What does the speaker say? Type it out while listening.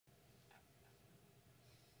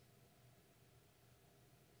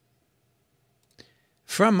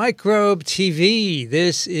From Microbe TV,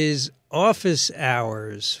 this is Office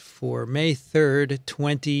Hours for May 3rd,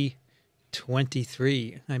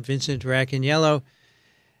 2023. I'm Vincent Racaniello,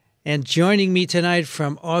 and joining me tonight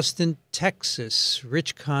from Austin, Texas,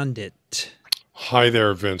 Rich Condit. Hi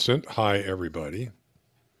there, Vincent. Hi, everybody.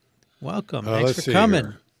 Welcome. Thanks for coming.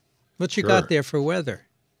 Here. What you got there for weather?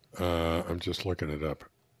 I'm just looking it up.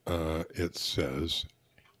 It says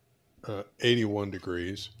 81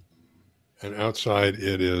 degrees. And outside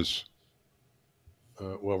it is,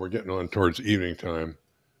 well, we're getting on towards evening time.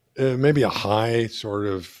 Maybe a high sort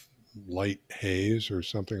of light haze or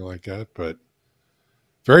something like that, but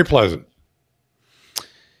very pleasant.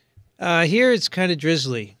 Here it's kind of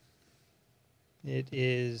drizzly. It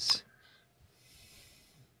is,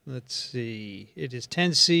 let's see, it is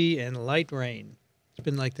Tennessee and light rain. It's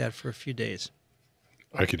been like that for a few days.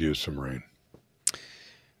 I could use some rain.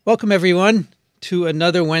 Welcome, everyone, to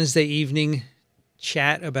another Wednesday evening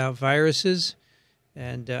chat about viruses.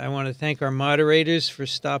 And I want to thank our moderators for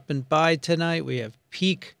stopping by tonight. We have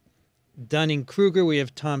Peak, Dunning-Kruger, we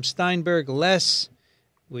have Tom Steinberg, Les,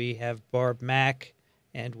 we have Barb Mack,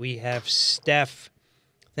 and we have Steph.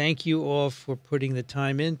 Thank you all for putting the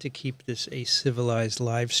time in to keep this a civilized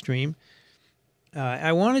live stream.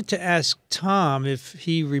 I wanted to ask Tom if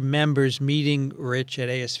he remembers meeting Rich at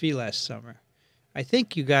ASV last summer. I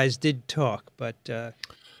think you guys did talk, but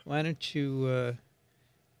why don't you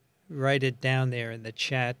write it down there in the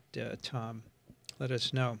chat, Tom? Let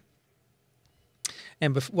us know.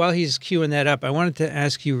 And while he's queuing that up, I wanted to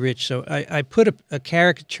ask you, Rich, so I put a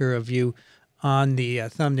caricature of you on the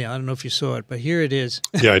thumbnail. I don't know if you saw it, but here it is.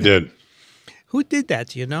 Yeah, I did. Who did that,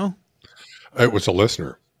 do you know? It was a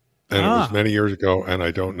listener, and it was many years ago, and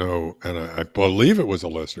I don't know, and I believe it was a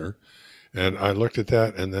listener. And I looked at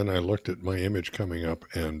that, and then I looked at my image coming up,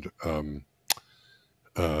 and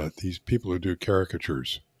these people who do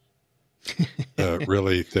caricatures,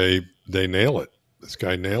 really, they nail it. This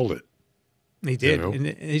guy nailed it. He did. You know? And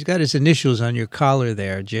he's got his initials on your collar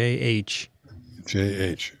there, J.H.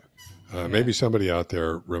 J.H. Maybe somebody out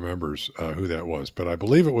there remembers who that was, but I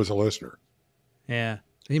believe it was a listener. Yeah.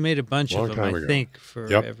 He made a bunch of them, I think, for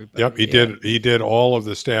everybody. Yep, he did. He did all of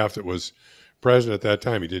the staff that was present at that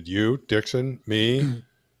time. He did you, Dixon, me,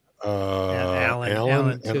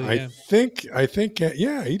 Alan, too, and I think,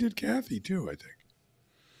 yeah, he did Kathy too, I think.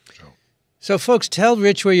 So, folks, tell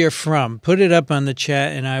Rich where you're from. Put it up on the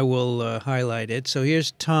chat, and I will highlight it. So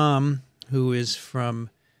here's Tom, who is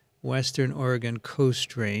from Western Oregon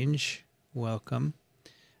Coast Range. Welcome.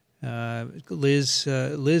 Liz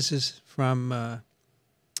is from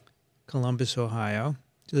Columbus, Ohio.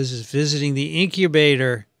 Liz is visiting the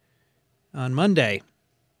incubator on Monday.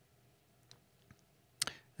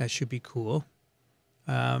 That should be cool.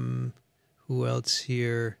 Who else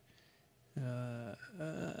here?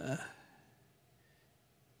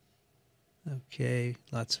 Okay,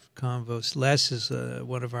 lots of convos. Les is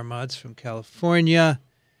one of our mods from California.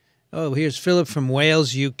 Oh, here's Philip from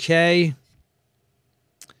Wales, UK.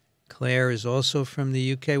 Claire is also from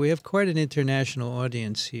the UK. We have quite an international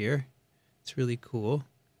audience here. It's really cool.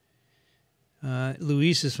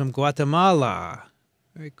 Luis is from Guatemala.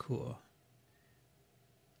 Very cool.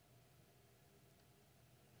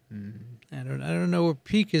 I don't know where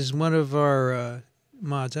Peak is. One of our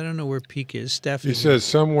mods. I don't know where Peak is. Steph. He says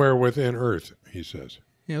somewhere within Earth. He says.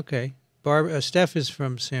 Yeah, okay. Steph is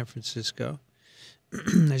from San Francisco,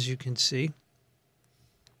 as you can see.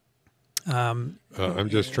 I'm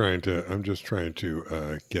just trying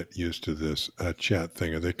to get used to this chat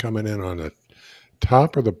thing. Are they coming in on the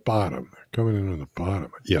top or the bottom? They're coming in on the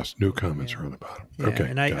bottom. Yes, new comments are on the bottom. Yeah, okay.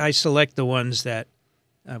 And I select the ones that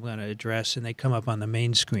I'm going to address, and they come up on the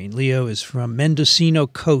main screen. Leo is from Mendocino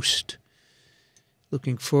Coast.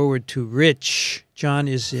 Looking forward to Rich. John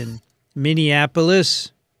is in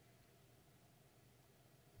Minneapolis.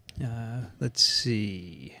 Let's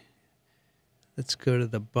see. Let's go to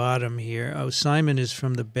the bottom here. Oh, Simon is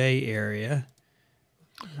from the Bay Area.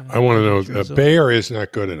 I want to know, Bay Area is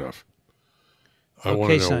not good enough. I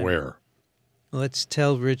want to know Simon. Where. Let's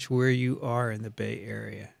tell Rich where you are in the Bay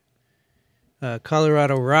Area.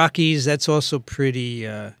 Colorado Rockies, that's also pretty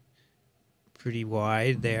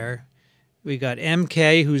wide there. We got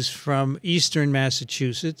MK, who's from eastern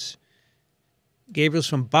Massachusetts. Gabriel's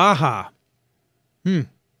from Baja.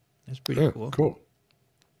 That's pretty cool. Cool.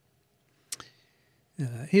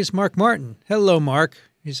 Here's Mark Martin. Hello, Mark.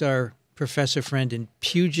 He's our professor friend in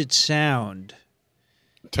Puget Sound.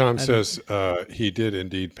 Tom says he did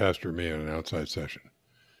indeed pester me in an outside session.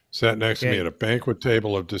 Sat next to me at a banquet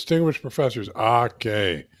table of distinguished professors.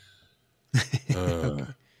 Okay.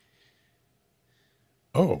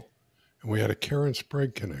 Oh, And we had a Karen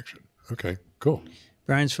Sprague connection. Okay, cool.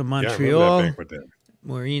 Brian's from Yeah, I remember that Montreal. banquet then.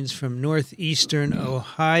 Maureen's from northeastern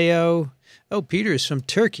Ohio. Oh, Peter's from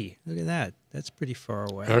Turkey. Look at that. That's pretty far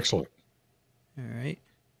away. Excellent. All right.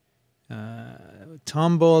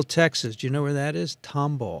 Tomball, Texas. Do you know where that is?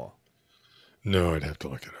 Tomball. No, I'd have to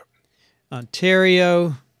look it up.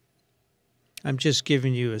 Ontario. I'm just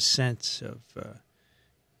giving you a sense of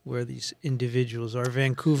where these individuals are.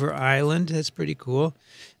 Vancouver Island. That's pretty cool.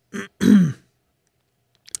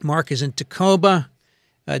 Mark is in Tacoma.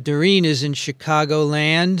 Doreen is in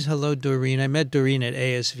Chicagoland. Hello, Doreen. I met Doreen at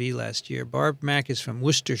ASV last year. Barb Mack is from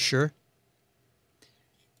Worcestershire.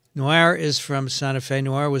 Noir is from Santa Fe.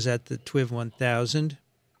 Noir was at the TWiV 1000.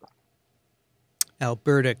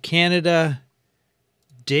 Alberta, Canada.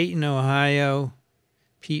 Dayton, Ohio.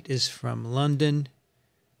 Pete is from London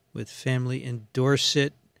with family in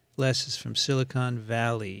Dorset. Les is from Silicon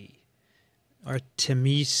Valley.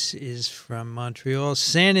 Artemis is from Montreal.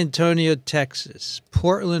 San Antonio, Texas.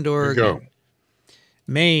 Portland, Oregon.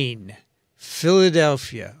 Maine.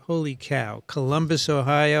 Philadelphia. Holy cow. Columbus,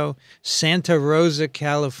 Ohio. Santa Rosa,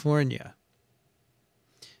 California.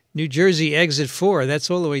 New Jersey, exit 4.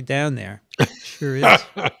 That's all the way down there. Sure is.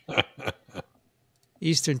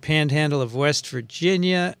 Eastern Panhandle of West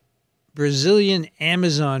Virginia. Brazilian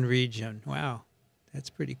Amazon region. Wow.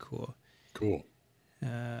 That's pretty cool. Cool.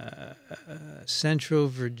 Central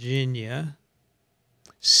Virginia,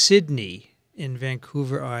 Sydney in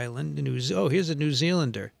Vancouver Island. Here's a New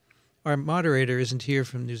Zealander. Our moderator isn't here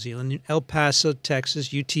from New Zealand. El Paso,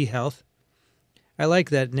 Texas, UT Health. I like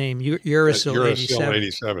that name, Uracil 87.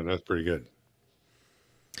 87, that's pretty good.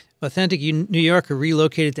 Authentic New Yorker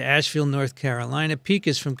relocated to Asheville, North Carolina. Peak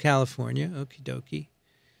is from California. Okie dokie.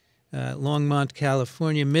 Longmont,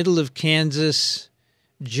 California. Middle of Kansas.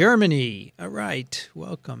 Germany. All right.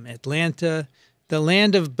 Welcome. Atlanta. The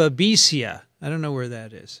land of Babesia. I don't know where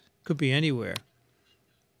that is. Could be anywhere.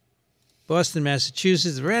 Boston,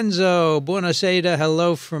 Massachusetts. Renzo. Buenos Aires.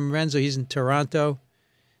 Hello from Renzo. He's in Toronto.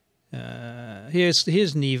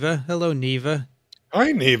 Here's Neva. Hello, Neva.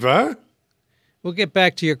 Hi, Neva. We'll get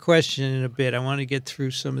back to your question in a bit. I want to get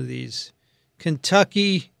through some of these.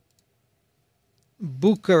 Kentucky.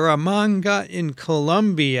 Bucaramanga in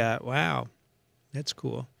Colombia. Wow. That's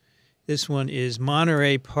cool. This one is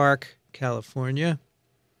Monterey Park, California.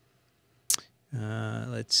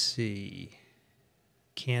 Let's see.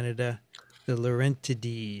 Canada. The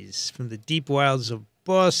Laurentides from the deep wilds of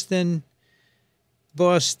Boston.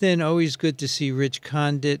 Boston, always good to see Rich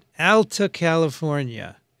Condit. Alta,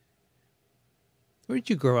 California. Where did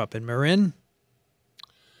you grow up? In Marin?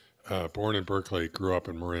 Born in Berkeley, grew up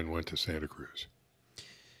in Marin, went to Santa Cruz.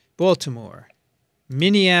 Baltimore.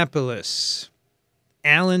 Minneapolis.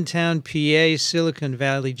 Allentown, PA, Silicon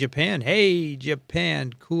Valley, Japan. Hey,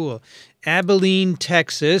 Japan, cool. Abilene,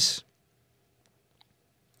 Texas.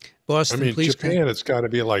 Boston, Japan, it's got to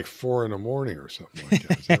be like 4 in the morning or something like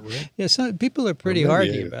that. Is that right? Yeah, some people are pretty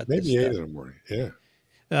hardy about this. Maybe 8 in the morning, yeah.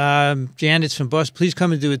 Janet's from Boston. Please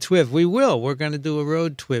come and do a TWiV. We will. We're going to do a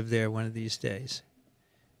road TWiV there one of these days.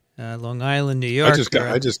 Long Island, New York.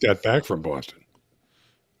 I just got back from Boston.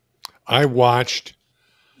 I watched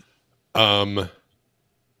both.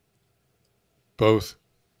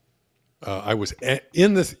 I was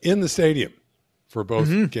in the stadium for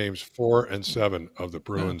both games 4 and 7 of the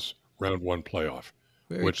Bruins round 1 playoff,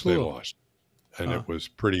 which they lost, and it was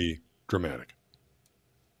pretty dramatic.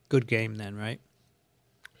 Good game then, right?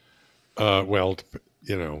 Well,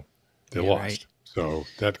 they lost, right. So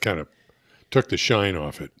that kind of took the shine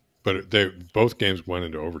off it. But both games went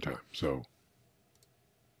into overtime, so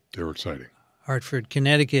they were exciting. Hartford,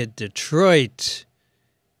 Connecticut, Detroit,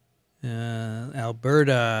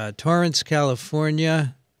 Alberta, Torrance,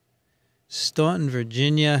 California, Staunton,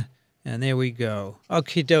 Virginia, and there we go.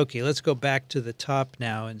 Okie dokie. Let's go back to the top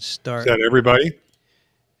now and start. Is that everybody?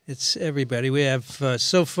 It's everybody. We have,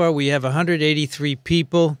 so far, we have 183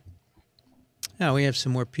 people. Now we have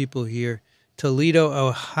some more people here. Toledo,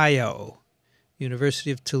 Ohio. University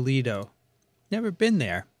of Toledo. Never been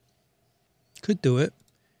there. Could do it.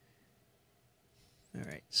 All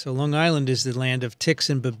right. So Long Island is the land of ticks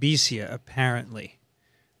and babesia, apparently.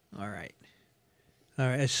 All right. All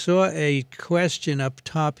right. I saw a question up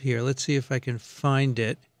top here. Let's see if I can find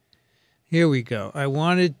it. Here we go. I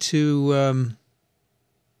wanted to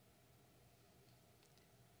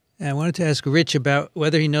ask Rich about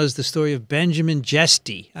whether he knows the story of Benjamin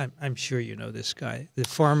Jesty. I'm sure you know this guy, the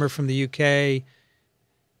farmer from the UK.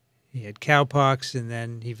 He had cowpox, and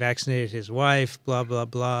then he vaccinated his wife, blah, blah,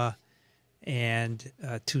 blah, and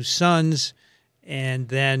 2 sons. And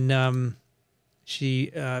then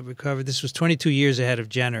she recovered. This was 22 years ahead of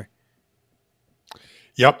Jenner.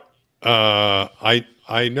 Yep.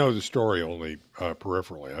 I know the story only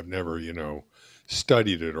peripherally. I've never,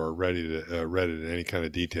 studied it or read it in any kind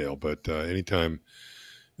of detail. But anytime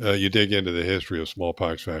you dig into the history of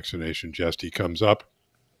smallpox vaccination, Jesty comes up,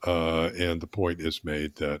 and the point is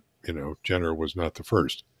made that Jenner was not the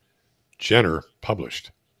first. Jenner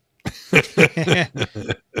published. That's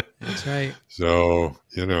right. So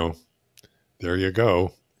there you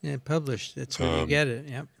go. Yeah, published. That's where you get it.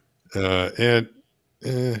 Yep.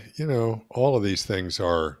 And all of these things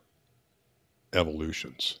are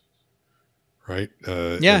evolutions, right?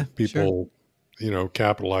 Yeah, people,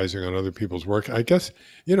 capitalizing on other people's work. I guess,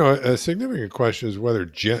 a significant question is whether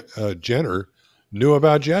Jenner knew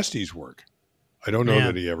about Jesty's work. I don't know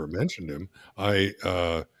that he ever mentioned him.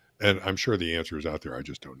 And I'm sure the answer is out there. I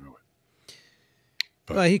just don't know it.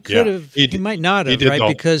 But, well, he could have. He might not have, right?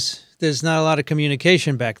 Because there's not a lot of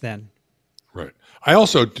communication back then. Right. I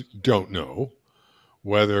also don't know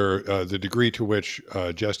whether the degree to which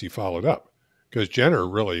Jesty followed up, because Jenner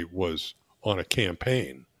really was on a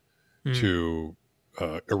campaign to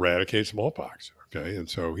eradicate smallpox. Okay, and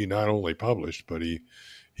so he not only published, but he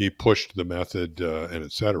pushed the method and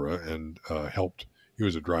et cetera, and helped. He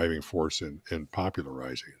was a driving force in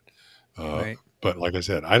popularizing it. Right. But like I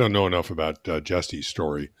said, I don't know enough about Jesty's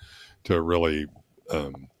story to really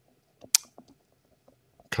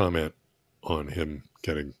comment on him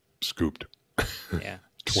getting scooped. Yeah.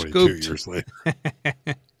 22 years later.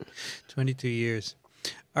 22 years.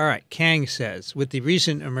 All right. Kang says, with the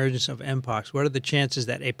recent emergence of Mpox, what are the chances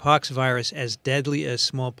that a pox virus as deadly as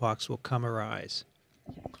smallpox will come arise?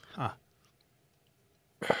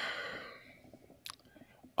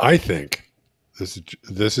 I think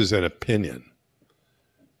this is an opinion.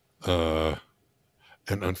 And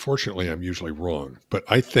unfortunately, I'm usually wrong, but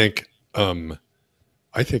I think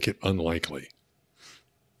it unlikely.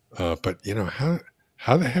 But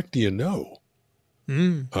how the heck do you know?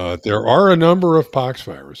 There are a number of pox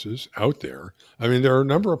viruses out there. I mean, there are a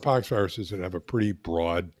number of pox viruses that have a pretty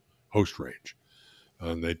broad host range.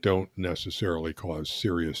 They don't necessarily cause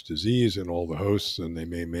serious disease in all the hosts, and they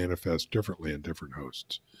may manifest differently in different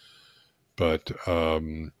hosts. But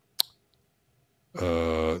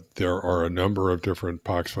there are a number of different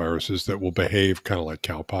pox viruses that will behave kind of like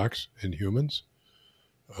cowpox in humans.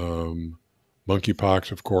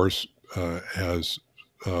 Monkeypox, of course, has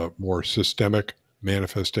more systemic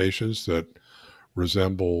manifestations that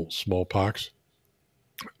resemble smallpox.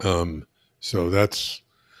 So that's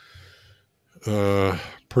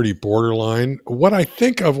pretty borderline. What I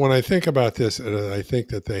think of when I think about this, I think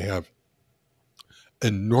that they have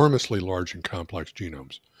enormously large and complex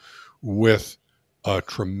genomes with a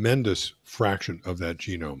tremendous fraction of that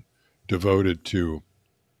genome devoted to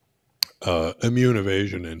immune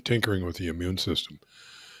evasion and tinkering with the immune system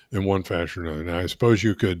in one fashion or another. Now, I suppose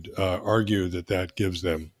you could argue that gives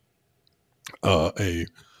them a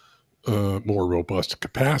more robust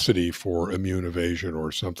capacity for immune evasion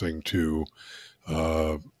or something to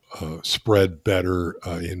spread better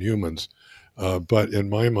in humans. But in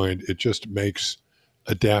my mind, it just makes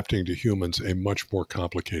adapting to humans a much more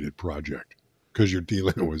complicated project because you're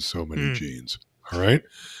dealing with so many genes. All right.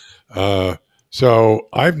 So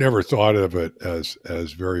I've never thought of it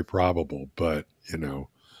as very probable, but a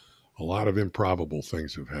lot of improbable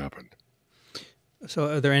things have happened. So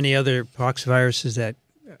are there any other pox viruses that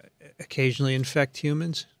occasionally infect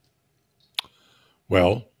humans?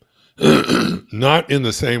 Well, not in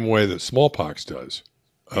the same way that smallpox does,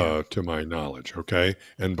 to my knowledge. Okay.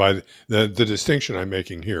 And by the distinction I'm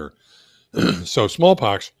making here, so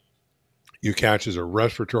smallpox you catch as a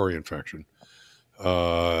respiratory infection,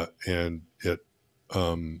 and it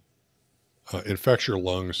infects your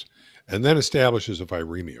lungs and then establishes a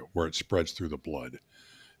viremia where it spreads through the blood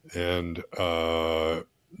and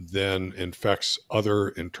then infects other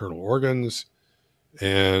internal organs,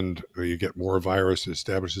 and you get more virus, it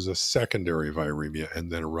establishes a secondary viremia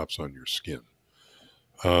and then erupts on your skin.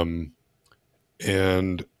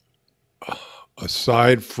 And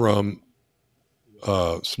aside from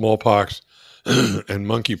smallpox and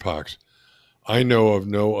monkeypox, I know of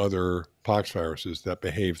no other pox viruses that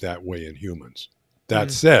behave that way in humans.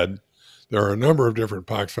 That said, there are a number of different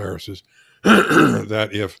pox viruses that,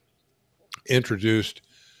 if introduced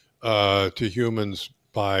to humans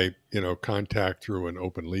by contact through an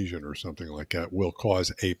open lesion or something like that, will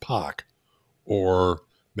cause a pox or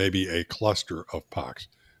maybe a cluster of pox.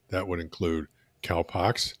 That would include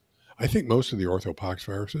cowpox. I think most of the orthopox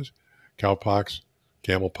viruses, cowpox,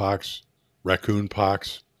 camelpox, raccoon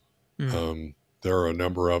pox. There are a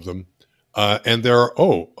number of them, and there are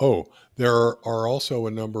also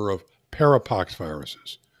a number of parapox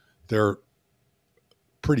viruses. They're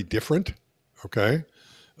pretty different. Okay.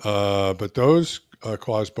 But those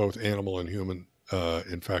cause both animal and human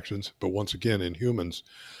infections. But once again, in humans,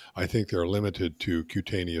 I think they're limited to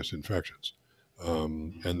cutaneous infections,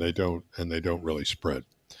 and they don't really spread.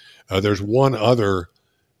 There's one other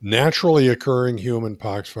naturally occurring human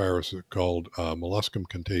pox virus called molluscum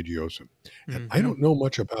contagiosum, and I don't know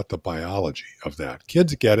much about the biology of that.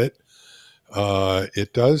 Kids get it.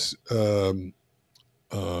 It does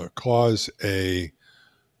cause a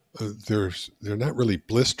they're not really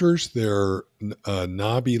blisters. They're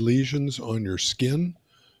knobby lesions on your skin.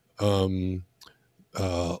 Um,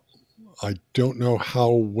 uh, I don't know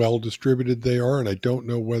how well distributed they are, and I don't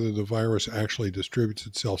know whether the virus actually distributes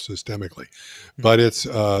itself systemically. But it's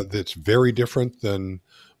very different than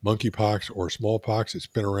monkeypox or smallpox. It's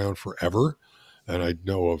been around forever, and I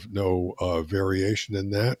know of no variation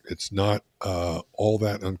in that. It's not all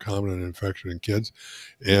that uncommon an infection in kids,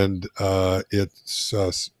 and it's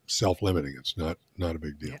self-limiting. It's not a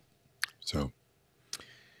big deal. Yeah. So.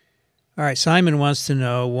 All right, Simon wants to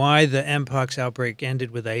know why the Mpox outbreak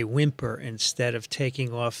ended with a whimper instead of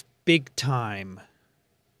taking off big time.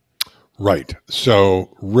 Right.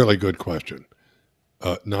 So, really good question.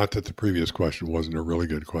 Not that the previous question wasn't a really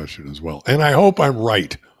good question as well. And I hope I'm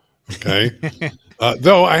right. Okay.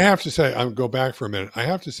 Though I have to say, I'll go back for a minute. I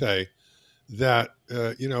have to say that,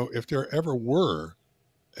 if there ever were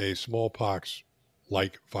a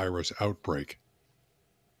smallpox-like virus outbreak,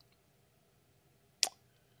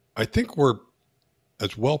 I think we're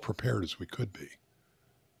as well prepared as we could be.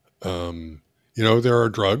 There are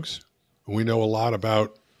drugs. We know a lot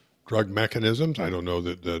about drug mechanisms. I don't know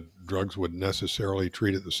that the drugs would necessarily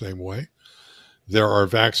treat it the same way. There are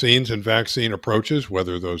vaccines and vaccine approaches,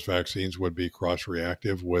 whether those vaccines would be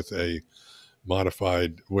cross-reactive with a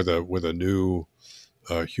new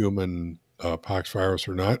human pox virus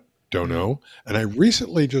or not, don't know. And I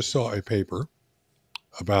recently just saw a paper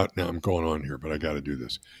about, now I'm going on here, but I got to do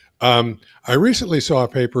this. I recently saw a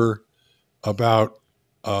paper about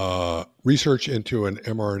research into an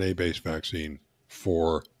mRNA-based vaccine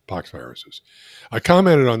for pox viruses. I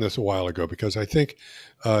commented on this a while ago because I think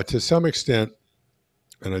to some extent,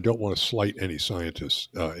 and I don't want to slight any scientists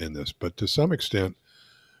in this, but to some extent,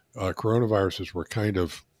 coronaviruses were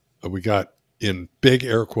we got, in big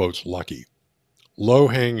air quotes, lucky,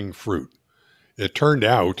 low-hanging fruit. It turned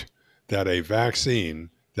out that a vaccine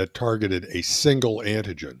that targeted a single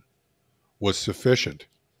antigen was sufficient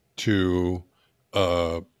to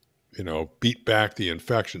beat back the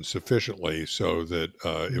infection sufficiently so that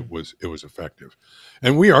it was effective.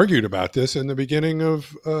 And we argued about this in the beginning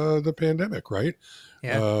of the pandemic, right?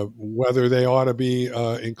 Yeah. Whether they ought to be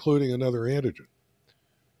including another antigen.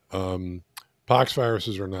 Pox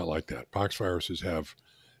viruses are not like that. Pox viruses have,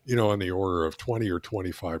 on the order of 20 or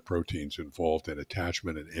 25 proteins involved in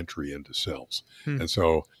attachment and entry into cells. And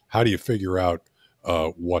so how do you figure out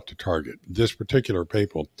what to target? This particular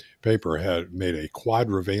paper had made a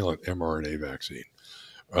quadrivalent mRNA vaccine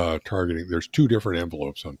targeting. There's two different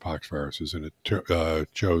envelopes on pox viruses, and it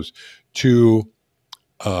chose two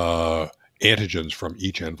antigens from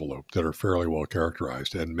each envelope that are fairly well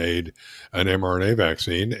characterized, and made an mRNA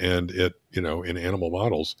vaccine, and it, in animal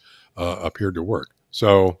models, appeared to work.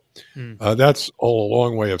 So that's all a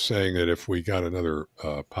long way of saying that if we got another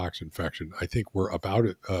pox infection, I think we're about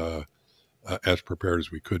it as prepared as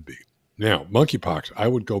we could be. Now, monkeypox, I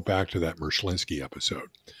would go back to that Mershlinsky episode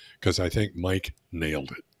because I think Mike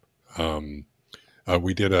nailed it.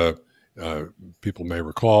 We did people may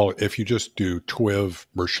recall, if you just do TWiV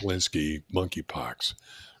Mershlinsky monkeypox,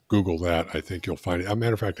 Google that, I think you'll find it. As a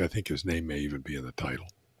matter of fact, I think his name may even be in the title.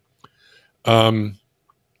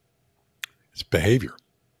 It's behavior.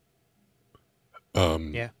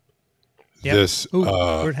 Yeah. This.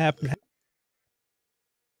 What happened?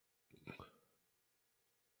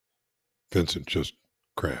 Vincent just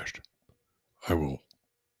crashed. I will.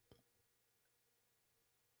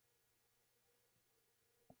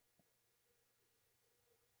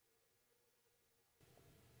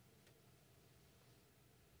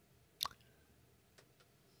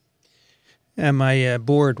 And my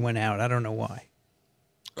board went out. I don't know why.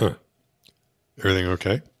 Everything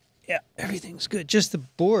okay? Yeah, everything's good. Just the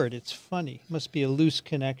board. It's funny. Must be a loose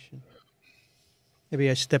connection. Maybe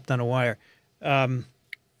I stepped on a wire. Yeah.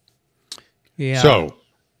 So,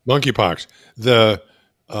 monkeypox.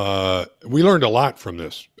 We learned a lot from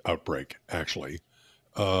this outbreak, actually.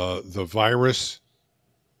 The virus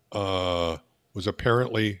was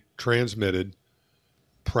apparently transmitted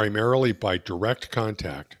primarily by direct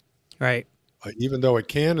contact. Right. Even though it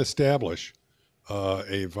can establish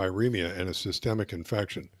a viremia and a systemic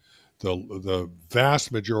infection, the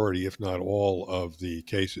vast majority, if not all, of the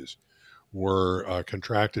cases were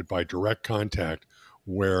contracted by direct contact,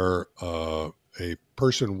 where a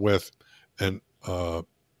person with an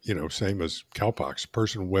same as cowpox,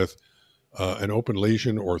 person with an open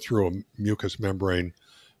lesion or through a mucous membrane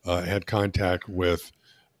had contact with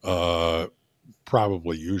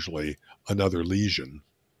probably usually another lesion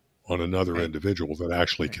on another individual that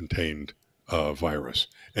actually contained virus.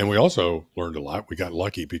 And we also learned a lot. We got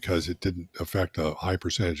lucky because it didn't affect a high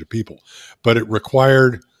percentage of people, but it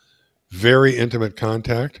required very intimate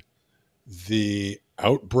contact. The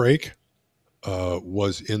outbreak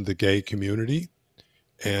was in the gay community,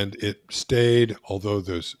 and it stayed, although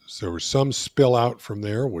there was some spill out from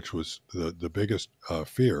there, which was the biggest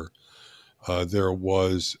fear. There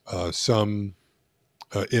was some,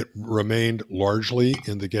 it remained largely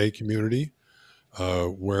in the gay community,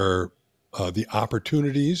 where the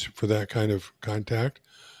opportunities for that kind of contact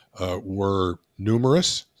were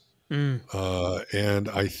numerous. And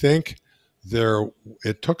I think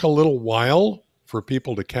it took a little while for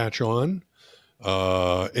people to catch on.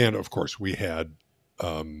 And of course, we had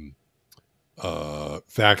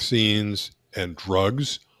vaccines and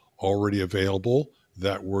drugs already available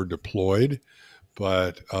that were deployed.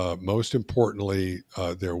 But most importantly,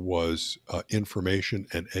 there was information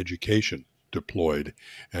and education deployed.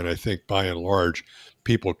 And I think by and large,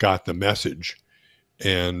 people got the message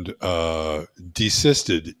and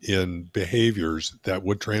desisted in behaviors that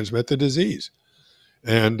would transmit the disease.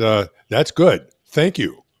 And that's good. Thank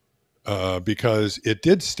you. Because it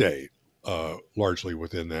did stay largely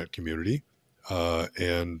within that community.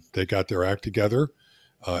 And they got their act together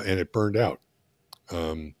and it burned out.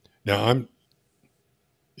 Now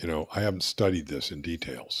I haven't studied this in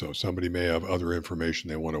detail, so somebody may have other information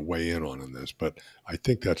they want to weigh in on this, but I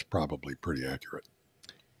think that's probably pretty accurate.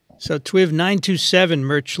 So TWiV 927,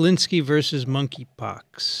 Merchlinsky versus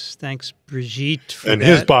monkeypox. Thanks, Brigitte, for and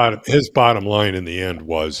that. his bottom line in the end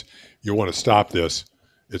was, you want to stop this,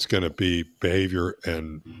 it's going to be behavior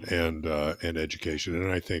and education,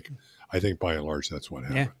 and I think by and large that's what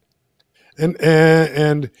happened. Yeah.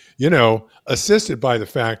 And assisted by the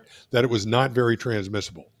fact that it was not very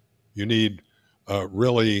transmissible. You need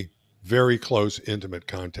really very close, intimate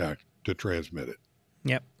contact to transmit it.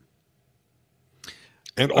 Yep.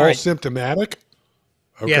 And all symptomatic.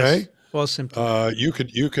 Okay. Yes, all symptomatic.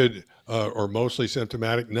 You could, or mostly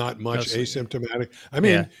symptomatic, not much asymptomatic. I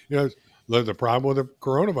mean, the problem with the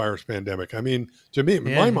coronavirus pandemic. I mean, to me,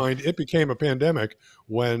 in my mind, it became a pandemic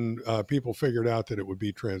when people figured out that it would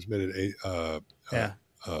be transmitted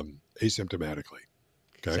asymptomatically.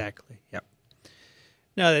 Okay? Exactly. Yep.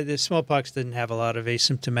 No, the smallpox didn't have a lot of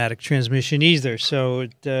asymptomatic transmission either, so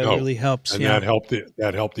it really helps. And that helped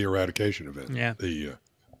the eradication event. Yeah. The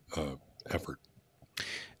effort.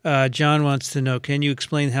 John wants to know: can you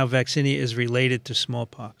explain how vaccinia is related to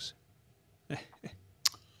smallpox?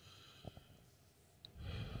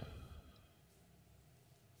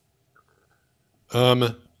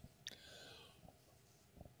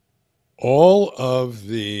 All of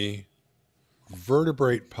the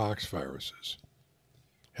vertebrate pox viruses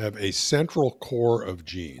have a central core of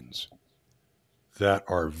genes that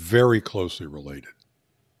are very closely related.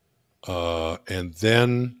 And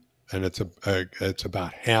it's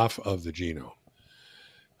about half of the genome.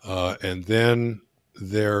 And then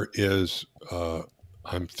there is, I'm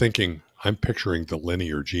picturing the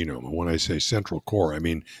linear genome. And when I say central core, I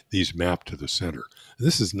mean these map to the center.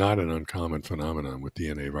 This is not an uncommon phenomenon with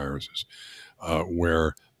DNA viruses,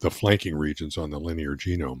 where the flanking regions on the linear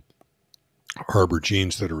genome harbor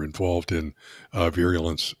genes that are involved in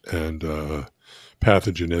virulence and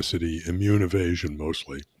pathogenicity, immune evasion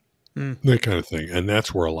mostly, that kind of thing. And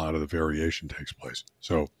that's where a lot of the variation takes place.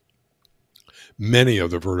 So many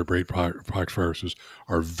of the vertebrate pox viruses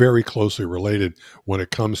are very closely related when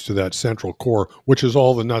it comes to that central core, which is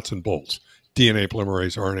all the nuts and bolts. DNA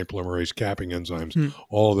polymerase, RNA polymerase, capping enzymes,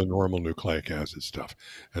 all the normal nucleic acid stuff.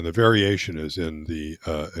 And the variation is in the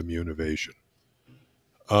immune evasion.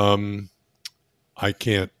 I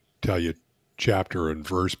can't tell you chapter and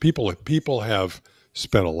verse. People have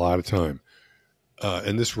spent a lot of time,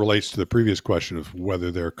 and this relates to the previous question of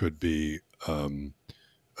whether there could be, a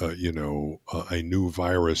new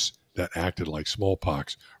virus that acted like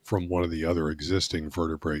smallpox from one of the other existing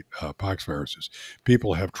vertebrate pox viruses.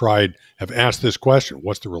 People have asked this question: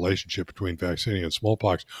 what's the relationship between vaccinia and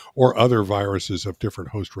smallpox or other viruses of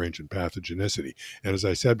different host range and pathogenicity? And as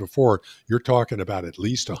I said before, you're talking about at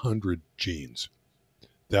least 100 genes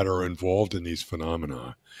that are involved in these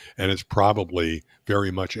phenomena. And it's probably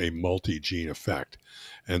very much a multi-gene effect.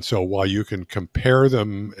 And so while you can compare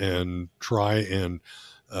them and try and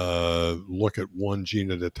look at one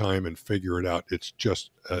gene at a time and figure it out. It's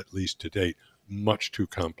just, at least to date, much too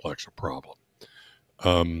complex a problem.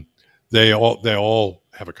 They all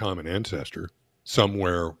have a common ancestor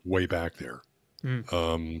somewhere way back there.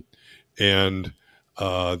 And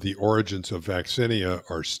the origins of vaccinia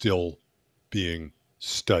are still being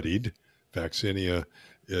studied. Vaccinia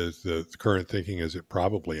is the current thinking is it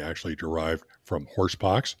probably actually derived from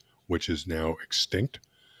horsepox, which is now extinct.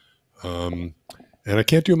 And I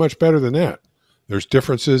can't do much better than that. There's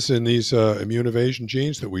differences in these immune evasion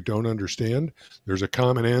genes that we don't understand. There's a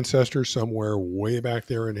common ancestor somewhere way back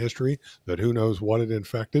there in history that who knows what it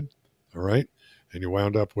infected. All right. And you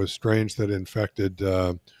wound up with strains that infected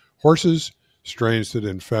horses, strains that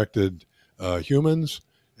infected humans,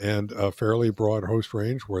 and a fairly broad host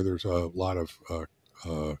range where there's a lot of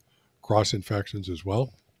cross infections as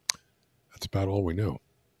well. That's about all we know.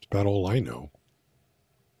 It's about all I know.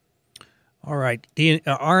 All right. The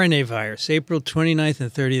RNA virus, April 29th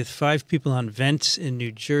and 30th, 5 people on vents in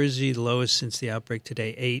New Jersey, the lowest since the outbreak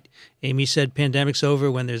today, 8. Amy said pandemic's over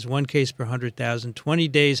when there's 1 case per 100,000. 20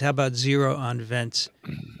 days, how about 0 on vents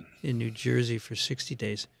in New Jersey for 60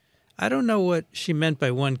 days? I don't know what she meant by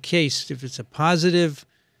 1 case. If it's a positive,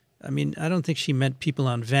 I mean, I don't think she meant people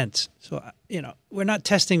on vents. So, we're not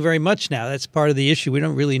testing very much now. That's part of the issue. We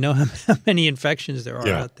don't really know how many infections there are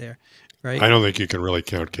out there. Right. I don't think you can really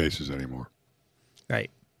count cases anymore.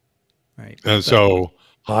 Right. And so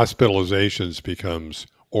hospitalizations becomes,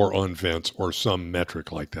 or on vents, or some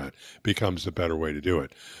metric like that becomes the better way to do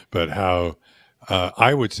it. But how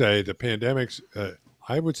I would say the pandemic's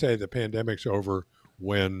over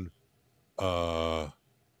when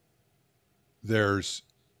there's.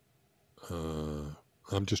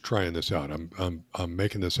 I'm just trying this out. I'm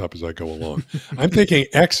making this up as I go along. I'm thinking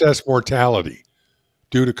excess mortality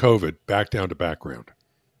due to COVID back down to background.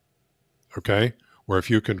 Okay? Where if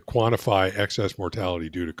you can quantify excess mortality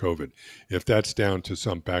due to COVID, if that's down to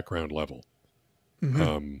some background level,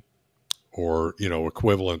 or,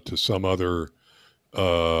 equivalent to some other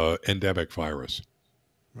endemic virus,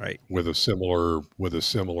 right, with a similar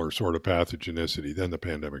sort of pathogenicity, then the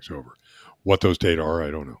pandemic's over. What those data are,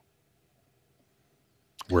 I don't know.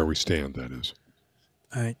 Where we stand, that is.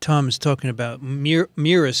 All right, Tom is talking about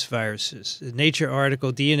Mirus viruses, the Nature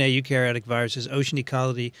article, DNA eukaryotic viruses, ocean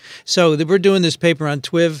ecology. So we're doing this paper on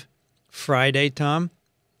TWiV Friday, Tom.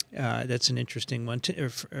 That's an interesting one.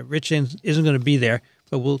 Rich isn't going to be there,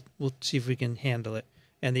 but we'll see if we can handle it.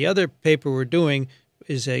 And the other paper we're doing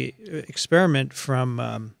is a experiment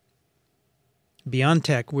from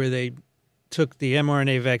BioNTech where they took the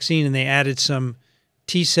mRNA vaccine and they added some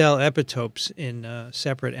T-cell epitopes in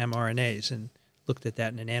separate mRNAs and looked at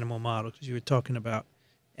that in an animal model, because you were talking about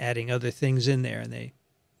adding other things in there, and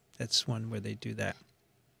that's one where they do that.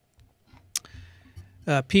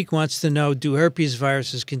 Peak wants to know, do herpes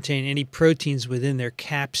viruses contain any proteins within their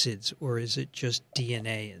capsids, or is it just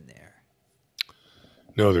DNA in there?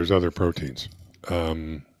 No, there's other proteins.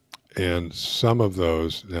 And some of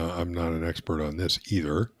those, now I'm not an expert on this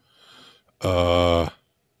either. The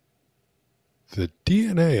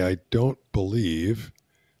DNA, I don't believe...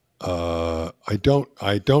 I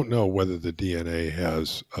don't know whether the DNA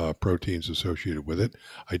has proteins associated with it.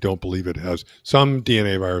 I don't believe it has. Some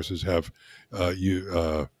DNA viruses have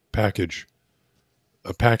package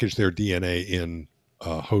their DNA in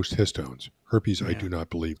host histones. Herpes, I do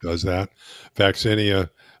not believe, does that.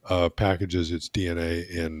 Vaccinia packages its DNA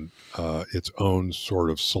in its own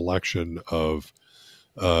sort of selection of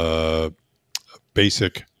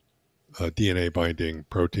basic DNA binding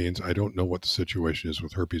proteins. I don't know what the situation is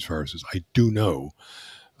with herpes viruses. I do know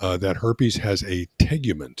that herpes has a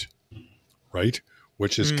tegument, right?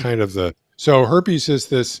 Which is kind of so herpes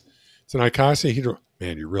is it's an icosahedral,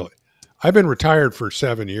 I've been retired for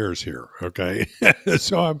 7 years here. Okay.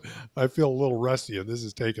 So I feel a little rusty and this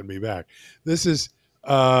is taking me back. This is it's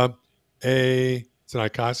an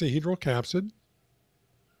icosahedral capsid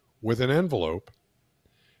with an envelope,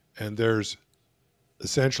 and there's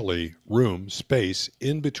essentially space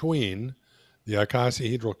in between the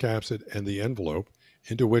icosahedral capsid and the envelope,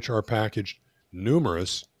 into which are packaged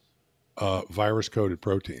numerous virus-coded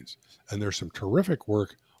proteins. And there's some terrific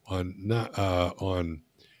work on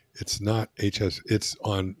it's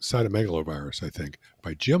on cytomegalovirus, I think,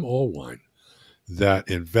 by Jim Allwine, that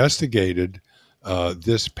investigated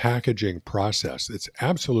this packaging process. It's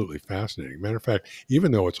absolutely fascinating. Matter of fact,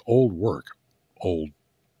 even though it's old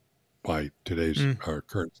by today's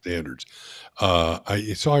current standards.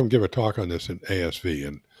 I saw him give a talk on this in ASV,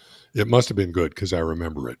 and it must have been good because I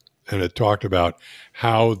remember it. And it talked about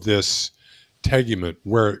how this tegument,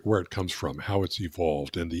 where it comes from, how it's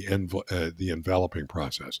evolved, and the enveloping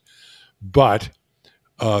process. But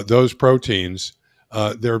those proteins,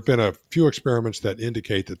 there have been a few experiments that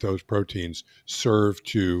indicate that those proteins serve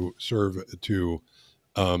to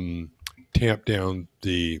tamp down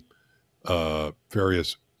the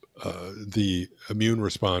various the immune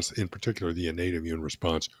response, in particular the innate immune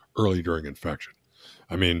response, early during infection.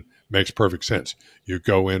 I mean, makes perfect sense. You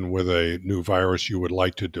go in with a new virus, you would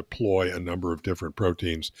like to deploy a number of different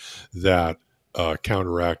proteins that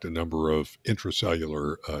counteract a number of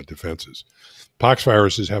intracellular defenses. Pox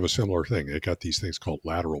viruses have a similar thing. They got these things called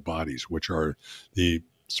lateral bodies, which are the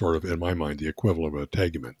sort of, in my mind, the equivalent of a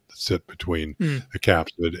tegument that sit between the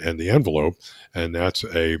capsid and the envelope, and that's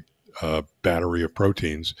a battery of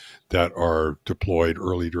proteins that are deployed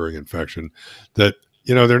early during infection that,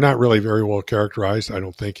 they're not really very well characterized, I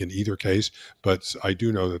don't think, in either case, but I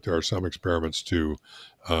do know that there are some experiments to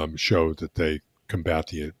show that they combat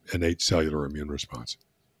the innate cellular immune response.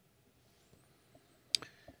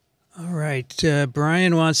 All right.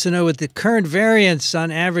 Brian wants to know, with the current variants, on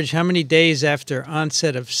average, how many days after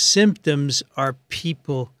onset of symptoms are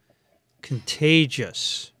people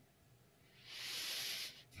contagious?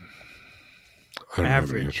 I don't have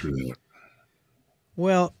an answer to that.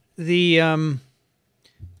 Well, the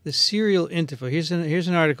serial interval. Here's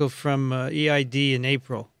an article from EID in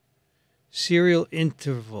April. Serial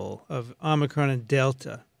interval of Omicron and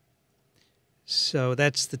Delta. So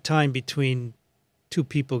that's the time between two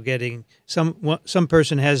people getting some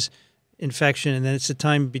person has infection, and then it's the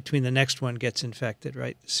time between the next one gets infected,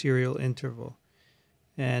 right? The serial interval.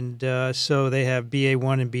 And so they have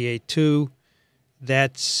BA1 and BA2.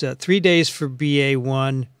 That's 3 days for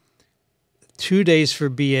BA1, 2 days for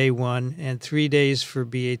BA1, and 3 days for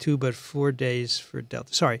BA2, but 4 days for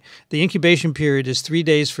Delta. Sorry, the incubation period is 3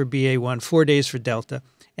 days for BA1, 4 days for Delta,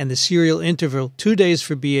 and the serial interval, 2 days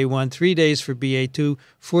for BA1, 3 days for BA2,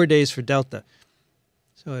 4 days for Delta.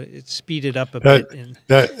 So it speeded up a bit.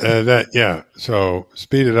 Yeah. So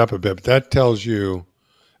speeded up a bit, but that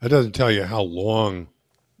doesn't tell you how long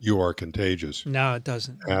you are contagious. No, it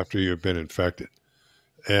doesn't. After you've been infected.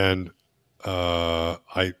 And I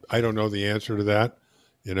don't know the answer to that.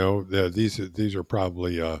 These are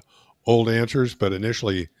probably old answers, but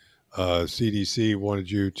initially CDC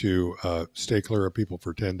wanted you to stay clear of people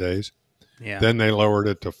for 10 days. Yeah. Then they lowered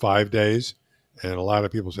it to 5 days, and a lot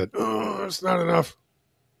of people said, "Oh, it's not enough."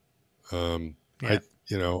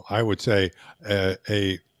 I would say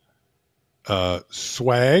a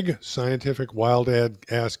swag, scientific wild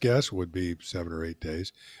ass guess would be 7 or 8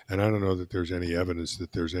 days. And I don't know that there's any evidence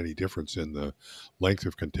that there's any difference in the length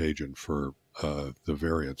of contagion for the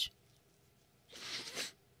variants.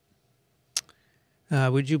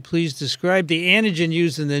 Would you please describe the antigen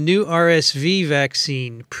used in the new RSV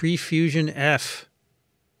vaccine, Prefusion F?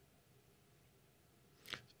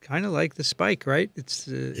 Kind of like the spike, right? It's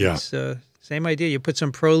same idea. You put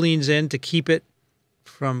some prolines in to keep it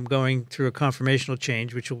from going through a conformational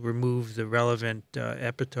change, which will remove the relevant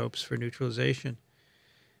epitopes for neutralization.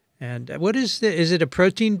 And what is it a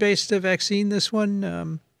protein-based vaccine, this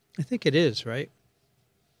one? I think it is, right?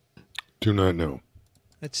 Do not know.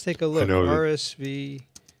 Let's take a look. RSV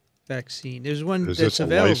vaccine. There's one that's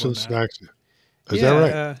available now. Is this a licensed vaccine? Is that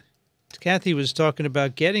right? Kathy was talking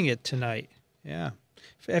about getting it tonight. Yeah.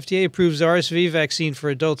 FDA approves RSV vaccine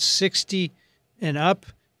for adults 60 and up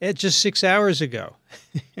just 6 hours ago.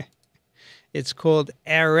 It's called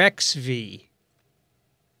Arexv.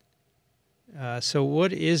 So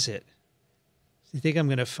what is it? Do you think I'm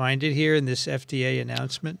going to find it here in this FDA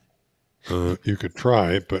announcement? You could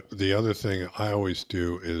try, but the other thing I always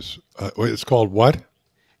do is, it's called what?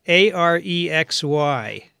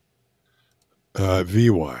 Arexy.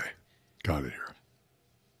 VY. Got it here.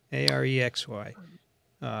 Arexy.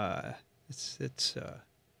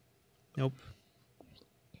 Nope.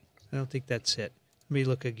 I don't think that's it. Let me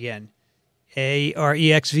look again.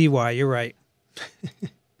 Arexvy. You're right.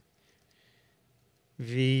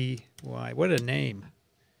 VY. What a name.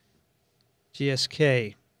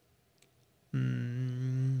 GSK.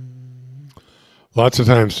 Lots of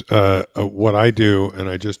times what I do, and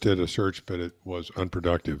I just did a search, but it was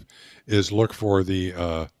unproductive, is look for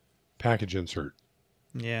the package insert.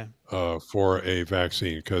 Yeah. For a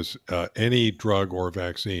vaccine, because any drug or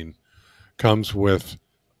vaccine comes with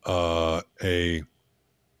actually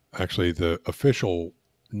the official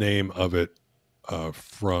name of it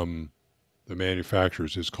from the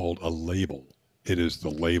manufacturers is called a label. It is the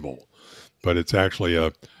label, but it's actually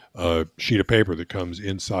a sheet of paper that comes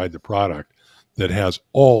inside the product that has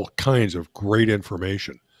all kinds of great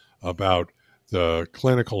information about the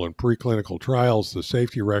clinical and preclinical trials, the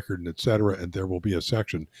safety record, and et cetera, and there will be a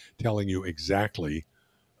section telling you exactly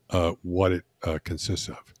what it consists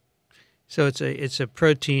of. So it's a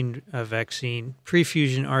protein vaccine,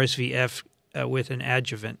 prefusion RSVF with an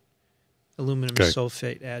adjuvant, aluminum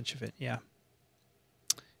sulfate adjuvant. Yeah.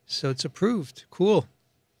 So it's approved. Cool.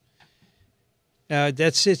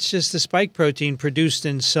 It's just a spike protein produced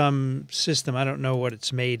in some system. I don't know what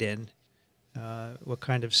it's made in, what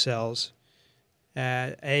kind of cells.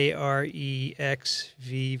 AREXVY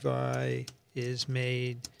is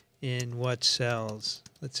made in what cells?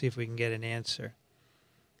 Let's see if we can get an answer.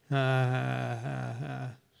 Not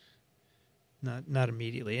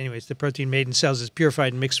immediately. Anyways, the protein made in cells is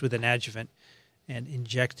purified and mixed with an adjuvant and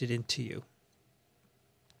injected into you.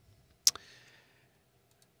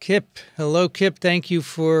 Kip. Hello, Kip. Thank you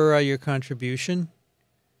for your contribution.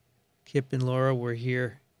 Kip and Laura were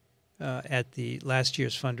here at the last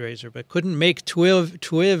year's fundraiser, but couldn't make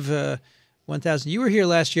TWiV 1000. You were here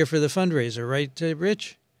last year for the fundraiser, right,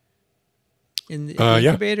 Rich? In the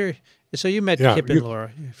incubator? So you met Kip and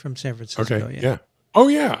Laura from San Francisco. Okay, yeah. Oh,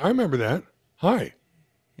 yeah, I remember that. Hi.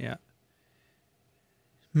 Yeah.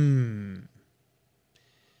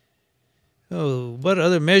 Oh, what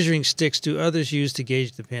other measuring sticks do others use to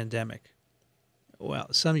gauge the pandemic? Well,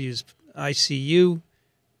 some use ICU,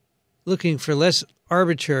 looking for less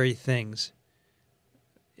arbitrary things,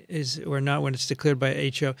 or not when it's declared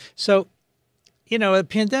by HO. So, a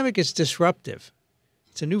pandemic is disruptive.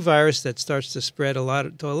 It's a new virus that starts to spread to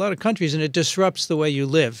a lot of countries, and it disrupts the way you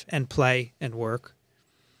live and play and work.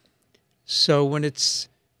 So when it's,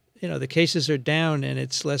 the cases are down and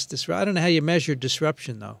it's less disruptive. I don't know how you measure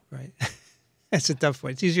disruption, though, right? That's a tough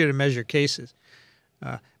one. It's easier to measure cases.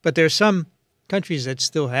 But there are some countries that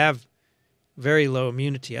still have very low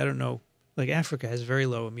immunity. I don't know, like Africa has very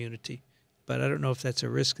low immunity, but I don't know if that's a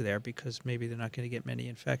risk there because maybe they're not going to get many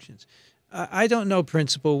infections. I don't know,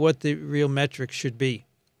 Principal, what the real metric should be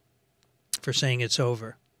for saying it's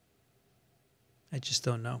over. I just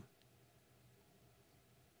don't know.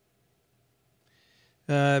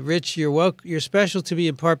 Rich, you're special to me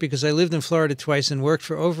in part because I lived in Florida twice and worked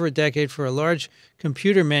for over a decade for a large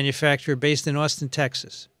computer manufacturer based in Austin,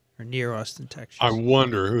 Texas, or near Austin, Texas. I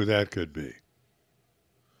wonder who that could be.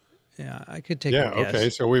 Yeah, I could take a guess. Okay,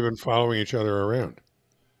 so we've been following each other around.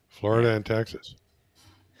 Florida and Texas.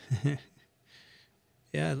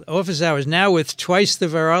 Yeah, office hours now with twice the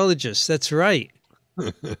virologist. That's right.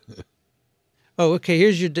 Oh, okay.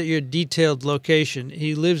 Here's your detailed location.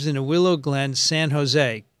 He lives in a Willow Glen, San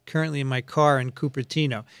Jose. Currently in my car in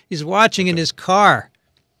Cupertino. He's watching in his car.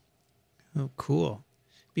 Oh, cool.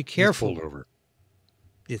 Be careful. He's pulled over.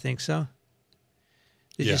 Do you think so?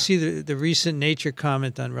 Did you see the recent Nature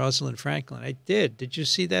comment on Rosalind Franklin? I did. Did you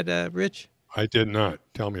see that, Rich? I did not.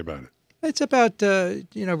 Tell me about it. It's about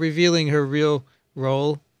revealing her real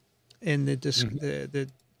role in the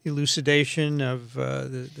elucidation of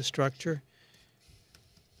the structure.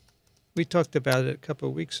 We talked about it a couple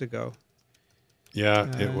of weeks ago.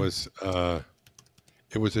 Yeah, it was a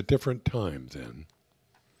different time then.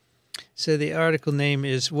 So the article name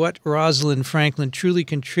is "What Rosalind Franklin Truly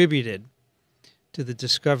Contributed to the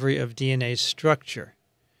Discovery of DNA Structure."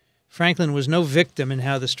 Franklin was no victim in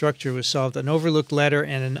how the structure was solved. An overlooked letter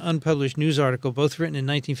and an unpublished news article, both written in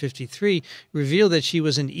 1953, revealed that she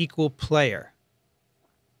was an equal player.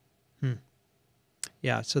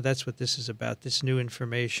 Yeah, so that's what this is about, this new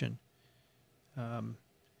information.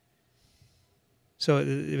 So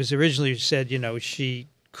it was originally said, she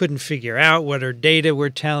couldn't figure out what her data were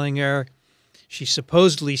telling her. She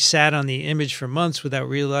supposedly sat on the image for months without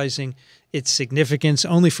realizing its significance,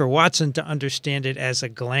 only for Watson to understand it at a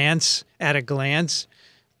glance. And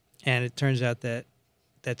it turns out that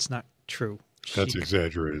that's not true. That's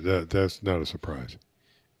exaggerated. That's not a surprise.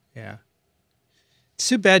 Yeah. It's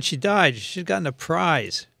too bad she died. She'd gotten a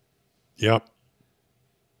prize. Yep.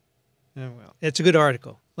 Oh, well, it's a good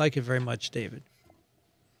article. Like it very much, David.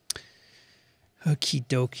 Okie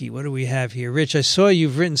dokie. What do we have here? Rich, I saw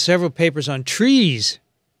you've written several papers on trees.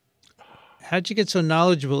 How'd you get so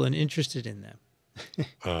knowledgeable and interested in them?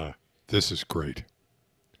 This is great.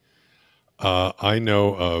 I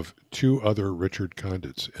know of 2 other Richard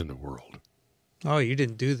Condits in the world. Oh, you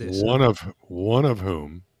didn't do this. One of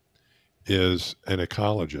whom is an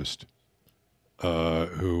ecologist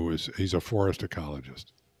he's a forest ecologist.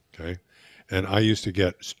 Okay. And I used to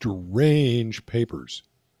get strange papers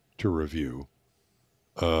to review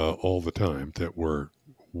all the time that were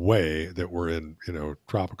in,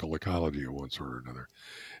 tropical ecology of one sort or another.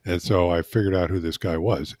 And so I figured out who this guy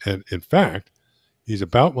was. And in fact, he's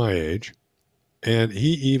about my age. And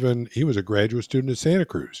he was a graduate student at Santa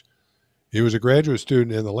Cruz. He was a graduate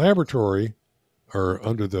student in the laboratory or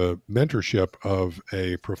under the mentorship of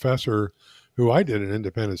a professor who I did an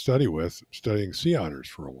independent study with, studying sea otters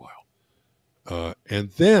for a while. And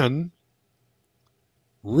then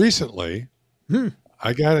recently,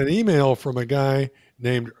 I got an email from a guy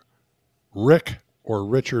named Rick or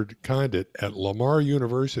Richard Condit at Lamar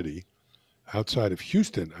University outside of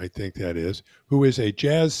Houston, I think that is, who is a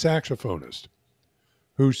jazz saxophonist,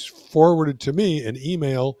 who's forwarded to me an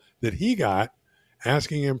email that he got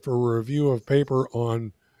asking him for a review of paper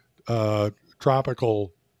on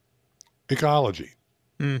tropical ecology.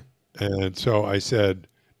 And so I said,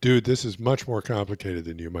 dude, this is much more complicated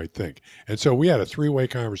than you might think. And so we had a three-way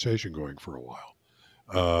conversation going for a while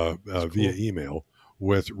via email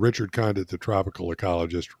with Richard Condit, the tropical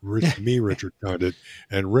ecologist, Richard Condit,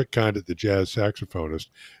 and Rick Condit, the jazz saxophonist,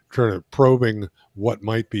 probing what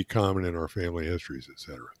might be common in our family histories,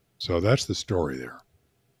 etc. So that's the story there.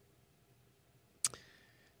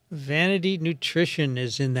 Vanity Nutrition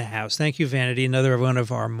is in the house. Thank you, Vanity, another one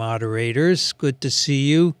of our moderators. Good to see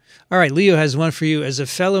you. All right, Leo has one for you. As a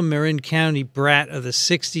fellow Marin County brat of the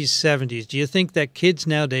 60s, 70s, do you think that kids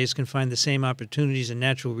nowadays can find the same opportunities and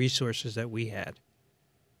natural resources that we had?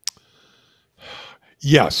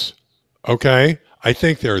 Yes. Okay. I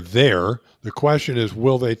think they're there. The question is,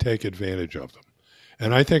 will they take advantage of them?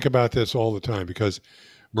 And I think about this all the time because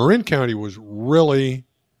Marin County was really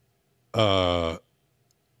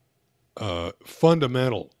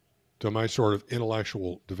fundamental to my sort of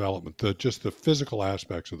intellectual development, just the physical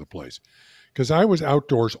aspects of the place. Because I was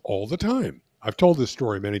outdoors all the time. I've told this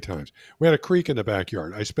story many times. We had a creek in the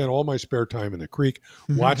backyard. I spent all my spare time in the creek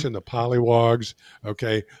watching the pollywogs,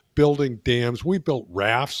 okay, building dams. We built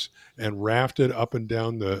rafts and rafted up and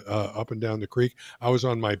down the creek. I was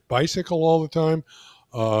on my bicycle all the time,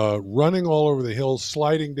 running all over the hills,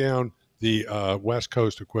 sliding down the West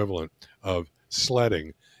Coast equivalent of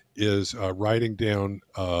sledding is riding down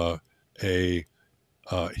a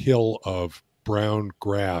hill of brown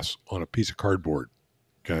grass on a piece of cardboard,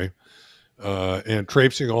 okay? And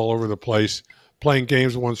traipsing all over the place, playing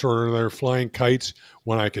games of one sort or another, flying kites.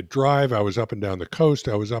 When I could drive, I was up and down the coast.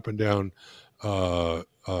 I was up and down Mount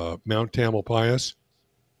Tamalpais.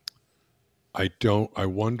 I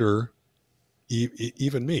wonder,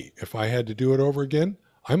 even me, if I had to do it over again,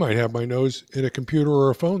 I might have my nose in a computer or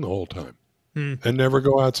a phone the whole time and never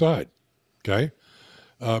go outside, okay?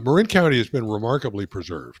 Marin County has been remarkably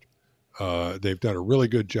preserved. They've done a really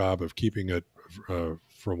good job of keeping it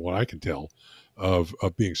from what I can tell, of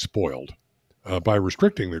being spoiled by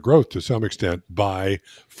restricting the growth to some extent by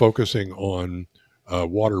focusing on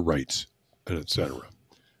water rights and et cetera,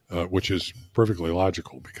 which is perfectly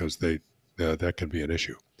logical because that can be an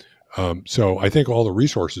issue. So I think all the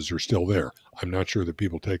resources are still there. I'm not sure that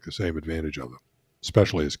people take the same advantage of them,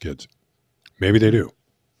 especially as kids. Maybe they do.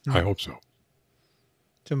 I hope so.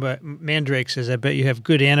 So, Mandrake says, I bet you have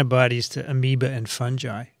good antibodies to amoeba and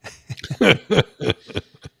fungi. Yeah,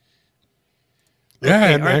 I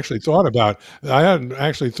hadn't actually thought about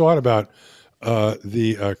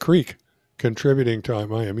the creek contributing to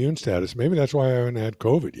my immune status. Maybe that's why I haven't had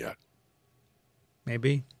COVID yet.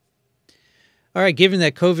 Maybe. All right, given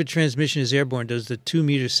that COVID transmission is airborne, does the 2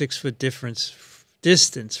 meter, 6 foot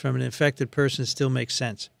distance from an infected person still make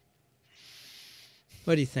sense?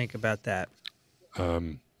 What do you think about that?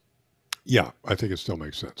 Yeah, I think it still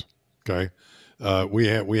makes sense. Okay.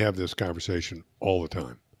 We have this conversation all the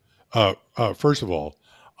time. First of all,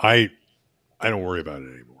 I don't worry about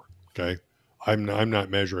it anymore. Okay. I'm not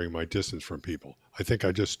measuring my distance from people. I think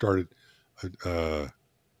I just started,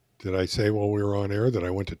 did I say while we were on air that I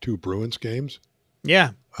went to 2 Bruins games?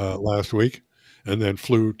 Yeah. Last week, and then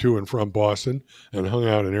flew to and from Boston and hung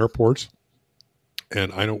out in airports.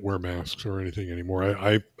 And I don't wear masks or anything anymore.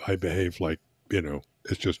 I behave like,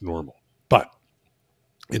 it's just normal. But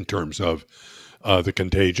in terms of the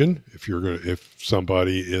contagion, if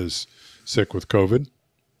somebody is sick with COVID,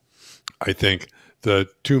 I think the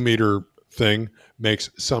 2 meter thing makes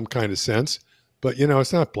some kind of sense. But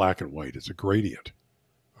it's not black and white; it's a gradient.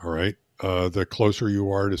 All right. The closer you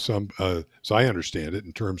are to some, so I understand it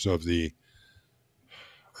in terms of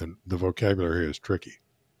and the vocabulary is tricky.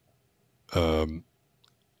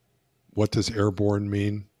 What does airborne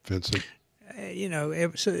mean, Vincent?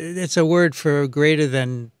 It's a word for greater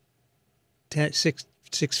than 6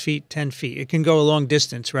 feet, 10 feet. It can go a long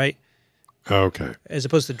distance, right? Okay. As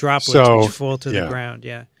opposed to droplets which fall to the ground,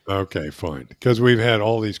 yeah. Okay, fine. Because we've had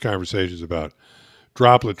all these conversations about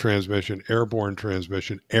droplet transmission, airborne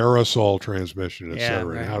transmission, aerosol transmission, et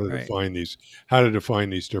cetera, and how to define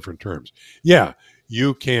these different terms. Yeah,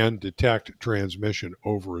 you can detect transmission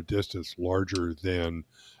over a distance larger than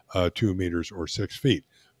 2 meters or 6 feet.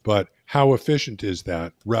 But how efficient is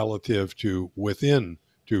that relative to within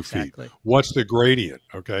 2 feet? Exactly. What's the gradient?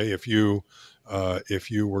 Okay, if you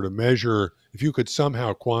were to measure, if you could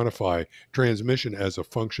somehow quantify transmission as a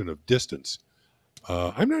function of distance,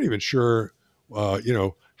 I'm not even sure.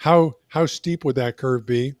 How steep would that curve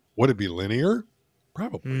be? Would it be linear?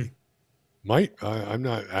 Probably. Might. I'm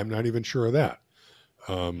not even sure of that.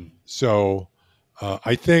 I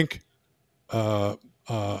think I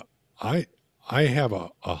have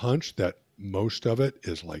a hunch that most of it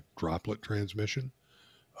is like droplet transmission,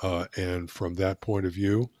 and from that point of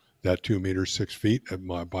view, that 2 meters 6 feet,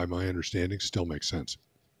 by my understanding, still makes sense.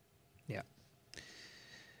 Yeah.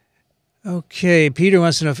 Okay, Peter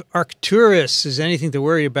wants to know if Arcturus is anything to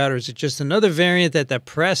worry about, or is it just another variant that the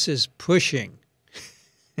press is pushing?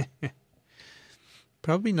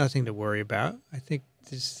 Probably nothing to worry about. I think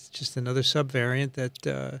it's just another subvariant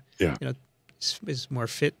that is more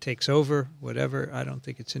fit, takes over, whatever. I don't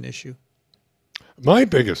think it's an issue. My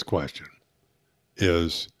biggest question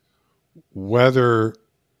is whether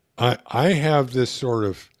I have this sort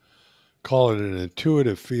of, call it an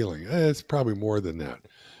intuitive feeling. It's probably more than that.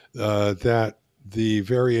 That the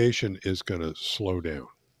variation is going to slow down.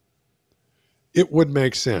 It would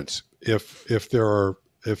make sense if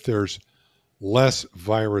there's less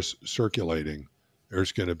virus circulating,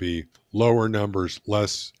 there's going to be lower numbers,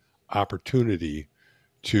 less opportunity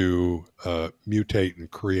to mutate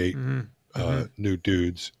and create new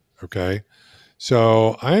dudes. Okay,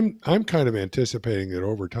 so I'm kind of anticipating that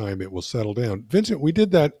over time it will settle down. Vincent, we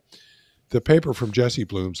did the paper from Jesse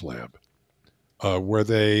Bloom's lab, where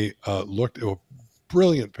they looked at a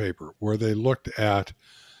brilliant paper where they looked at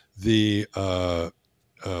the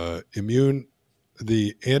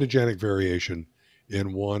the antigenic variation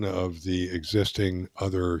in one of the existing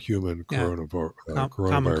other human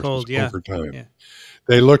coronaviruses over time. Yeah.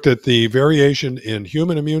 They looked at the variation in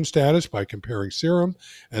human immune status by comparing serum,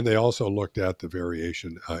 and they also looked at the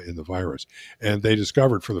variation in the virus. And they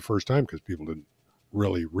discovered for the first time, because people hadn't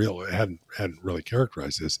really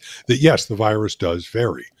characterized this, that yes, the virus does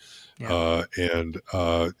vary. Yeah. There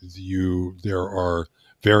are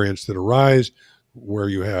variants that arise where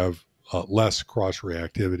you have less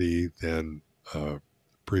cross-reactivity than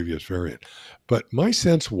previous variant. But my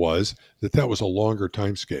sense was that was a longer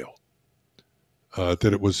time scale, that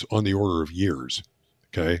it was on the order of years.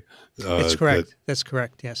 Okay. That's correct. That's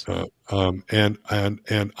correct. Yes. And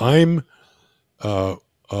I'm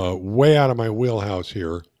way out of my wheelhouse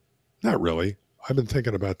here. Not really. I've been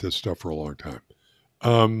thinking about this stuff for a long time.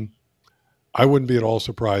 I wouldn't be at all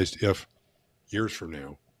surprised if years from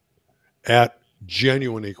now, at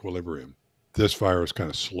genuine equilibrium, this virus kind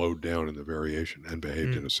of slowed down in the variation and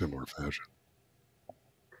behaved in a similar fashion.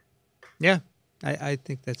 Yeah, I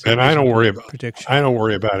think that's. And I don't worry prediction.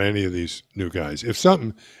 About any of these new guys. If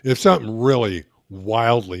something really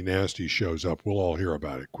wildly nasty shows up, we'll all hear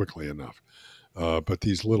about it quickly enough. But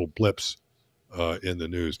these little blips in the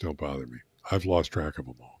news don't bother me. I've lost track of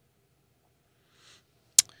them all.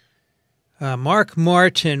 Mark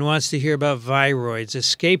Martin wants to hear about viroids,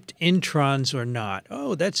 escaped introns or not.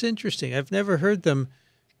 Oh, that's interesting. I've never heard them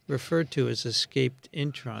referred to as escaped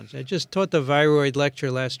introns. I just taught the viroid lecture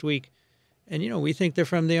last week, and, we think they're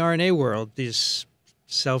from the RNA world, these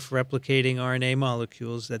self-replicating RNA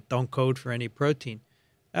molecules that don't code for any protein.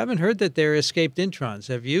 I haven't heard that they're escaped introns.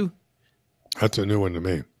 Have you? That's a new one to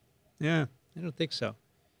me. Yeah, I don't think so.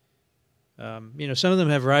 Some of them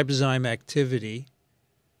have ribozyme activity.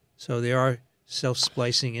 So they are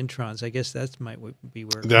self-splicing introns. I guess that might be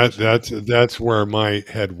where that's where my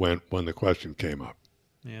head went when the question came up.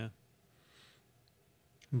 Yeah,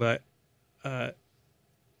 but I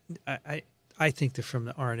think they're from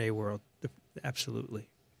the RNA world, absolutely.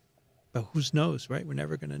 But who knows, right? We're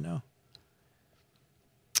never going to know.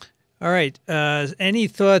 All right. Any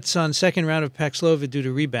thoughts on second round of Paxlovid due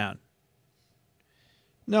to rebound?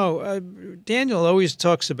 No, Daniel always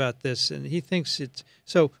talks about this, and he thinks it's...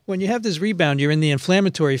 So when you have this rebound, you're in the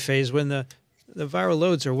inflammatory phase when the viral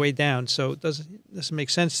loads are way down. So it doesn't make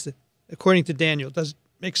sense, according to Daniel, it doesn't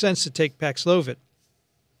make sense to take Paxlovid.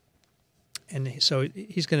 And so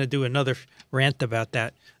he's going to do another rant about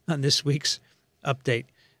that on this week's update,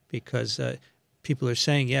 because people are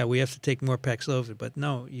saying, yeah, we have to take more Paxlovid, but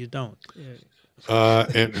no, you don't.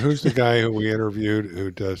 And who's the guy who we interviewed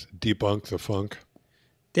who does Debunk the Funk?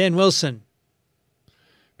 Dan Wilson.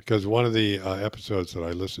 Because one of the episodes that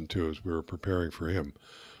I listened to as we were preparing for him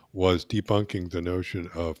was debunking the notion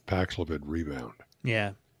of Paxlovid rebound.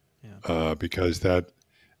 Yeah. Because that,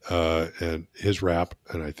 and his rap,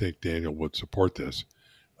 and I think Daniel would support this,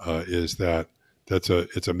 is that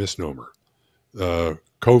it's a misnomer.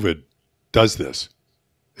 COVID does this,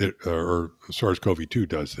 or SARS-CoV-2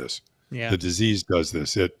 does this. Yeah. The disease does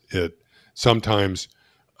this. It sometimes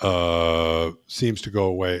seems to go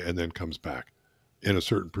away and then comes back in a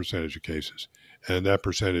certain percentage of cases, and that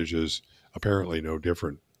percentage is apparently no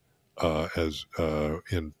different as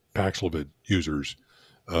in Paxlovid users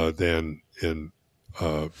than in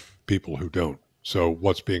people who don't. So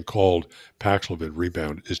what's being called Paxlovid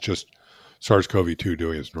rebound is just SARS-CoV-2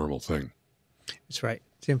 doing its normal thing. That's right.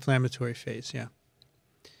 It's the inflammatory phase, yeah.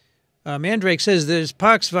 Mandrake says there's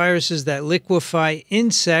pox viruses that liquefy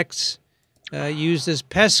insects used as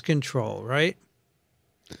pest control, right?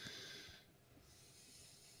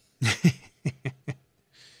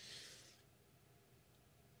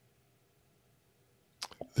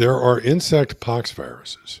 There are insect pox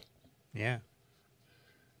viruses. Yeah.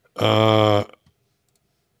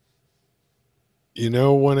 You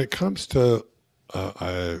know, when it comes to,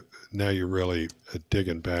 now you're really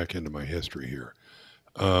digging back into my history here.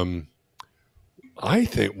 I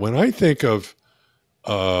think when I think of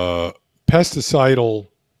pesticidal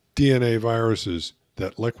DNA viruses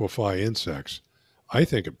that liquefy insects, I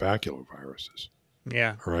think of baculoviruses.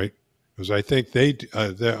 Yeah. All right, because I think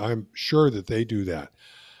I'm sure that they do that.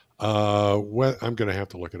 I'm going to have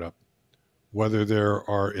to look it up. Whether there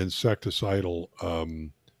are insecticidal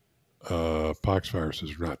pox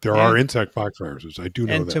viruses or not. There are insect pox viruses. I do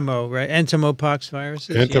know Entomo, right? Entomopox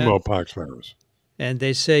viruses. Entomopox virus. And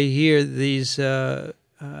they say here these are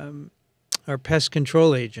pest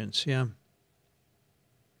control agents. Yeah.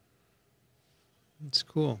 It's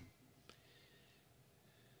cool.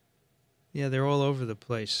 Yeah, they're all over the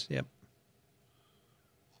place. Yep.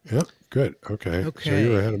 Yep. Good. Okay. So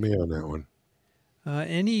you're ahead of me on that one.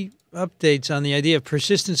 Any updates on the idea of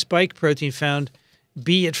persistent spike protein found,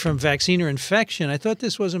 be it from vaccine or infection? I thought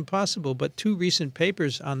this wasn't possible, but 2 recent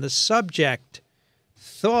papers on the subject.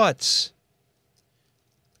 Thoughts?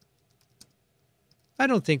 I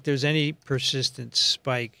don't think there's any persistent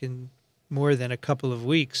spike in more than a couple of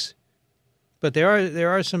weeks, but there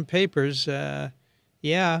are some papers.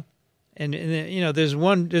 Yeah, and you know, there's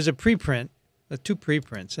a preprint, 2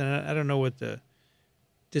 preprints, and I don't know what the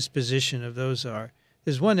disposition of those are.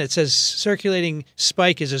 There's one that says circulating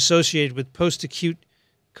spike is associated with post-acute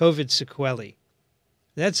COVID sequelae.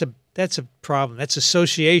 That's a problem. That's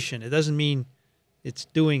association. It doesn't mean it's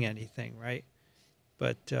doing anything, right?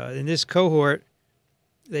 But in this cohort,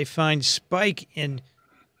 they find spike in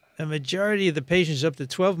a majority of the patients up to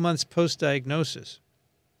 12 months post-diagnosis.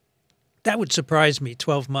 That would surprise me,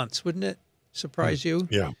 12 months, wouldn't it? Surprise you?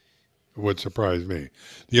 Yeah, it would surprise me.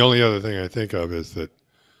 The only other thing I think of is that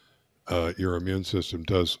your immune system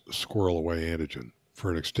does squirrel away antigen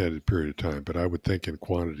for an extended period of time, but I would think in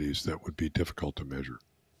quantities that would be difficult to measure.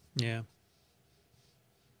 Yeah.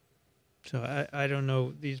 So I don't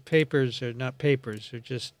know. These papers are not papers. They're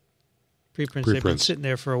just preprints. They've been sitting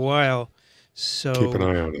there for a while. So keep an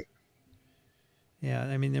eye on it. Yeah,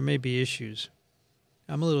 I mean, there may be issues.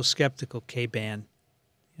 I'm a little skeptical, K-Ban,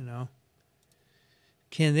 you know.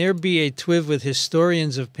 Can there be a TWiV with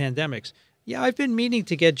historians of pandemics? Yeah, I've been meaning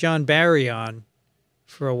to get John Barry on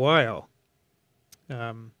for a while.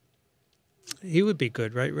 He would be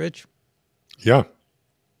good, right, Rich? Yeah.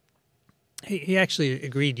 He actually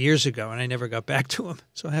agreed years ago, and I never got back to him.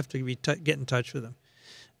 So I have to get in touch with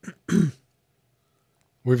him.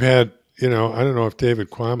 We've had, you know, I don't know if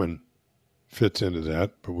David Quammen fits into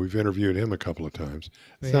that, but we've interviewed him a couple of times.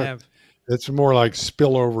 We have. It's more like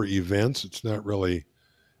spillover events. It's not really,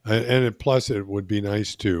 plus it would be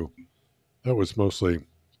nice to, that was mostly,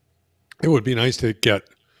 it would be nice to get,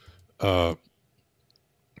 you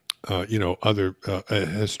know, a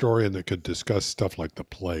historian that could discuss stuff like the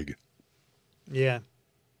plague. Yeah.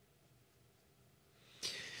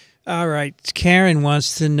 All right. Karen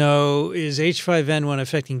wants to know, is H5N1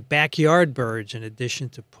 affecting backyard birds in addition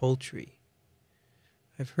to poultry?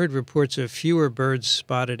 I've heard reports of fewer birds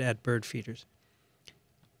spotted at bird feeders.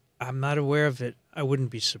 I'm not aware of it. I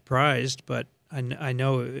wouldn't be surprised, but I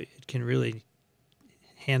know it can really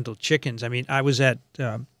handle chickens. I mean, I was at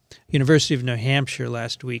University of New Hampshire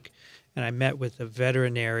last week, and I met with a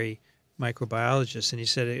veterinary microbiologist, and he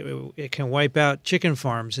said it can wipe out chicken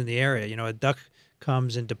farms in the area. You know, a duck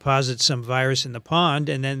comes and deposits some virus in the pond,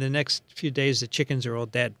 and then the next few days the chickens are all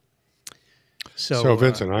dead. So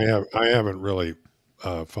Vincent, I haven't really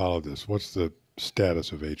followed this. What's the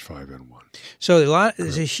status of H5N1? So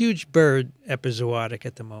there's a huge bird epizootic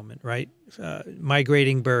at the moment, right?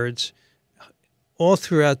 Migrating birds all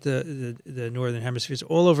throughout the northern hemispheres,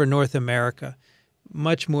 all over North America,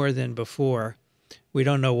 much more than before. We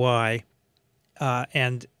don't know why.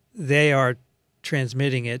 And they are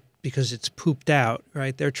transmitting it because it's pooped out,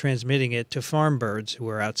 right? They're transmitting it to farm birds who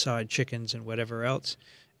are outside, chickens and whatever else.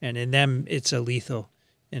 And in them, it's a lethal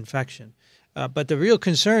infection. But the real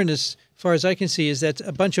concern, as far as I can see, is that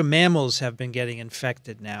a bunch of mammals have been getting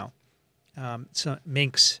infected now. So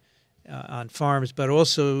minks on farms, but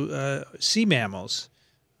also sea mammals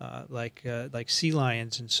like sea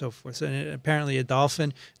lions and so forth. And apparently a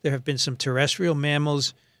dolphin. There have been some terrestrial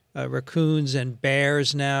mammals, raccoons and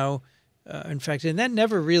bears now infected. And that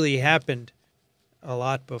never really happened a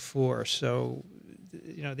lot before. So,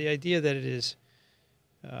 the idea that it is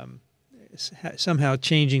somehow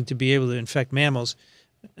changing to be able to infect mammals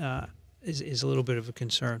is a little bit of a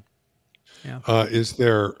concern. Yeah. Is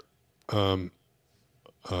there, well,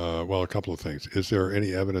 a couple of things. Is there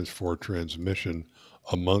any evidence for transmission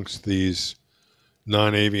amongst these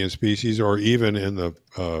non-avian species or even in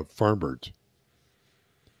the farm birds?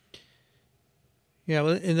 Yeah,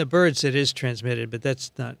 well, in the birds it is transmitted, but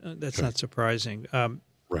that's not not surprising.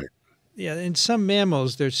 Right. Yeah, in some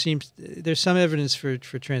mammals there's some evidence for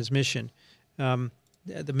transmission. The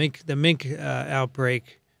mink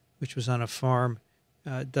outbreak, which was on a farm,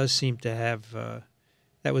 does seem to have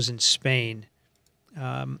that was in Spain,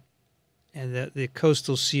 and the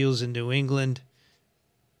coastal seals in New England.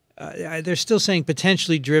 They're still saying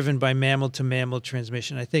potentially driven by mammal to mammal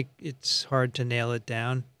transmission. I think it's hard to nail it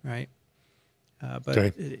down, right? But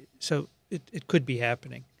okay. So it could be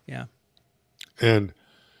happening. Yeah. And,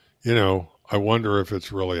 I wonder if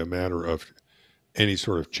it's really a matter of any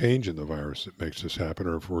sort of change in the virus that makes this happen,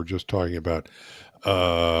 or if we're just talking about,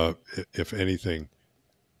 if anything,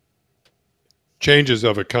 changes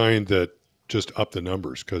of a kind that just up the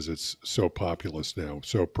numbers because it's so populous now,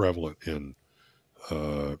 so prevalent in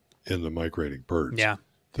the migrating birds. Yeah.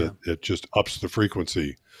 That it just ups the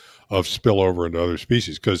frequency of spillover into other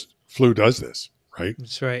species, because flu does this, right?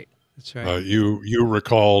 That's right. That's right. You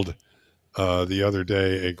recalled the other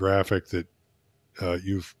day a graphic that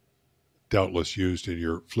you've doubtless used in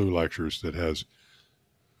your flu lectures that has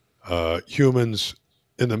humans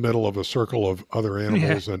in the middle of a circle of other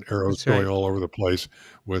animals and arrows going all over the place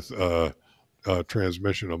with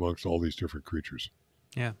transmission amongst all these different creatures.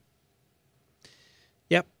 Yeah.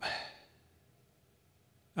 Yep.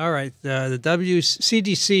 All right. The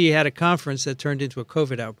CDC had a conference that turned into a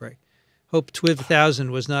COVID outbreak. Hope TWiV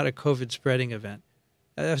 1000 was not a COVID spreading event.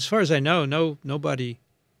 As far as I know, nobody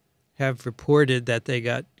have reported that they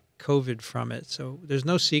got COVID from it. So there's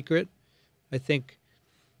no secret. I think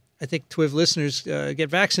TWiV listeners get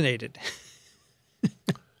vaccinated.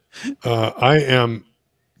 I am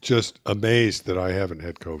just amazed that I haven't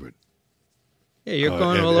had COVID. Yeah, you're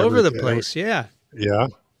going all over the place. Yeah. Yeah,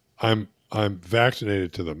 I'm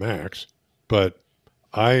vaccinated to the max, but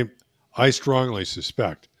I strongly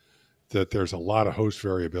suspect that there's a lot of host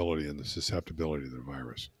variability in the susceptibility to the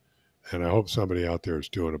virus. And I hope somebody out there is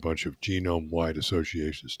doing a bunch of genome-wide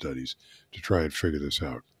association studies to try and figure this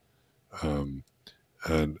out.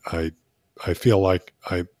 And I feel like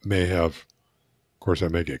I may have, of course, I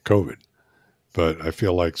may get COVID, but I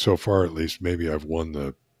feel like so far at least maybe I've won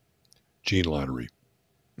the gene lottery.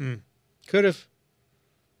 Could have.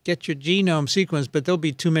 Get your genome sequenced, but there'll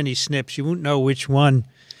be too many SNPs. You won't know which one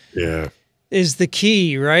is the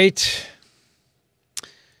key, right?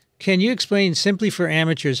 Can you explain simply for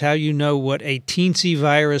amateurs how you know what a teensy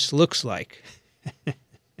virus looks like?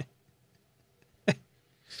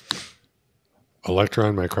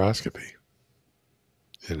 Electron microscopy.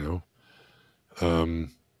 The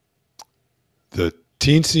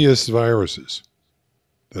teensiest viruses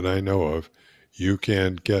that I know of, you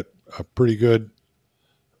can get a pretty good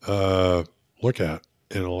look at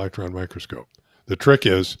in an electron microscope. The trick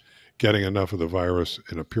is getting enough of the virus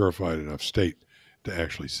in a purified enough state to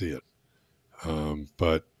actually see it.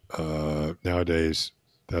 But nowadays,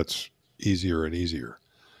 that's easier and easier.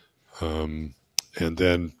 And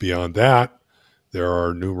then beyond that, there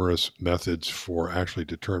are numerous methods for actually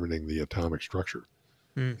determining the atomic structure,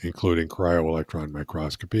 including cryo-electron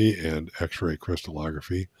microscopy and X-ray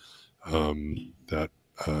crystallography,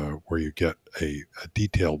 where you get a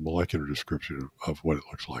detailed molecular description of what it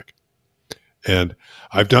looks like. And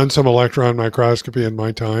I've done some electron microscopy in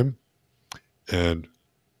my time, and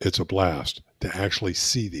it's a blast to actually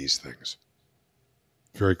see these things.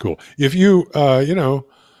 Very cool. If you, do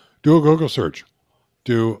a Google search,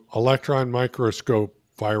 do electron microscope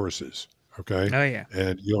viruses, okay? Oh, yeah.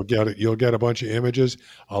 And you'll get a bunch of images,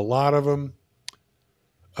 a lot of them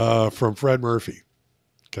from Fred Murphy.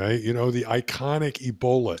 Okay, the iconic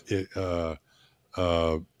Ebola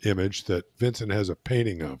image that Vincent has a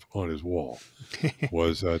painting of on his wall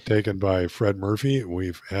was taken by Fred Murphy.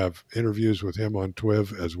 We have interviews with him on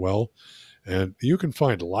TWiV as well, And you can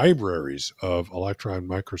find libraries of electron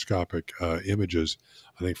microscopic images.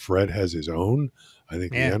 I think Fred has his own. I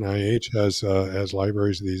think the Yeah. NIH has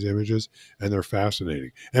libraries of these images, and they're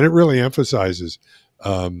fascinating. And it really emphasizes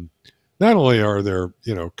not only are there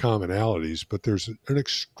commonalities, but there's an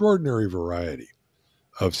extraordinary variety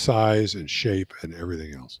of size and shape and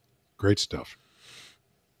everything else. Great stuff.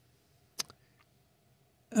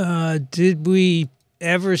 Did we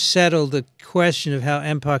ever settle the question of how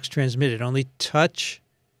Mpox transmitted? Only touch,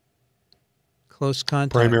 close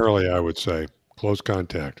contact? Primarily, I would say close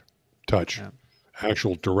contact, touch, Yeah.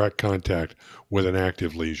 actual direct contact with an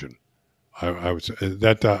active lesion. I would say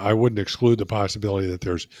that I wouldn't exclude the possibility that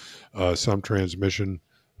there's some transmission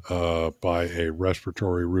by a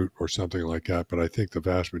respiratory route or something like that. But I think the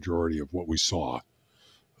vast majority of what we saw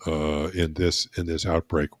in this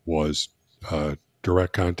outbreak was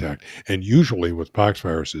direct contact, and usually with pox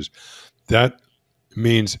viruses, that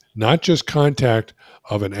means not just contact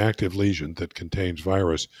of an active lesion that contains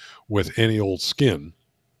virus with any old skin,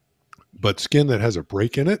 but skin that has a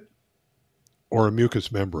break in it or a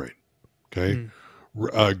mucous membrane. Okay.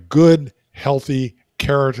 A good, healthy,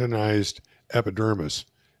 keratinized epidermis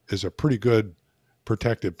is a pretty good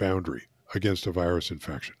protective boundary against a virus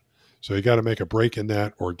infection. So you got to make a break in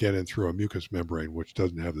that or get in through a mucous membrane, which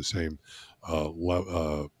doesn't have the same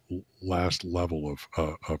last level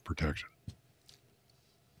of protection.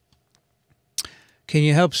 Can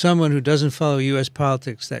you help someone who doesn't follow U.S.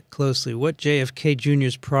 politics that closely? What JFK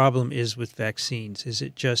Jr.'s problem is with vaccines? Is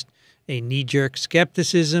it just a knee-jerk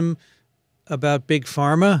skepticism about big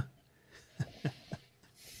pharma?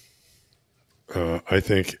 I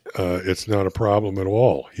think it's not a problem at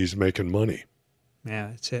all. He's making money. Yeah,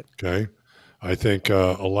 that's it. Okay. I think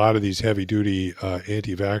a lot of these heavy-duty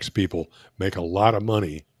anti-vax people make a lot of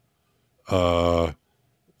money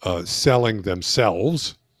selling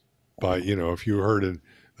themselves by, if you heard it,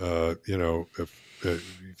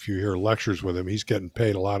 if you hear lectures with him, he's getting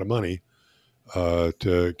paid a lot of money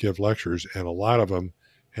to give lectures, and a lot of them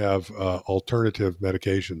have alternative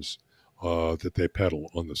medications that they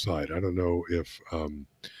peddle on the side. I don't know if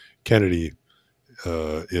Kennedy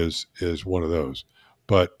is one of those,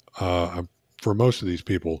 but for most of these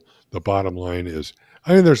people, the bottom line is,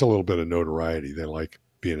 I mean, there's a little bit of notoriety. They like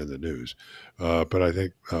being in the news, but I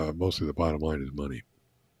think mostly the bottom line is money.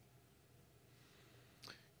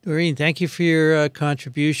 Doreen, thank you for your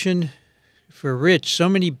contribution. For Rich, so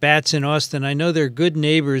many bats in Austin. I know they're good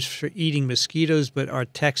neighbors for eating mosquitoes, but are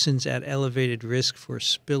Texans at elevated risk for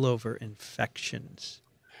spillover infections?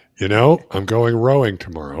 I'm going rowing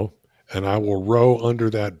tomorrow, and I will row under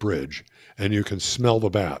that bridge, and you can smell the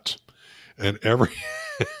bats. And every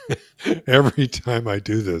time I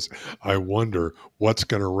do this, I wonder what's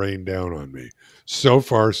going to rain down on me. So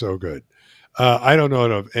far, so good. I don't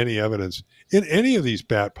know of any evidence in any of these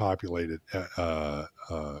bat-populated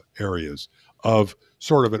areas of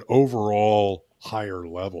sort of an overall higher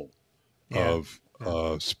level of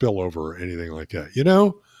spillover or anything like that.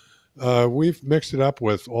 We've mixed it up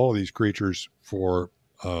with all of these creatures for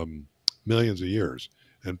millions of years,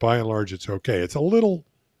 and by and large, it's okay. It's a little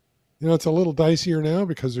dicier now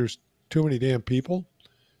because there's too many damn people,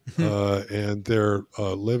 and they're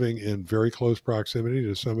living in very close proximity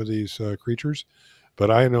to some of these creatures. But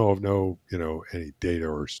I know of no, any data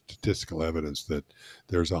or statistical evidence that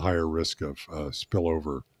there's a higher risk of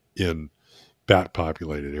spillover in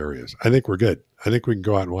bat-populated areas. I think we're good. I think we can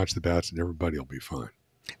go out and watch the bats, and everybody will be fine.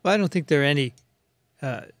 Well, I don't think there are any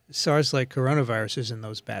SARS-like coronaviruses in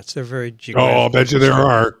those bats. They're very geographic. Oh, I'll bet you there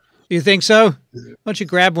are. You think so? Why don't you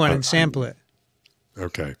grab one and sample it?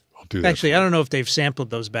 Okay, I'll do that. Actually, I don't know if they've sampled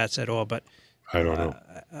those bats at all, but I don't know.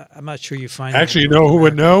 I'm not sure you find. Actually, who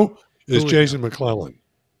would know is Jason McClellan.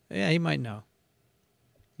 Yeah, he might know.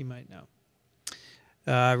 He might know.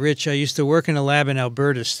 Rich, I used to work in a lab in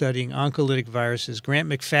Alberta studying oncolytic viruses. Grant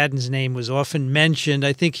McFadden's name was often mentioned.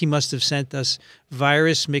 I think he must have sent us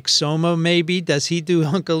virus myxoma, maybe. Does he do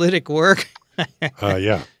oncolytic work?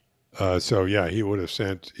 Yeah. So yeah, he would have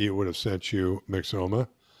sent you myxoma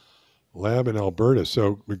lab in Alberta.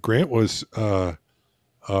 So Grant was a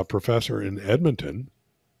professor in Edmonton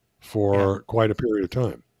for quite a period of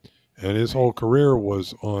time, and his whole career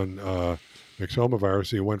was on myxoma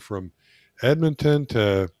virus. He went from Edmonton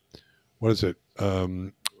to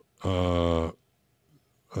Western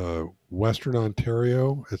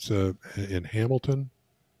Ontario. It's in Hamilton.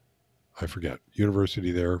 I forget,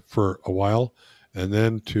 university there for a while, and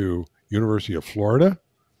then to University of Florida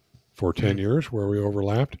for 10 years where we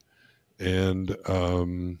overlapped, and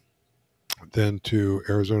then to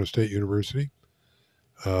Arizona State University.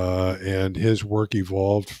 And his work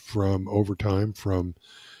evolved over time from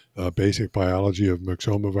basic biology of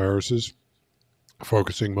myxoma viruses,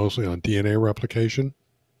 focusing mostly on DNA replication,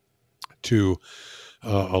 to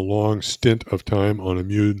a long stint of time on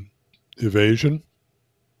immune evasion,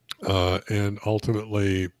 and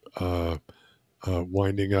ultimately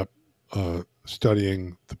winding up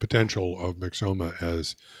studying the potential of myxoma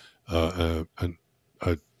as an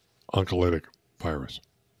oncolytic virus.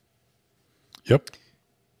 Yep.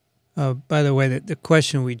 By the way, the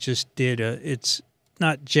question we just did, it's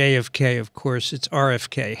not JFK, of course, it's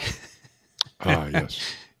RFK.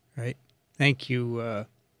 Yes. Right. Thank you,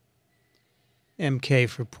 MK,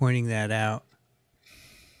 for pointing that out.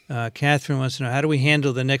 Catherine wants to know, how do we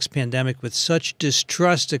handle the next pandemic with such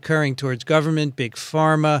distrust occurring towards government, big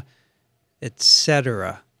pharma,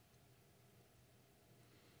 etc.?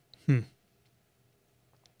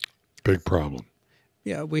 Big problem.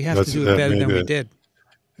 Yeah, we have to do it better than we did.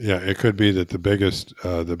 Yeah, it could be that the biggest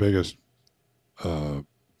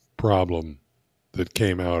problem that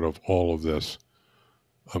came out of all of this,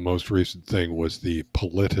 a most recent thing, was the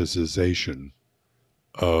politicization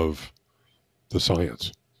of the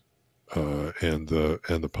science and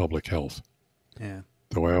the public health. Yeah.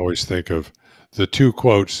 Though I always think of the two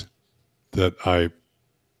quotes that I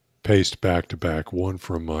paste back to back, one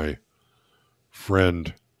from my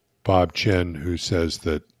friend Bob Chen, who says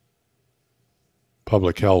that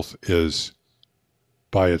public health is,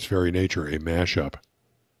 by its very nature, a mashup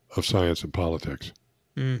of science and politics.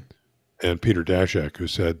 Mm. And Peter Daszak, who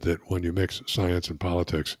said that when you mix science and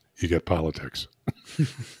politics, you get politics.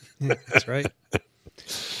 That's right.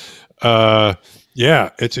 Yeah,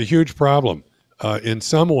 it's a huge problem. In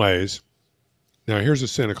some ways, now here's a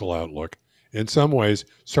cynical outlook. In some ways,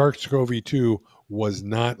 SARS-CoV-2 was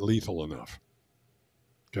not lethal enough.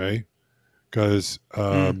 Okay, because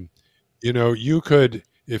you know, you could,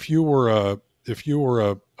 if you were a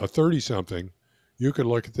 30-something, you could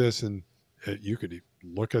look at this and you could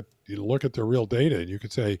look at the real data, and you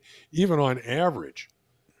could say, even on average,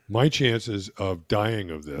 my chances of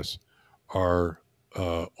dying of this are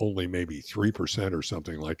only maybe 3% or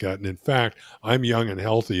something like that. And in fact, I'm young and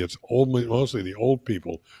healthy. It's mostly the old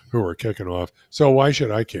people who are kicking off. So why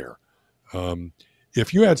should I care?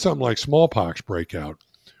 If you had something like smallpox breakout,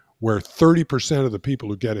 where 30% of the people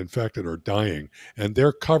who get infected are dying, and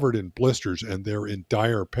they're covered in blisters and they're in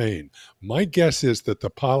dire pain, my guess is that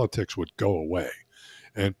the politics would go away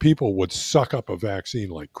and people would suck up a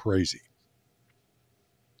vaccine like crazy.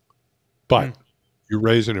 But you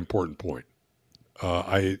raise an important point.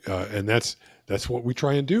 And that's what we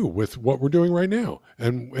try and do with what we're doing right now,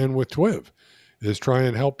 and with TWiV, is try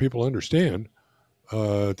and help people understand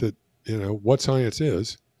that, you know, what science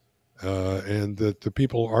is, and that the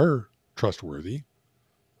people are trustworthy.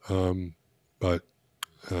 But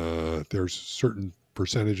there's a certain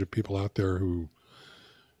percentage of people out there who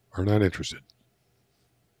are not interested.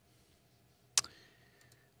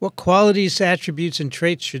 What qualities, attributes, and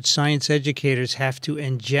traits should science educators have to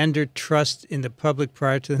engender trust in the public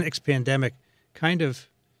prior to the next pandemic? Kind of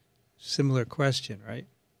similar question, right?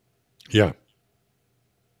 Yeah.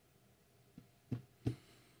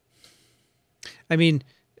 I mean,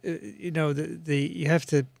 you know, you have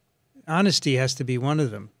to, honesty has to be one of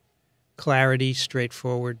them. Clarity,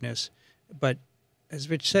 straightforwardness. But as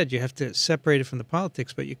Rich said, you have to separate it from the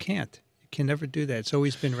politics, but you can't. Can never do that. It's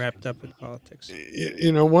always been wrapped up in politics.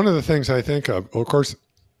 You know, one of the things I think of course,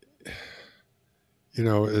 you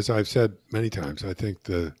know, as I've said many times, I think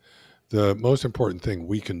the most important thing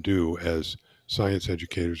we can do as science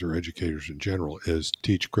educators or educators in general is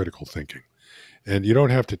teach critical thinking. And you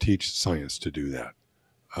don't have to teach science to do that.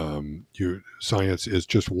 Science is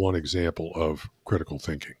just one example of critical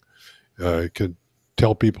thinking. It can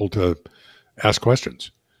tell people to ask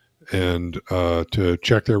questions, and to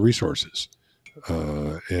check their resources,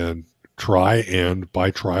 and try, and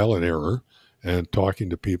by trial and error, and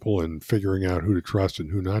talking to people and figuring out who to trust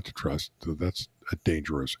and who not to trust. So that's a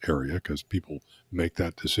dangerous area because people make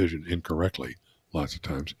that decision incorrectly lots of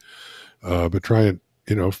times. But try and,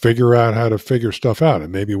 you know, figure out how to figure stuff out,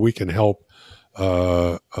 and maybe we can help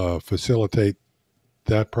facilitate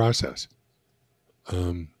that process.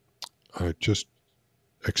 I just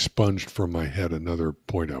expunged from my head another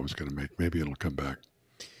point I was going to make. Maybe it'll come back.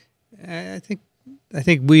 I think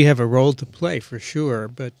we have a role to play for sure,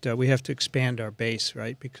 but we have to expand our base,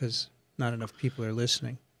 right? Because not enough people are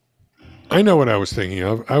listening. I know what I was thinking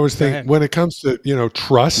of. I was thinking, when it comes to, you know,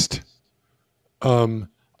 trust,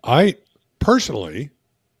 I personally,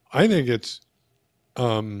 I think it's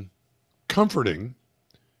comforting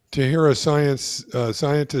to hear a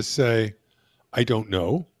scientist say, "I don't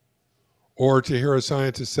know," or to hear a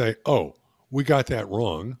scientist say, "Oh, we got that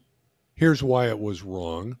wrong. here's why it was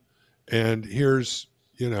wrong, and here's,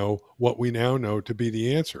 what we now know to be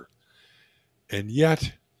the answer. And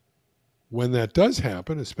yet, when that does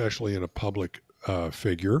happen, especially in a public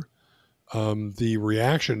figure, the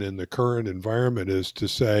reaction in the current environment is to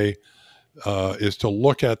say, is to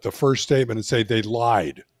look at the first statement and say they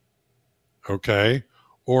lied, okay?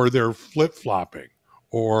 Or they're flip-flopping,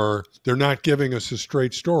 or they're not giving us a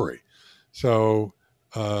straight story. So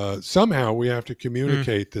somehow we have to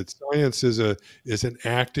communicate that science is an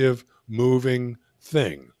active, moving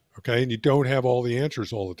thing, okay? And you don't have all the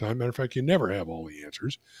answers all the time. Matter of fact, you never have all the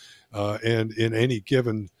answers. And in any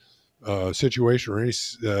given situation or any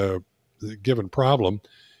given problem,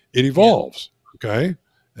 it evolves, okay?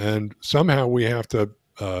 And somehow we have to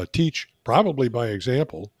teach, probably by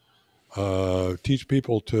example, teach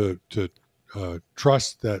people to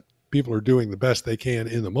trust that people are doing the best they can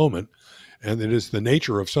in the moment, and it is the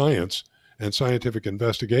nature of science and scientific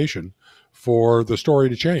investigation for the story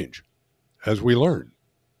to change as we learn.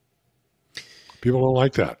 People don't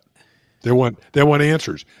like that. They want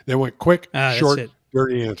answers. They want quick, short,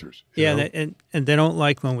 dirty answers. Yeah, and they don't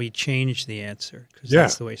like when we change the answer, because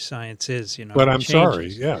that's the way science is. But I'm sorry.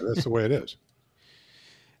 Yeah, that's the way it is.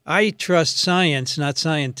 I trust science, not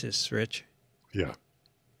scientists, Rich. Yeah.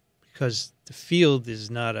 Because the field is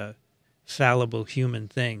not a fallible human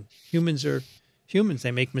thing. Humans are humans. They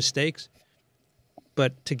make mistakes.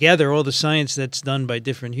 But together, all the science that's done by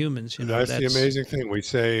different humans, that's the amazing thing. We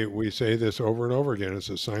say this over and over again. Is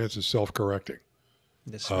that science is self-correcting.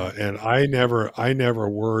 Right. And I never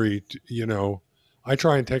worry. I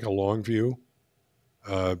try and take a long view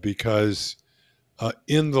because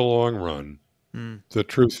in the long run, the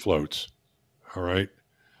truth floats. All right.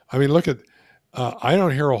 I mean, look at. I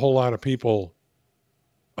don't hear a whole lot of people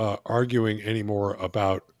arguing anymore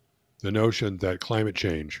about the notion that climate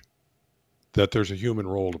change, that there's a human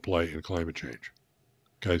role to play in climate change,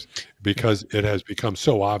 because it has become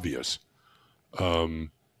so obvious, and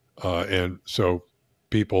so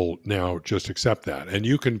people now just accept that. And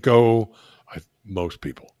you can go, most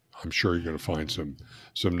people, I'm sure you're going to find some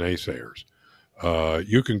naysayers.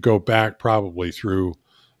 You can go back probably through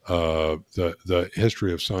the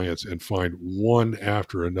history of science and find one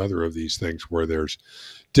after another of these things where there's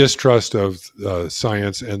distrust of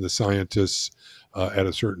science and the scientists at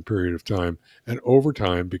a certain period of time. And over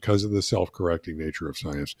time, because of the self-correcting nature of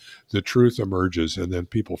science, the truth emerges, and then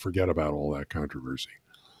people forget about all that controversy.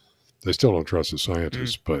 They still don't trust the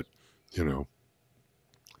scientists, but,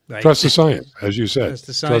 right. Trust the science, as you said.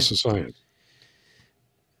 Trust the science.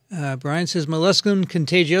 Brian says molluscum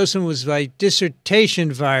contagiosum was by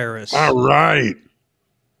dissertation virus. All right.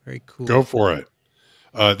 Very cool. Go for it.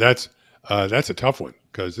 That's a tough one,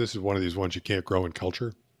 because this is one of these ones you can't grow in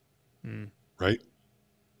culture. Right?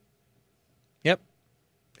 Yep.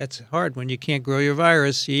 That's hard when you can't grow your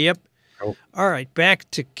virus. Yep. Oh. All right.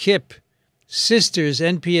 Back to Kip. Sisters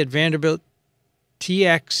NP at Vanderbilt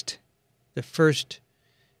TX'd the first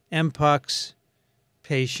Mpox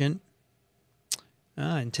patient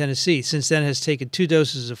in Tennessee. Since then has taken 2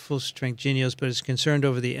 doses of full-strength Jynneos, but is concerned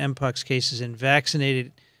over the Mpox cases in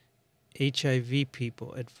vaccinated HIV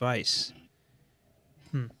people. Advice.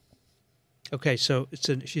 Okay, so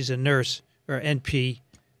she's a nurse, or NP,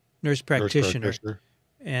 nurse practitioner,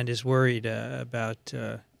 and is worried about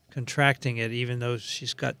contracting it, even though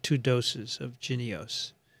she's got 2 doses of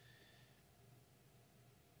Jynneos.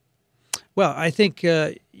 Well, I think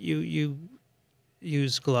you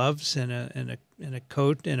use gloves and a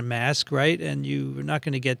coat and a mask, right? And you're not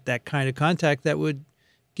going to get that kind of contact that would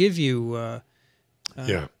give you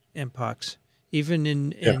Mpox. Even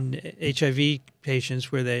in HIV patients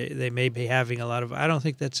where they may be having a lot of, I don't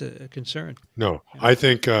think that's a concern. No, I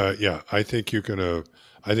think I think you can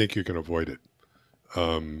avoid it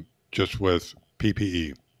just with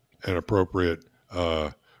PPE and appropriate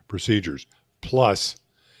procedures. Plus,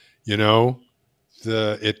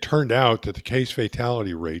 it turned out that the case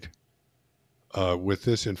fatality rate with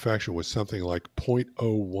this infection was something like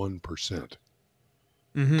 0.01%.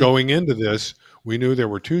 Going into this, we knew there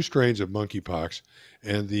were 2 strains of monkeypox,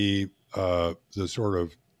 and the sort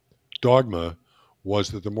of dogma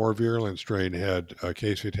was that the more virulent strain had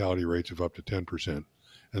case fatality rates of up to 10%,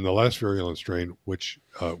 and the less virulent strain, which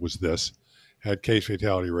was this, had case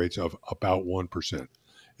fatality rates of about 1%.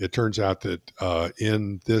 It turns out that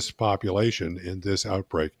in this population, in this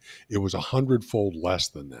outbreak, it was 100-fold less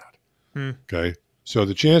than that. Okay, so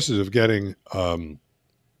the chances of getting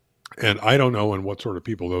and I don't know in what sort of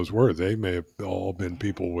people those were. They may have all been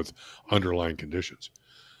people with underlying conditions,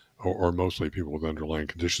 or mostly people with underlying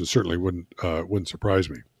conditions. Certainly wouldn't surprise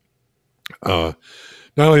me. Not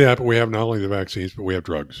only that, but we have not only the vaccines, but we have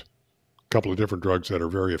drugs. couple of different drugs that are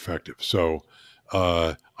very effective. So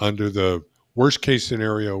under the worst case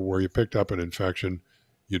scenario where you picked up an infection,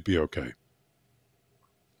 you'd be okay.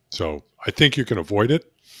 So I think you can avoid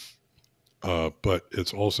it, but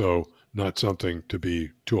it's also not something to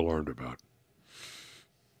be too alarmed about.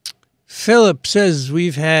 Philip says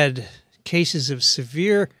we've had cases of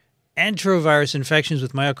severe enterovirus infections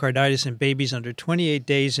with myocarditis in babies under 28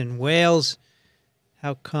 days in Wales.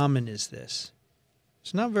 How common is this?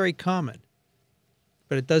 It's not very common,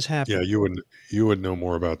 but it does happen. Yeah, you would know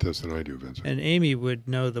more about this than I do, Vincent. And Amy would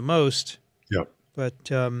know the most. Yep.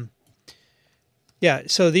 But yeah,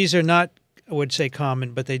 so these are not, I would say,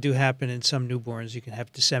 common, but they do happen in some newborns. You can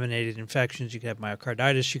have disseminated infections. You can have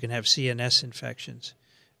myocarditis. You can have CNS infections.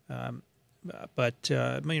 But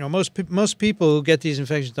you know, most people who get these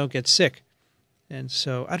infections don't get sick, and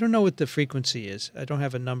so I don't know what the frequency is. I don't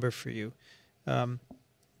have a number for you,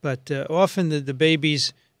 but often the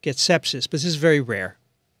babies get sepsis, but this is very rare.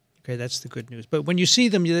 Okay, that's the good news. But when you see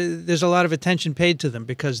them, there's a lot of attention paid to them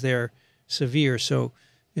because they're severe. So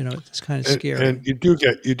you know, it's kind of scary. And you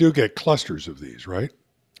do get clusters of these, right?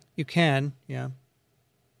 You can, yeah.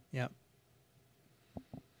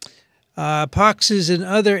 Poxes in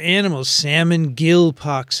other animals, salmon gill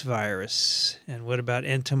pox virus. And what about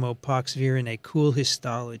entomopox virinae? Cool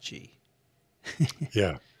histology.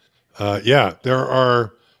 Yeah. Yeah, there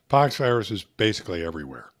are pox viruses basically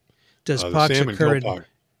everywhere. Does pox occur in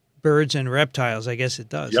birds and reptiles? I guess it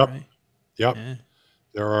does, yep. Right? Yep. Yeah.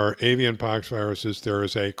 There are avian pox viruses. There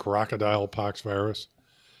is a crocodile pox virus.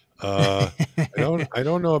 I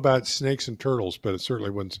don't know about snakes and turtles, but it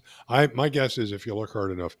certainly wouldn't. My guess is if you look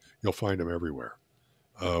hard enough, you'll find them everywhere.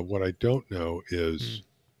 What I don't know is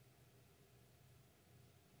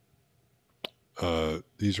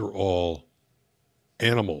these are all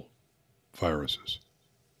animal viruses.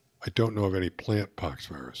 I don't know of any plant pox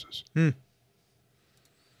viruses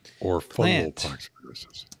or fungal pox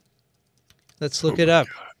viruses. Let's look it up.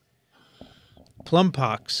 Plum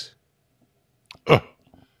pox.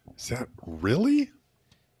 Is that really? It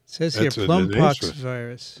says here plum pox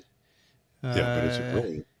virus. Yeah, but is it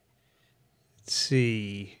really? Let's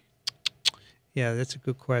see. Yeah, that's a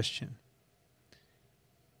good question.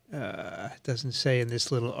 It doesn't say in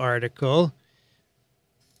this little article.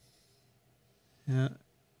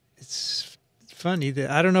 It's funny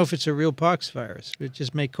that I don't know if it's a real pox virus. It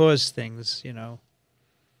just may cause things, you know.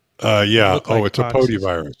 Yeah. Like it's a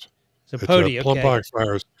polyvirus. It's a podi. Plum Okay. pox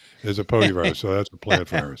virus is a polyvirus, so that's a plant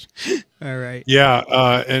virus. All right.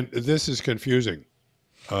 Yeah, and this is confusing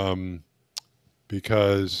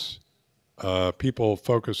because people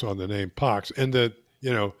focus on the name pox, and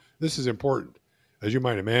this is important, as you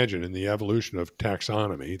might imagine, in the evolution of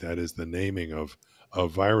taxonomy, that is the naming of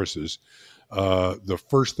viruses. The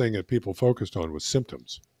first thing that people focused on was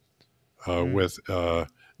symptoms, with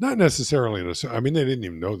not necessarily, they didn't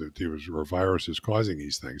even know that there were viruses causing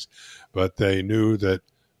these things, but they knew that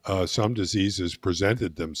some diseases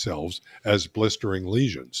presented themselves as blistering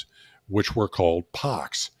lesions, which were called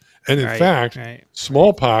pox. And in fact,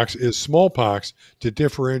 smallpox is smallpox to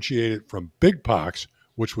differentiate it from big pox,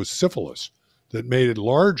 which was syphilis, that made it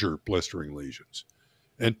larger blistering lesions.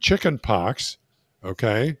 And chicken pox,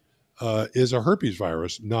 is a herpes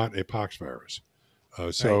virus, not a pox virus.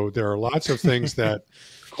 So there are lots of things that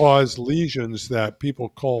cause lesions that people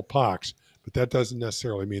call pox, but that doesn't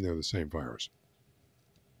necessarily mean they're the same virus.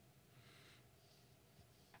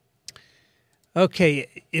 Okay,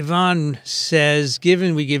 Yvonne says,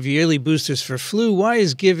 given we give yearly boosters for flu, why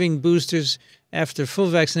is giving boosters after full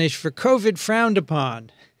vaccination for COVID frowned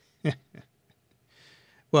upon?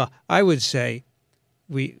 Well, I would say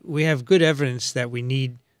we have good evidence that we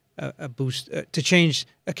need a boost to change.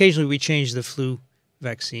 Occasionally we change the flu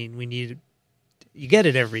vaccine. You get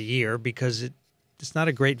it every year because it's not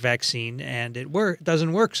a great vaccine and it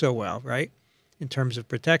doesn't work so well, right, in terms of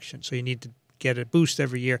protection. So you need to get a boost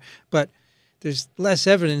every year. But there's less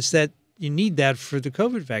evidence that you need that for the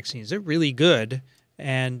COVID vaccines. They're really good,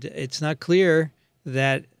 and it's not clear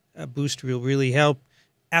that a boost will really help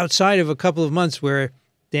outside of a couple of months where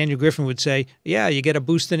Daniel Griffin would say, yeah, you get a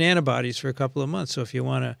boost in antibodies for a couple of months. So if you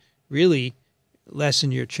want to really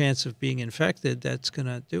lessen your chance of being infected, that's going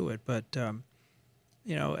to do it. But,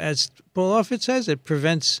 as Paul Offit says, it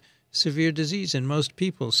prevents severe disease in most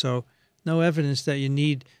people. So no evidence that you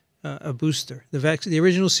need a booster. The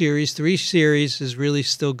original series, 3 series, is really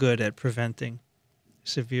still good at preventing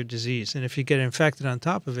severe disease. And if you get infected on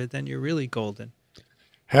top of it, then you're really golden.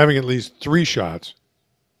 Having at least 3 shots,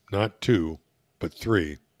 not 2, but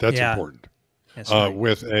 3, that's important. That's right.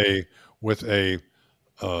 With a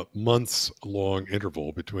months-long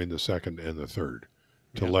interval between the second and the third.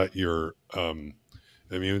 to Yeah. let your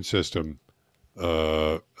immune system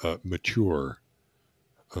mature.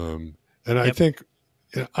 And I Yep. think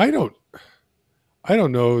I don't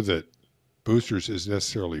know that boosters is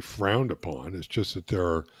necessarily frowned upon. It's just that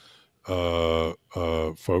there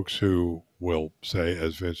are folks who will say,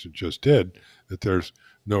 as Vincent just did, that there's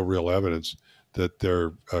no real evidence that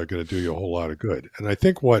they're going to do you a whole lot of good. And I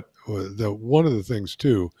think one of the things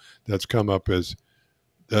too that's come up is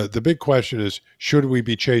the big question is, should we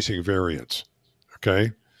be chasing variants?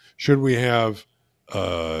 Okay, should we have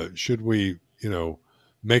should we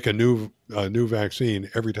make a new vaccine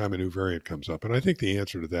every time a new variant comes up? And I think the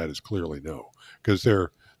answer to that is clearly no, because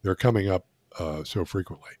they're coming up so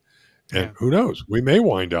frequently. And Yeah. who knows? We may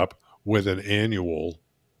wind up with an annual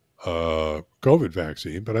COVID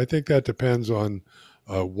vaccine, but I think that depends on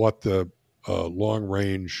what the long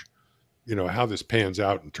range, how this pans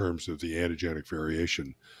out in terms of the antigenic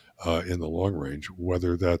variation in the long range,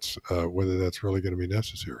 whether that's really going to be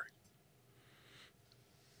necessary.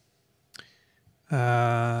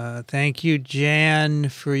 Thank you, Jan,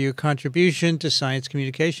 for your contribution to science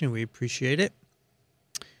communication. We appreciate it.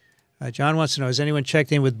 John wants to know, has anyone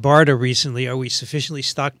checked in with BARDA recently? Are we sufficiently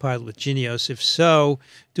stockpiled with Jynneos? If so,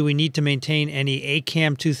 do we need to maintain any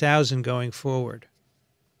ACAM 2000 going forward?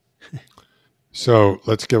 So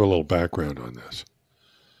let's give a little background on this.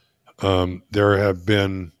 There have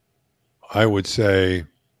been, I would say,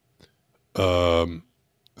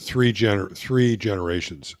 three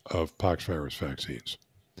generations of poxvirus vaccines.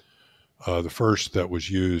 The first that was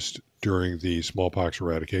used during the smallpox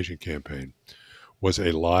eradication campaign was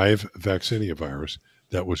a live vaccinia virus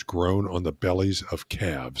that was grown on the bellies of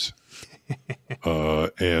calves.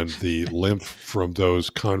 And the lymph from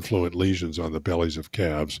those confluent lesions on the bellies of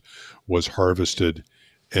calves was harvested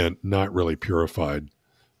and not really purified,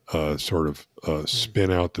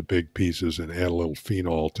 spin out the big pieces and add a little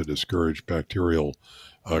phenol to discourage bacterial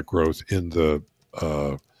growth in the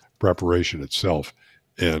preparation itself,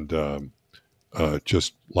 and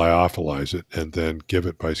just lyophilize it and then give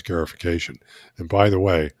it by scarification. And by the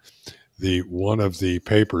way, one of the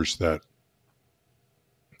papers that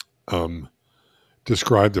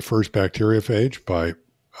described the first bacteriophage by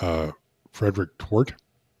Frederick Twort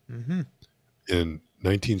in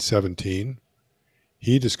 1917,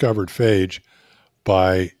 he discovered phage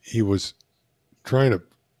he was trying to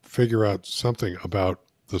figure out something about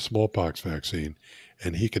the smallpox vaccine,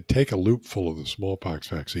 and he could take a loop full of the smallpox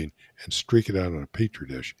vaccine and streak it out on a petri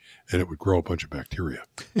dish, and it would grow a bunch of bacteria.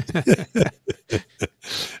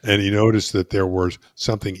 And he noticed that there was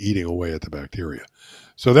something eating away at the bacteria.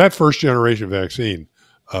 So that first generation vaccine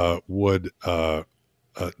would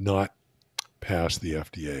not pass the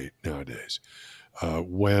FDA nowadays.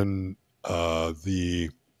 When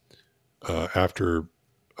after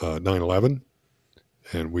 9/11,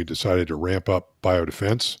 and we decided to ramp up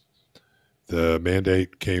biodefense, the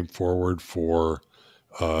mandate came forward for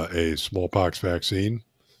a smallpox vaccine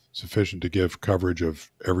sufficient to give coverage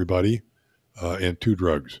of everybody, and 2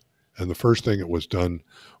 drugs. And the first thing that was done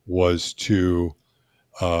was to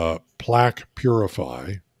plaque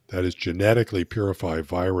purify, that is, genetically purify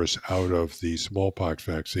virus out of the smallpox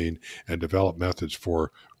vaccine and develop methods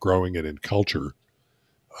for growing it in culture,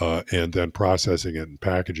 and then processing it and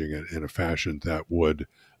packaging it in a fashion that would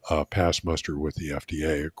pass muster with the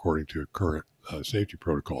FDA according to current safety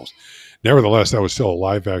protocols. Nevertheless, that was still a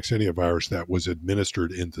live vaccinia virus that was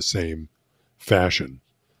administered in the same fashion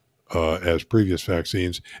as previous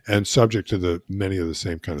vaccines and subject to many of the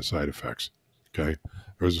same kind of side effects. Okay,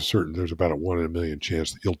 there's about a 1 in a million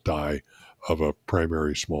chance that you'll die of a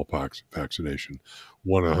primary smallpox vaccination,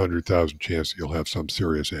 1 in 100,000 chance that you'll have some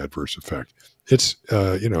serious adverse effect. It's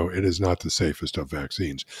it is not the safest of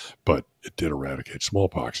vaccines, but it did eradicate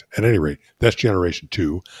smallpox. At any rate, that's generation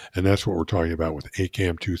 2, and that's what we're talking about with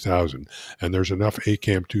ACAM 2000. And there's enough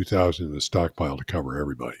ACAM 2000 in the stockpile to cover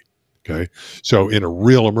everybody. Okay, so in a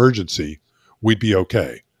real emergency, we'd be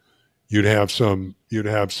okay. You'd have some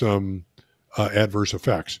adverse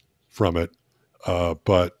effects from it,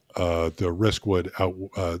 but the risk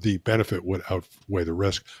the benefit would outweigh the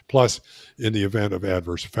risk. Plus, in the event of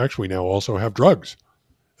adverse effects, we now also have drugs,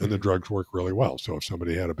 and the drugs work really well. So if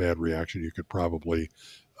somebody had a bad reaction, you could probably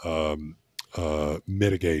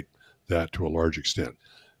mitigate that to a large extent.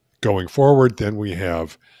 Going forward, then we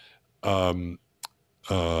have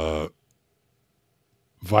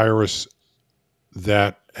virus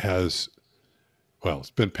that has,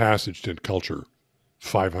 it's been passaged in culture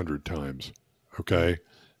 500 times, okay,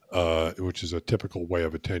 which is a typical way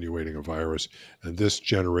of attenuating a virus. And this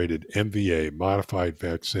generated MVA, modified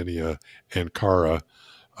vaccinia, and CARA,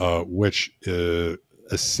 which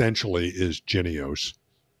essentially is Jynneos.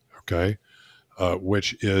 okay,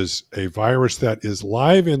 which is a virus that is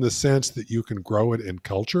live in the sense that you can grow it in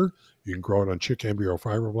culture. You can grow it on chick embryo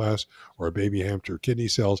fibroblasts or baby hamster kidney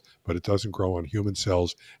cells, but it doesn't grow on human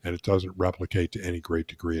cells, and it doesn't replicate to any great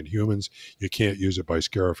degree in humans. You can't use it by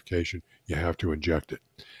scarification. You have to inject it.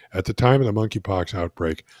 At the time of the monkeypox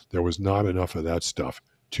outbreak, there was not enough of that stuff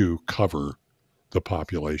to cover the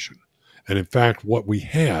population. And in fact, what we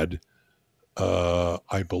had,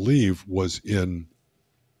 I believe, was in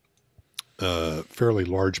fairly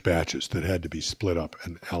large batches that had to be split up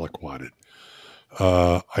and aliquoted.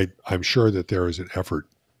 I'm sure that there is an effort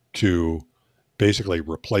to basically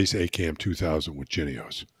replace ACAM 2000 with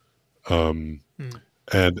Jynneos.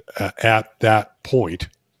 And at that point,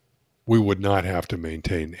 we would not have to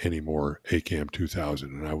maintain any more ACAM 2000.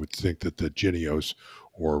 And I would think that the Jynneos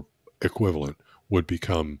or equivalent would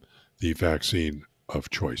become the vaccine of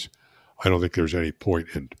choice. I don't think there's any point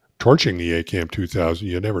in torching the ACAM 2000.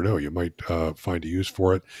 You never know. You might find a use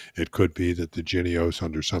for it. It could be that the Jynneos,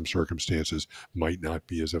 under some circumstances, might not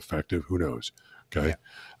be as effective. Who knows? Okay.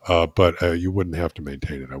 Yeah. But you wouldn't have to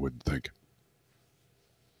maintain it, I wouldn't think.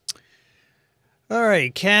 All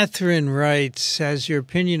right. Catherine writes, has your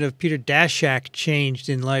opinion of Peter Daszak changed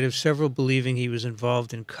in light of several believing he was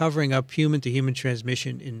involved in covering up human-to-human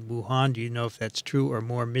transmission in Wuhan? Do you know if that's true or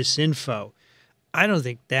more misinfo? I don't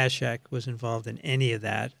think Daszak was involved in any of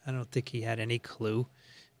that. I don't think he had any clue.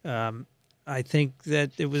 I think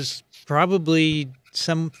that it was probably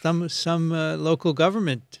some local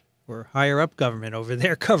government or higher up government over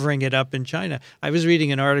there covering it up in China. I was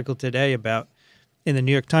reading an article today in the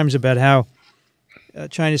New York Times about how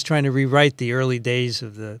China's trying to rewrite the early days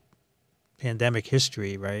of the pandemic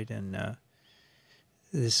history, right? And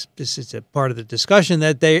this is a part of the discussion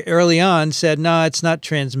that they early on said, no, it's not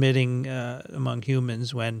transmitting among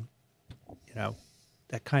humans, when,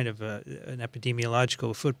 that kind of an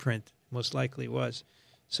epidemiological footprint most likely was.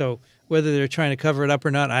 So whether they're trying to cover it up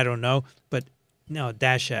or not, I don't know. But no,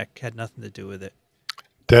 Daszak had nothing to do with it.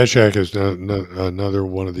 Daszak is another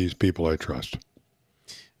one of these people I trust.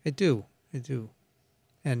 I do.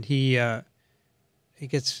 And he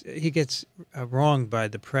gets wronged by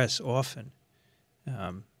the press often.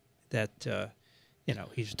 That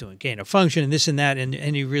he's doing gain of function and this and that,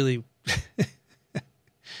 and he really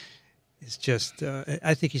is just.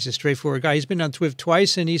 I think he's a straightforward guy. He's been on TWiV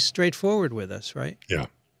twice, and he's straightforward with us, right?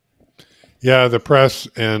 Yeah. The press,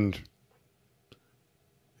 and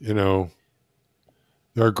there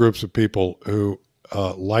are groups of people who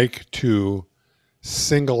like to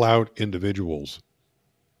single out individuals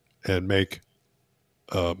and make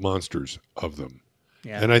monsters of them.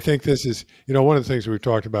 Yeah. And I think this is, one of the things we've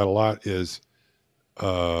talked about a lot is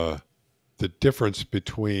the difference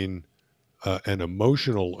between an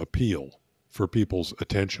emotional appeal for people's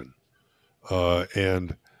attention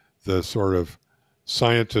and the sort of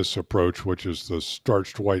scientist's approach, which is the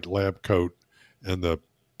starched white lab coat and the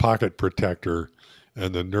pocket protector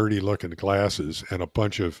and the nerdy looking glasses and a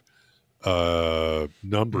bunch of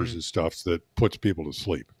numbers and stuff that puts people to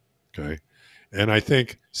sleep. Okay. And I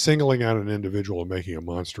think singling out an individual and making a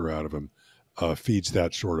monster out of him feeds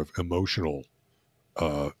that sort of emotional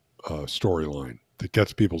storyline that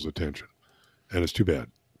gets people's attention. And it's too bad.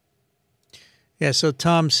 Yeah, so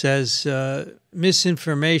Tom says,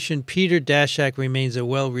 misinformation, Peter Daszak remains a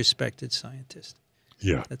well-respected scientist.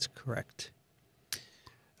 Yeah. That's correct.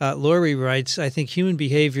 Lori writes, I think human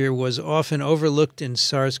behavior was often overlooked in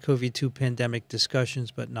SARS-CoV-2 pandemic discussions,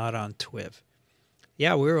 but not on TWiV.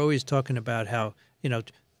 Yeah, we're always talking about how,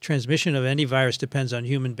 transmission of any virus depends on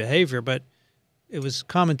human behavior, but it was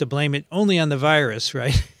common to blame it only on the virus,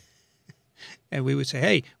 right? And we would say,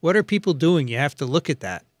 hey, what are people doing? You have to look at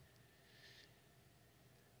that.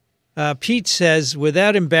 Pete says,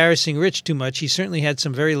 without embarrassing Rich too much, he certainly had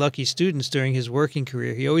some very lucky students during his working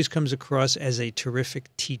career. He always comes across as a terrific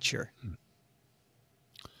teacher.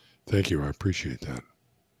 Thank you. I appreciate that.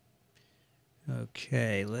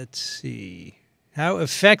 Okay, let's see. How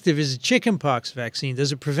effective is the chickenpox vaccine?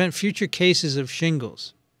 Does it prevent future cases of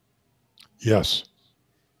shingles? Yes,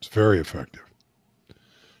 it's very effective.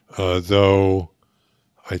 Though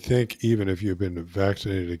I think even if you've been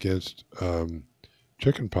vaccinated against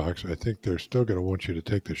chickenpox, I think they're still going to want you to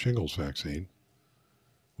take the shingles vaccine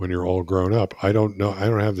when you're all grown up. I don't know. I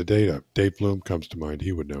don't have the data. Dave Bloom comes to mind.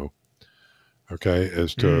 He would know. Okay,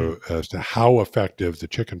 as to how effective the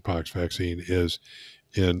chickenpox vaccine is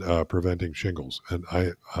in preventing shingles, and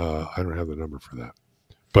I don't have the number for that,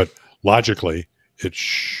 but logically,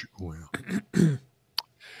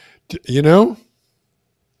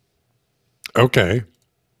 okay,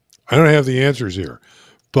 I don't have the answers here,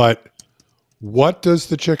 but What does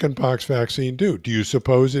the chickenpox vaccine do? Do you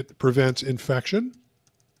suppose it prevents infection?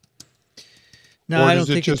 No, Or I does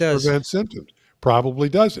don't it think it just does. prevent symptoms? Probably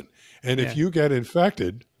doesn't. And if Yeah. you get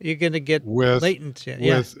infected You're going to get with latent.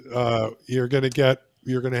 Yeah. you're going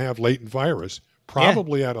to have latent virus, Yeah.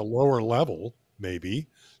 probably at a lower level, maybe,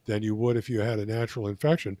 than you would if you had a natural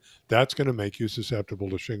infection. That's going to make you susceptible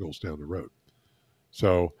to shingles down the road.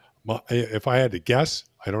 So if I had to guess,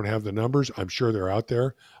 I don't have the numbers. I'm sure they're out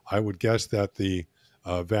there. I would guess that the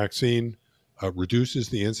vaccine reduces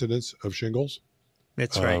the incidence of shingles.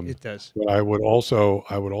 That's right. It does. But I would also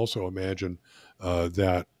imagine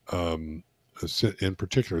that in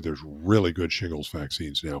particular, there's really good shingles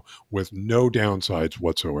vaccines now with no downsides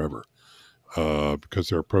whatsoever because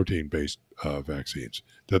they're protein-based vaccines.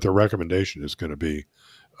 That the recommendation is going to be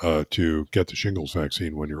to get the shingles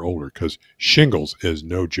vaccine when you're older because shingles is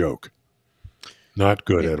no joke. Not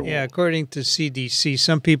good at all. Yeah, according to CDC,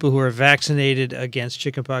 some people who are vaccinated against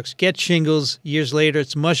chickenpox get shingles years later.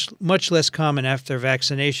 It's much less common after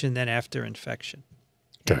vaccination than after infection.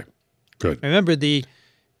 Okay, good. Remember,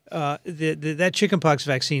 that chickenpox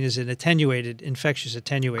vaccine is an infectious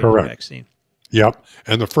attenuated Correct. vaccine. Yep,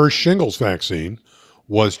 and the first shingles vaccine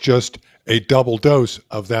was just a double dose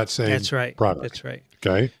of that same That's right. product. That's right.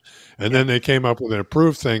 Okay, and then they came up with an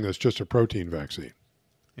approved thing that's just a protein vaccine.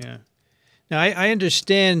 Yeah. Now, I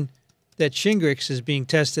understand that Shingrix is being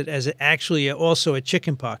tested as actually also a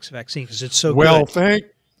chickenpox vaccine because it's so good.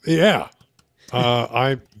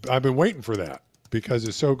 I've been waiting for that because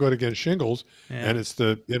it's so good against shingles, and it's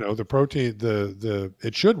the protein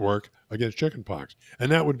it should work against chickenpox,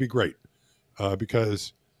 and that would be great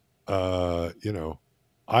because I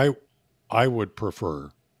would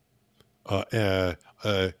prefer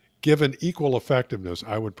given equal effectiveness,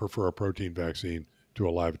 I would prefer a protein vaccine to a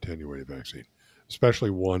live attenuated vaccine, especially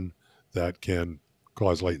one that can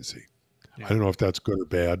cause latency. Yeah. I don't know if that's good or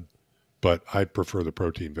bad, but I'd prefer the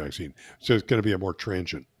protein vaccine. So it's going to be a more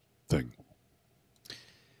transient thing.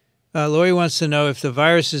 Lori wants to know if the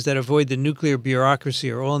viruses that avoid the nuclear bureaucracy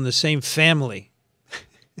are all in the same family.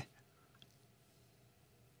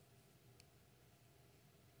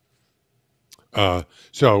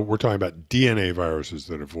 So we're talking about DNA viruses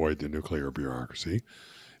that avoid the nuclear bureaucracy.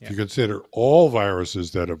 Yeah. If you consider all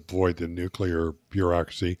viruses that avoid the nuclear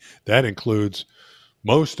bureaucracy, that includes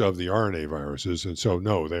most of the RNA viruses. And so,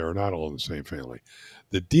 no, they are not all in the same family.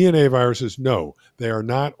 The DNA viruses, no, they are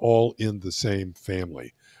not all in the same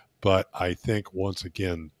family. But I think, once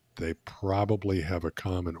again, they probably have a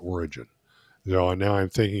common origin. So now I'm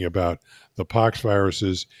thinking about the pox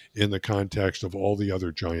viruses in the context of all the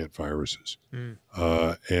other giant viruses. And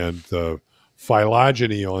the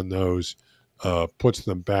phylogeny on those puts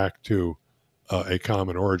them back to a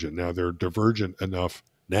common origin. Now, they're divergent enough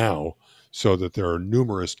now so that there are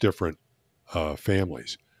numerous different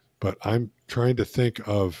families. But I'm trying to think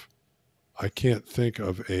of, I can't think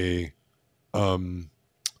of a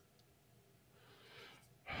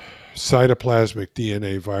cytoplasmic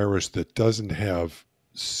DNA virus that doesn't have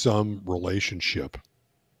some relationship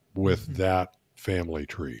with that family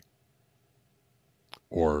tree.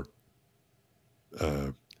 Or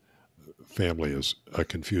family is a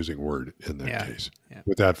confusing word in that case,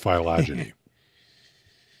 with that phylogeny.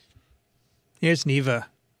 Here's Neva.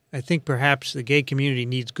 I think perhaps the gay community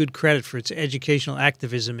needs good credit for its educational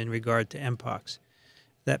activism in regard to Mpox.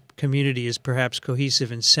 That community is perhaps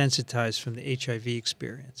cohesive and sensitized from the HIV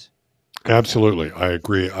experience. Absolutely. I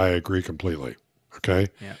agree. I agree completely. Okay.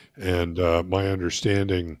 Yeah. And my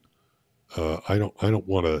understanding, I don't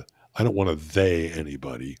want to they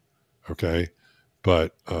anybody. Okay.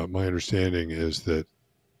 But my understanding is that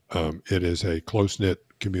it is a close-knit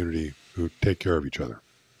community who take care of each other.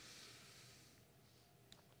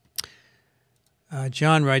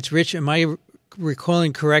 John writes, Rich, am I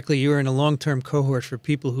recalling correctly you are in a long-term cohort for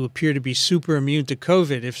people who appear to be super immune to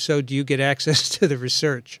COVID? If so, do you get access to the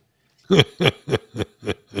research?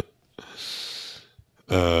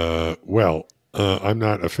 Well, I'm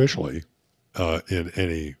not officially in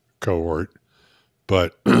any cohort,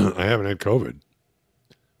 but I haven't had COVID.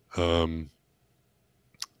 No,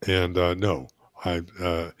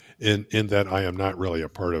 in that I am not really a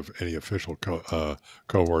part of any official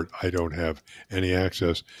cohort. I don't have any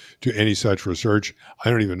access to any such research. I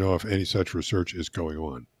don't even know if any such research is going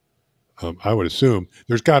on. I would assume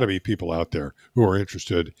there's got to be people out there who are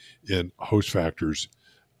interested in host factors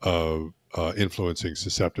influencing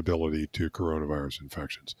susceptibility to coronavirus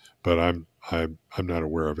infections, but I'm not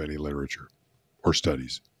aware of any literature or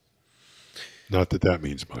studies. Not that that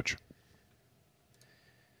means much.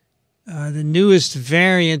 The newest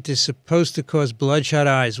variant is supposed to cause bloodshot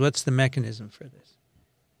eyes. What's the mechanism for this?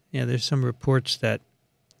 Yeah, there's some reports that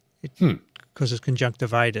it causes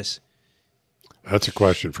conjunctivitis. That's a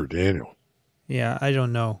question for Daniel. Yeah, I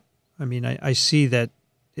don't know. I mean, I see that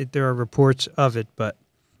there are reports of it, but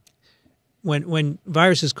when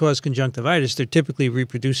viruses cause conjunctivitis, they're typically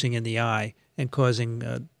reproducing in the eye and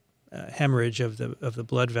causing hemorrhage of the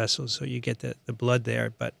blood vessels, so you get the blood there.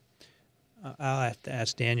 But I'll have to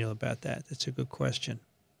ask Daniel about that. That's a good question.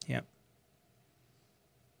 Yeah.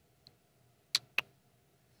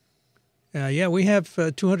 Yeah, we have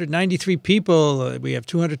 293 people. We have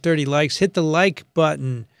 230 likes. Hit the like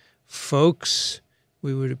button, folks.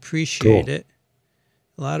 We would appreciate it.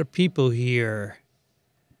 A lot of people here.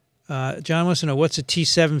 John wants to know, what's a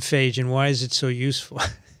T7 phage and why is it so useful?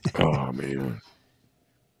 Oh, man.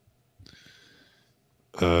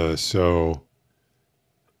 So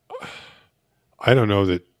I don't know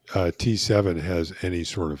that T7 has any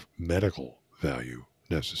sort of medical value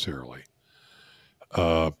necessarily.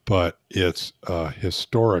 But its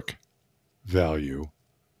historic value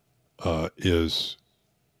is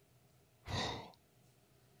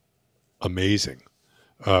amazing.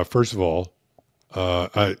 First of all,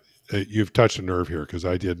 you've touched a nerve here because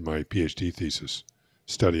I did my PhD thesis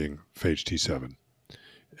studying phage T7.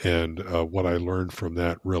 And what I learned from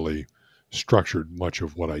that really structured much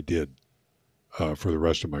of what I did for the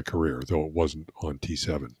rest of my career, though it wasn't on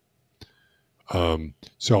T7.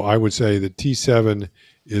 So I would say that T7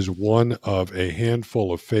 is one of a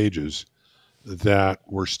handful of phages that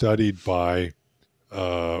were studied by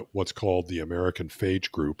what's called the American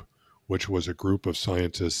Phage Group, which was a group of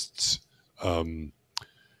scientists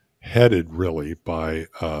headed really by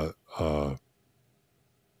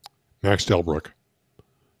Max Delbruck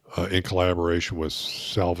in collaboration with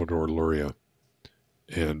Salvador Luria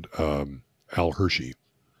and Al Hershey,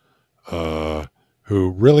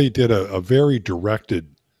 who really did a very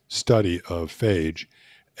directed study of phage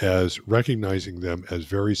as recognizing them as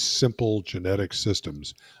very simple genetic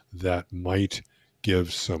systems that might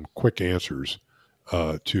give some quick answers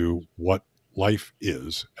to what life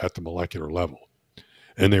is at the molecular level.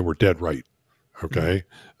 And they were dead right, okay?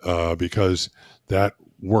 Because that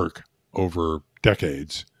work over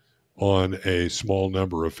decades on a small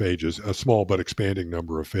number of phages, a small but expanding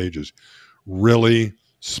number of phages, really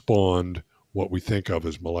spawned what we think of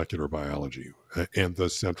as molecular biology and the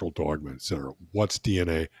central dogma, et cetera. What's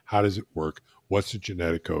DNA? How does it work? What's the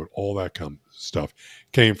genetic code? All that stuff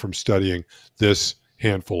came from studying this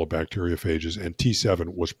handful of bacteriophages, and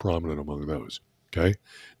T7 was prominent among those. Okay.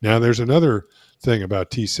 Now, there's another thing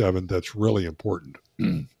about T7 that's really important,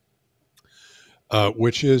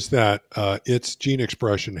 which is that its gene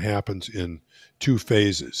expression happens in two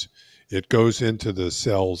phases. It goes into the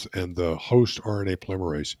cells, and the host RNA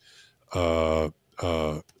polymerase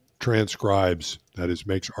transcribes, that is,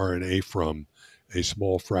 makes RNA from a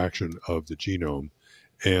small fraction of the genome.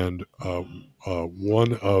 And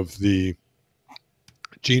one of the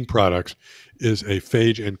gene products is a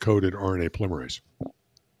phage-encoded RNA polymerase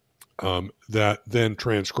that then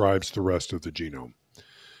transcribes the rest of the genome.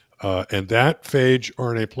 And that phage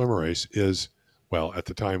RNA polymerase is, well, at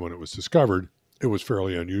the time when it was discovered, it was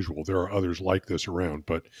fairly unusual. There are others like this around,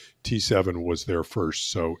 but T7 was there first,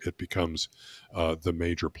 so it becomes the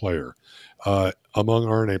major player. Among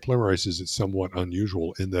RNA polymerases, it's somewhat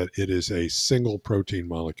unusual in that it is a single protein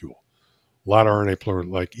molecule. A lot of RNA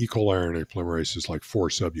polymerase, like E. coli RNA polymerase, is like 4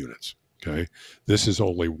 subunits. Okay, this is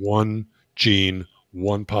only one gene,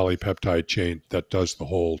 one polypeptide chain that does the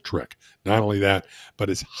whole trick. Not only that, but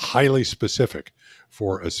it's highly specific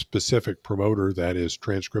for a specific promoter, that is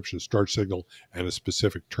transcription start signal, and a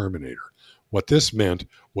specific terminator. What this meant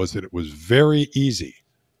was that it was very easy,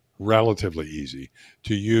 relatively easy,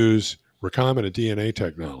 to use recombinant DNA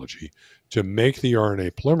technology to make the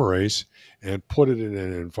RNA polymerase and put it in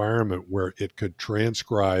an environment where it could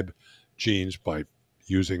transcribe genes by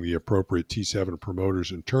using the appropriate T7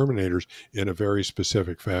 promoters and terminators in a very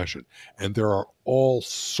specific fashion. And there are all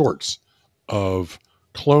sorts of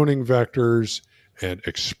cloning vectors and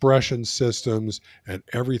expression systems and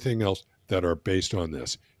everything else that are based on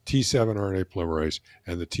this. T7 RNA polymerase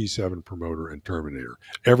and the T7 promoter and terminator.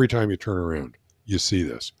 Every time you turn around, you see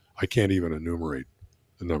this. I can't even enumerate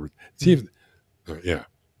the numbers. It's even, yeah.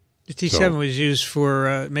 The T7 was used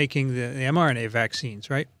for making the mRNA vaccines,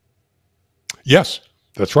 right? Yes,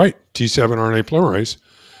 that's right. T7 RNA polymerase,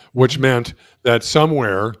 which meant that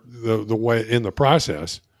somewhere the way in the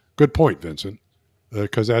process, good point, Vincent,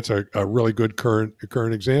 because that's a really good current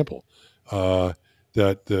example,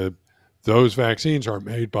 that those vaccines are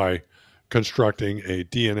made by constructing a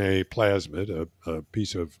DNA plasmid, a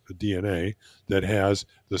piece of DNA that has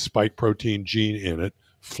the spike protein gene in it,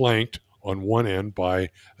 flanked on one end by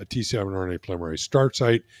a T7 RNA polymerase start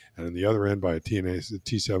site, and on the other end by a T7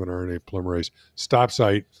 RNA polymerase stop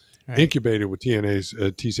site, incubated with T7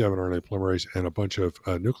 RNA polymerase and a bunch of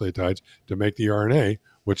nucleotides to make the RNA,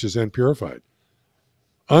 which is then purified.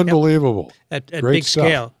 Unbelievable. At Great big stuff.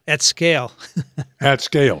 scale. At scale. At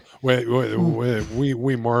scale.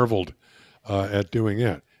 We marveled at doing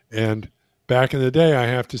that. And back in the day, I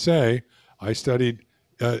have to say, I studied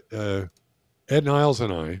Ed Niles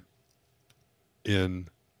and I in,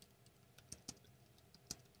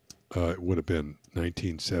 it would have been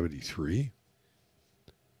 1973.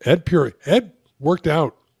 Ed worked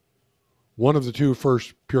out one of the two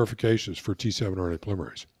first purifications for T7 RNA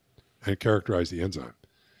polymerase and characterized the enzyme.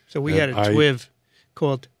 So we had a TWiV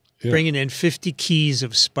called Bringing in 50 Keys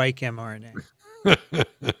of Spike mRNA.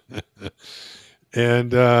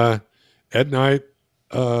 And Ed and I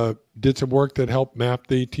did some work that helped map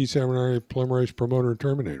the T7 RNA polymerase promoter and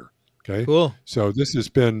terminator. Okay, cool. So this has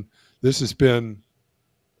been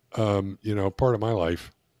part of my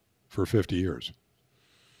life for 50 years.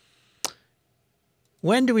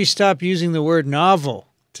 When do we stop using the word novel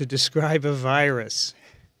to describe a virus?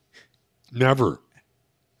 Never.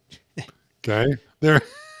 Okay. There.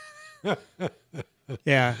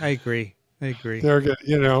 Yeah, I agree. They're,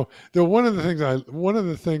 one of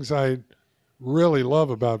the things I really love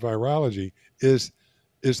about virology is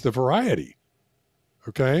the variety.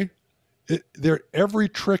 Okay. Every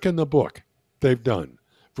trick in the book they've done.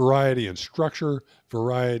 Variety in structure,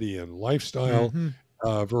 variety in lifestyle,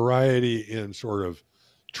 variety in sort of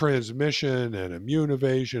transmission and immune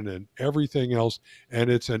evasion and everything else. And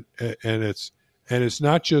it's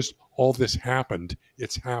not just all this happened,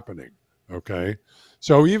 it's happening. Okay.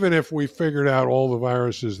 So even if we figured out all the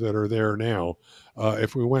viruses that are there now,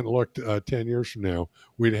 if we went and looked 10 years from now,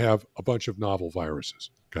 we'd have a bunch of novel viruses.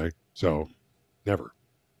 Okay. So never.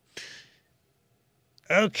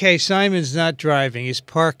 Okay. Simon's not driving. He's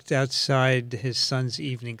parked outside his son's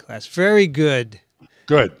evening class. Very good.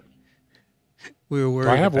 Good. We were worried.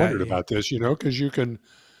 I have wondered about this, because you can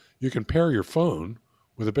pair your phone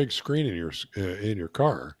with a big screen in your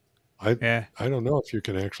car. I don't know if you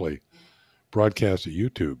can actually broadcast a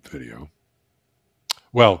YouTube video.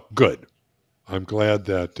 Well, good. I'm glad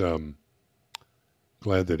that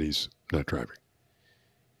he's not driving.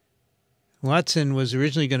 Watson was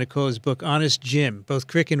originally going to call his book Honest Jim. Both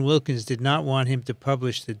Crick and Wilkins did not want him to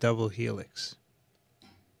publish the double helix.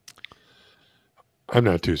 I'm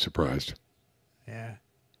not too surprised. Yeah.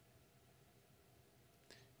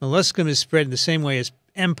 Molluscum is spread in the same way as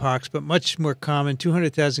Mpox, but much more common,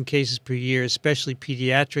 200,000 cases per year, especially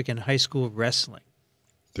pediatric and high school wrestling.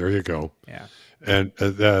 There you go. Yeah. And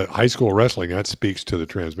the high school wrestling, that speaks to the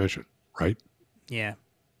transmission, right? Yeah.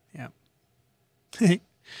 Yeah.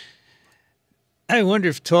 I wonder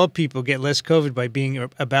if tall people get less COVID by being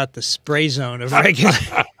about the spray zone of regular.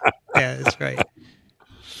 Yeah, that's right.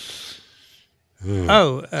 So we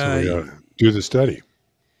gotta do the study.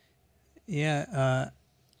 Yeah.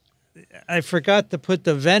 I forgot to put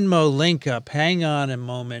the Venmo link up. Hang on a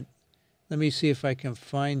moment. Let me see if I can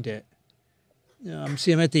find it. I'm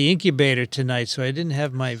at the incubator tonight, so I didn't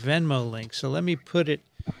have my Venmo link. So let me put it.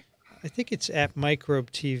 I think it's at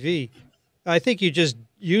Microbe TV. I think you just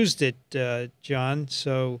used it, John.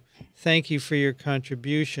 So thank you for your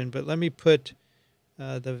contribution. But let me put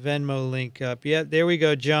the Venmo link up. Yeah, there we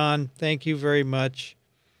go, John. Thank you very much.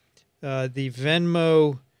 The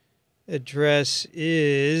Venmo address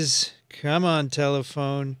is, come on,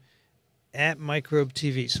 telephone, at Microbe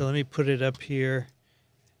TV. So let me put it up here.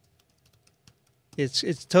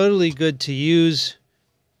 It's totally good to use.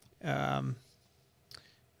 I'll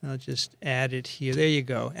just add it here. There you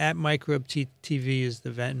go. At Microbe TV is the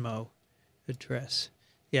Venmo address.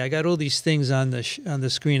 Yeah, I got all these things on the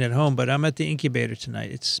screen at home, but I'm at the incubator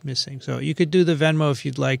tonight. It's missing. So you could do the Venmo if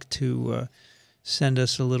you'd like to send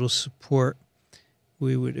us a little support.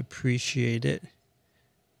 We would appreciate it.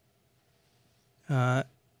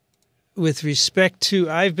 With respect to,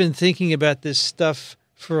 I've been thinking about this stuff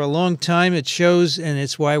for a long time. It shows, and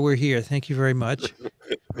it's why we're here. Thank you very much.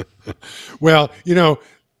 Well,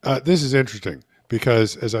 this is interesting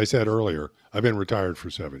because, as I said earlier, I've been retired for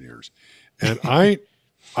 7 years. And I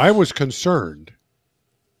was concerned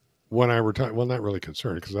when I retired. Well, not really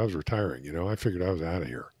concerned because I was retiring. I figured I was out of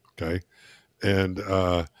here. Okay. And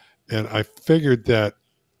I figured that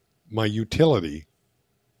my utility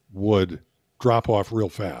would drop off real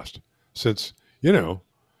fast since,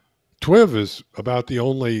 TWiV is about the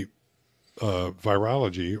only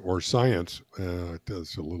virology or science,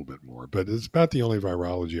 that's a little bit more, but it's about the only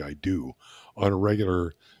virology I do on a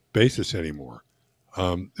regular basis anymore.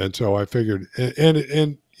 And so I figured,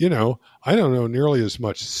 and you know, I don't know nearly as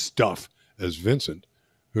much stuff as Vincent,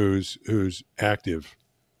 who's active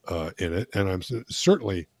in it, and I'm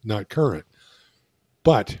certainly not current.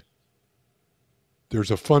 But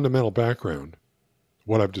there's a fundamental background.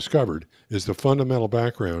 What I've discovered is the fundamental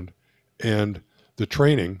background and the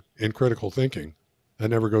training in critical thinking that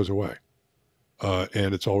never goes away,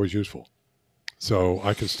 and it's always useful. So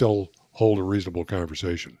I can still hold a reasonable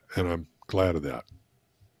conversation, and I'm glad of that.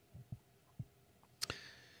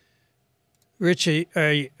 Rich,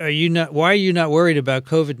 are you not? Why are you not worried about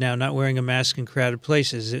COVID now? Not wearing a mask in crowded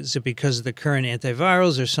places? Is it because of the current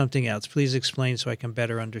antivirals or something else? Please explain so I can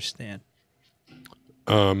better understand.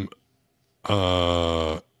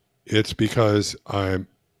 It's because I'm,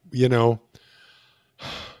 you know,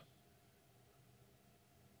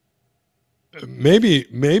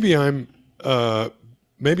 maybe I'm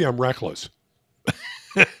reckless,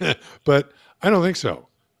 but I don't think so.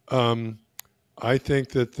 I think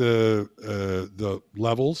that the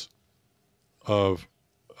levels of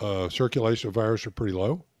circulation of virus are pretty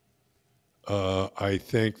low. I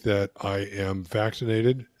think that I am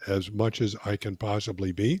vaccinated as much as I can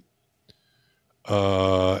possibly be.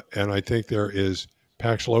 And I think there is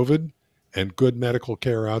Paxlovid and good medical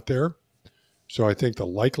care out there. So I think the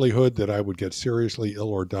likelihood that I would get seriously ill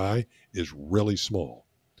or die is really small.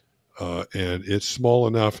 And it's small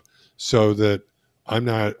enough so that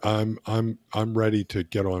I'm ready to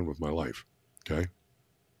get on with my life. Okay.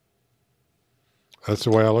 That's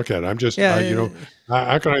the way I look at it. I'm just, how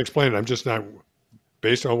can I explain it? I'm just not,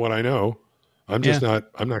 based on what I know, I'm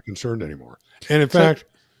not concerned anymore. And in fact,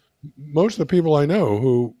 most of the people I know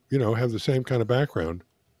who, have the same kind of background,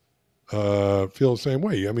 feel the same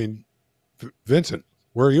way. I mean, Vincent,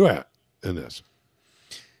 where are you at in this?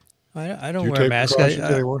 I don't wear a mask.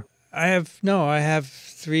 Anymore? I have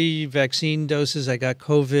 3 vaccine doses. I got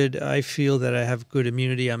COVID. I feel that I have good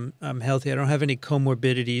immunity. I'm healthy. I don't have any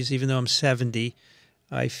comorbidities, even though I'm 70.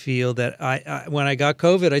 I feel that when I got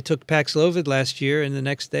COVID, I took Paxlovid last year, and the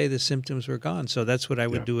next day the symptoms were gone. So that's what I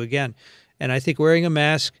would do again. And I think wearing a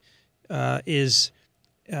mask it's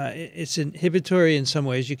inhibitory in some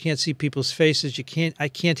ways. You can't see people's faces. I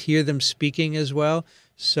can't hear them speaking as well.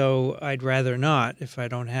 So I'd rather not if I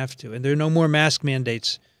don't have to. And there are no more mask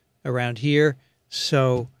mandates around here.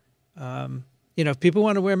 So, if people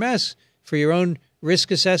want to wear masks for your own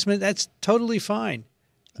risk assessment, that's totally fine.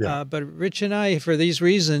 Yeah. But Rich and I, for these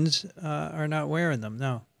reasons, are not wearing them.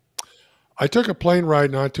 No. I took a plane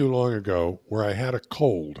ride not too long ago where I had a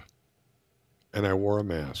cold and I wore a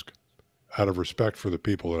mask out of respect for the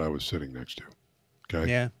people that I was sitting next to. Okay.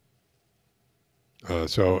 Yeah. And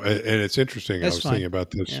it's interesting. That's I was thinking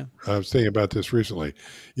about this. Yeah. I was thinking about this recently.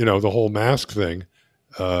 The whole mask thing.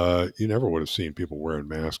 You never would have seen people wearing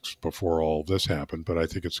masks before all this happened, but I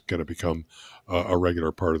think it's going to become a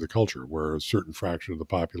regular part of the culture where a certain fraction of the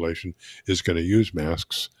population is going to use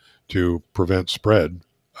masks to prevent spread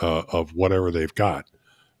of whatever they've got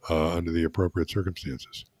under the appropriate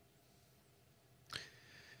circumstances.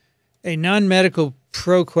 A non-medical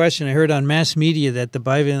pro question. I heard on mass media that the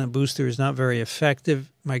bivalent booster is not very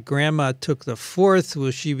effective. My grandma took the 4th. Will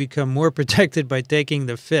she become more protected by taking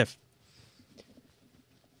the 5th?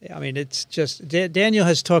 I mean, it's just Daniel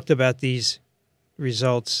has talked about these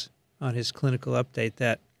results on his clinical update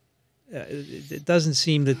that it doesn't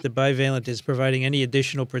seem that the bivalent is providing any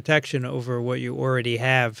additional protection over what you already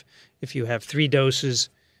have if you have 3 doses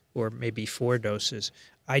or maybe 4 doses.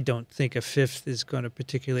 I don't think a 5th is going to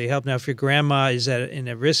particularly help. Now, if your grandma is in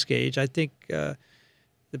a risk age, I think the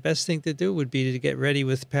best thing to do would be to get ready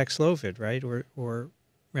with Paxlovid, right, or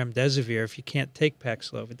remdesivir if you can't take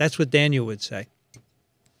Paxlovid. That's what Daniel would say.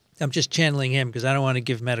 I'm just channeling him because I don't want to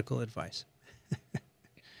give medical advice.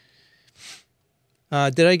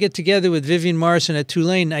 Did I get together with Vivian Morrison at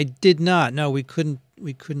Tulane? I did not. No, we couldn't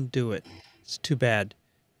do it. It's too bad,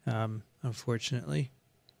 unfortunately.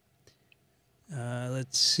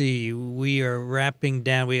 Let's see. We are wrapping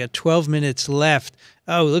down. We got 12 minutes left.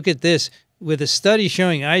 Oh, look at this. With a study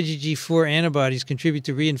showing IgG4 antibodies contribute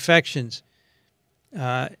to reinfections,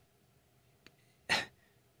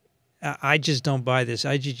 I just don't buy this.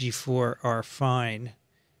 IgG4 are fine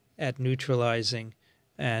at neutralizing,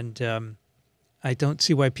 and I don't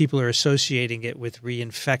see why people are associating it with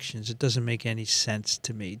reinfections. It doesn't make any sense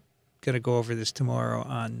to me. Going to go over this tomorrow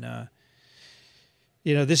on,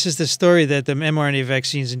 this is the story that the mRNA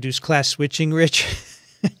vaccines induce class switching, Rich.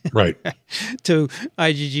 Right. To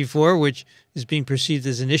IgG4, which is being perceived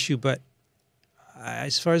as an issue, but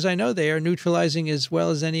as far as I know, they are neutralizing as well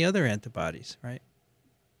as any other antibodies, right?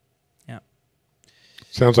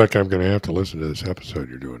 Sounds like I'm going to have to listen to this episode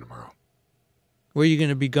you're doing tomorrow. Where are you going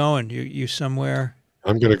to be going? You somewhere?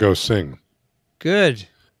 I'm going to go sing. Good.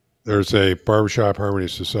 There's a Barbershop Harmony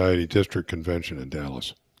Society district convention in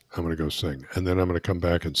Dallas. I'm going to go sing, and then I'm going to come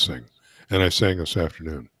back and sing. And I sang this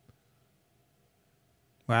afternoon.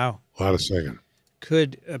 Wow. A lot of singing.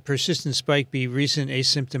 Could a persistent spike be recent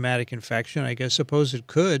asymptomatic infection? I suppose it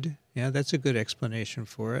could. Yeah, that's a good explanation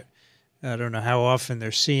for it. I don't know how often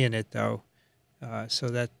they're seeing it, though. So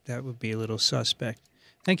that would be a little suspect.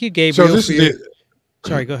 Thank you, Gabriel. So this is the...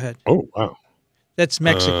 Sorry, go ahead. Oh, wow. That's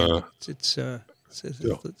Mexican. It's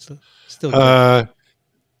still good.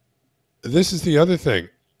 This is the other thing.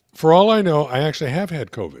 For all I know, I actually have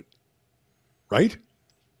had COVID. Right?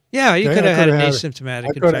 Yeah, you could have had an asymptomatic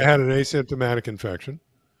infection. I could have had an asymptomatic infection.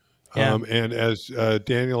 Yeah. And as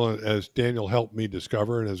Daniel helped me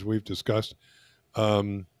discover, and as we've discussed,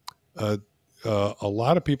 a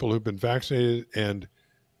lot of people who've been vaccinated and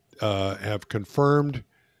have confirmed,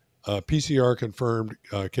 PCR confirmed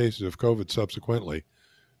cases of COVID subsequently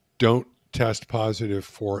don't test positive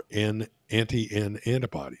for anti-N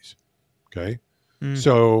antibodies. Okay.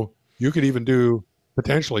 So you could even do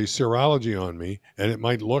potentially serology on me, and it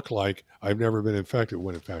might look like I've never been infected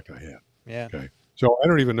when in fact I have. Yeah. Okay. So I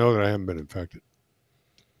don't even know that I haven't been infected.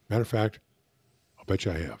 Matter of fact, I'll bet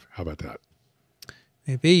you I have. How about that?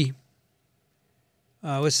 Maybe.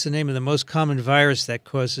 What's the name of the most common virus that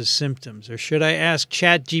causes symptoms? Or should I ask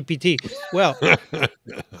ChatGPT? Well,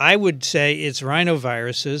 I would say it's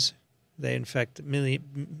rhinoviruses. They infect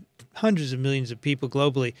hundreds of millions of people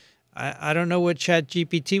globally. I don't know what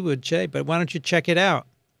ChatGPT would say, but why don't you check it out?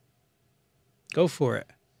 Go for it.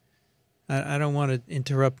 I don't want to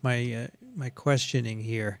interrupt my my questioning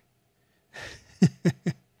here.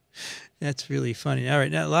 That's really funny. All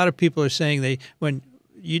right, now a lot of people are saying when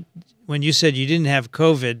you said you didn't have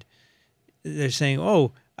COVID, they're saying,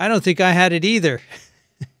 "Oh, I don't think I had it either."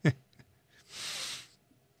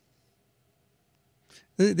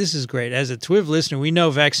 This is great. As a TWiV listener, we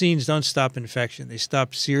know vaccines don't stop infection. They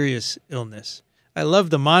stop serious illness. I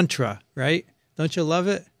love the mantra, right? Don't you love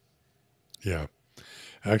it? Yeah.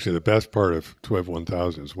 Actually, the best part of TWiV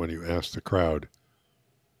 1000 is when you ask the crowd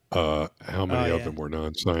how many of them were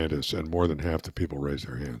non-scientists, and more than half the people raised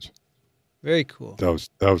their hands. Very cool. That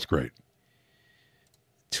was great.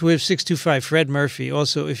 TWiV 625, Fred Murphy.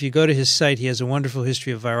 Also, if you go to his site, he has a wonderful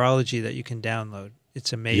history of virology that you can download.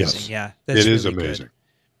 It's amazing. Yes, yeah, that's it is really amazing. Good.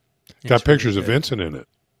 Got pictures of Vincent in it.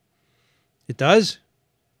 It does?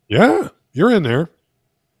 Yeah, you're in there.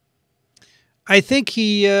 I think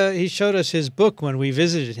he showed us his book when we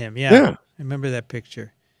visited him. Yeah. I remember that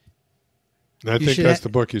picture. I think that's the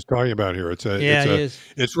book he's talking about here.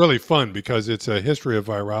 It's really fun because it's a history of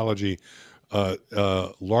virology,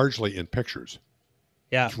 largely in pictures.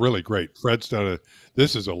 Yeah, it's really great. Fred's done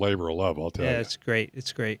this is a labor of love, I'll tell you. Yeah, it's great.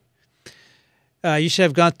 It's great. You should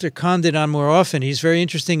have Dr. Condit on more often. He's very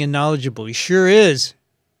interesting and knowledgeable. He sure is.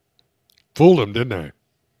 Fooled him, didn't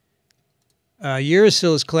I?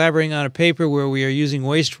 Urisil is collaborating on a paper where we are using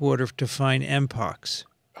wastewater to find Mpox.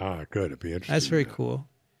 Ah, good. It'd be interesting. That's very cool.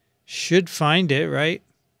 Should find it, right?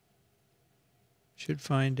 Should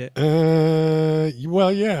find it.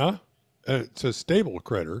 Well, yeah. It's a stable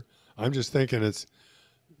critter. I'm just thinking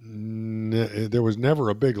there was never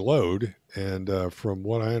a big load, and from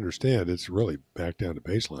what I understand, it's really back down to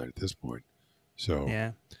baseline at this point. So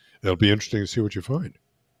yeah, it'll be interesting to see what you find,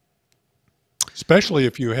 especially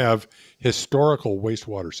if you have historical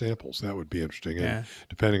wastewater samples. That would be interesting, and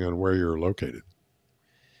depending on where you're located.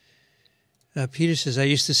 Peter says, I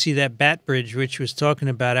used to see that bat bridge Rich was talking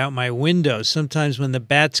about out my window. Sometimes when the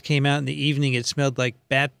bats came out in the evening, it smelled like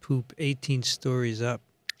bat poop 18 stories up.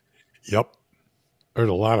 Yep. There's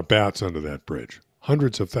a lot of bats under that bridge.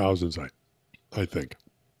 Hundreds of thousands, I think.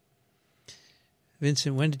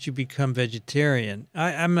 Vincent, when did you become vegetarian?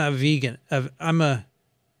 I'm a vegan. I'm a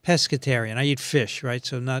pescatarian. I eat fish, right?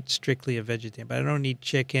 So not strictly a vegetarian, but I don't eat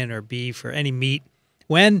chicken or beef or any meat.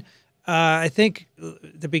 When? I think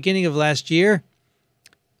the beginning of last year.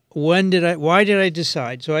 Why did I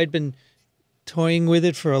decide? So I'd been toying with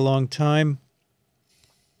it for a long time.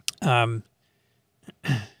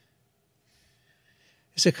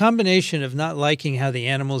 It's a combination of not liking how the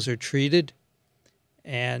animals are treated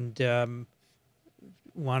and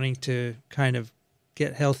wanting to kind of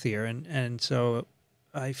get healthier. And so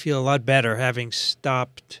I feel a lot better having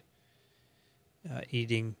stopped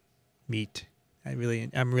eating meat. I'm really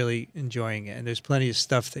enjoying it. And there's plenty of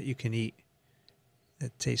stuff that you can eat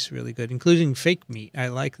that tastes really good, including fake meat. I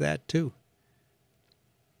like that too.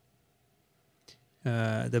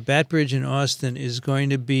 The Bat Bridge in Austin is going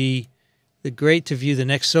to be great to view the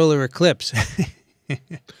next solar eclipse.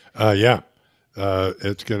 Yeah.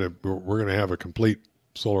 we're gonna have a complete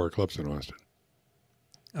solar eclipse in Austin.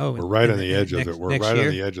 Oh, We're right on the edge of it. We're next right year?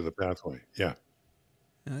 on the edge of the pathway. Yeah,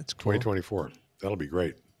 That's cool. 2024. That'll be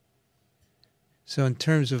great. So in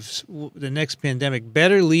terms of the next pandemic,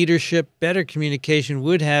 better leadership, better communication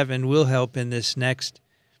would have and will help in this next,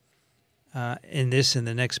 in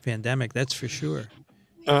the next pandemic. That's for sure.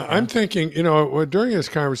 I'm thinking, during this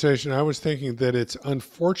conversation, I was thinking that it's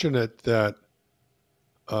unfortunate that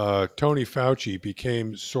Tony Fauci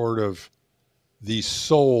became sort of the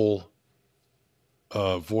sole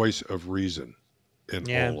voice of reason in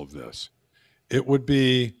all of this. It would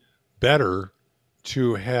be better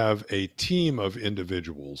to have a team of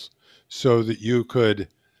individuals so that you could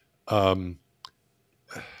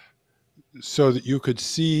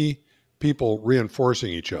see people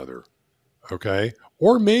reinforcing each other, okay,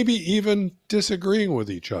 or maybe even disagreeing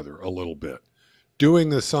with each other a little bit, doing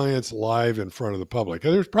the science live in front of the public.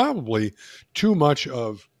 And there's probably too much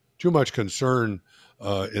concern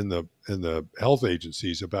in the health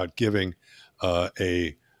agencies about giving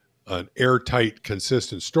an airtight,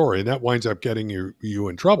 consistent story, and that winds up getting you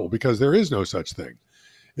in trouble because there is no such thing.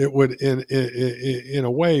 It would, in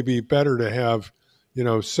a way, be better to have,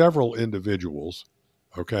 several individuals,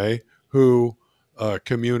 okay, who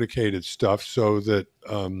communicated stuff so that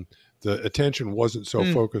the attention wasn't so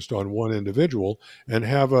focused on one individual, and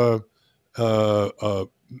have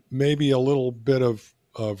maybe a little bit of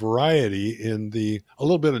variety a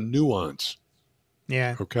little bit of nuance.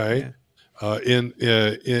 Yeah. Okay. Yeah. In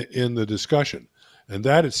the discussion, and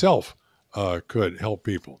that itself could help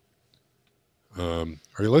people. Are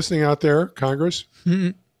you listening out there, Congress?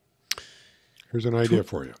 Here's an idea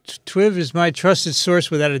for you. TWiV is my trusted source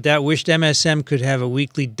without a doubt. Wished MSM could have a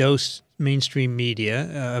weekly dose mainstream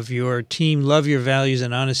media of your team. Love your values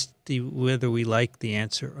and honesty, whether we like the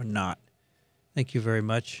answer or not. Thank you very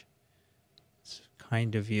much. It's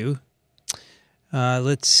kind of you.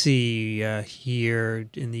 Let's see here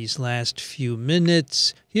in these last few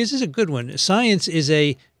minutes. This is a good one. Science is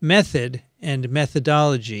a method and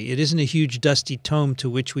methodology. It isn't a huge dusty tome to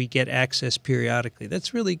which we get access periodically.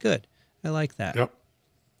 That's really good. I like that. Yep.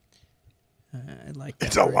 I like that.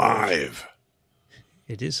 It's alive.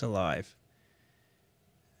 It is alive.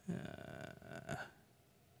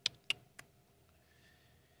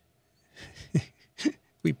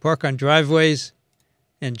 We park on driveways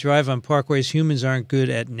and drive on parkways. Humans aren't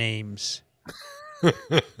good at names.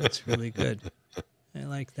 That's really good. I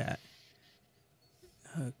like that.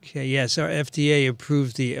 Okay, yes, our FDA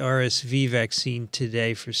approved the RSV vaccine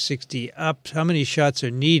today for 60 up. How many shots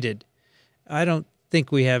are needed? I don't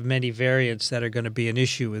think we have many variants that are going to be an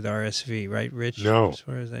issue with RSV, right, Rich? No. As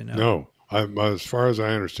far as I know. No. As far as I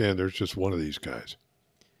understand, there's just one of these guys.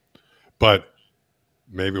 But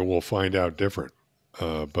maybe we'll find out different.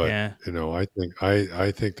 But yeah.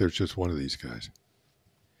 I think there's just one of these guys.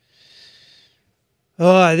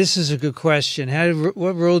 Oh, this is a good question.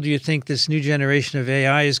 What role do you think this new generation of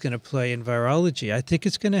AI is going to play in virology? I think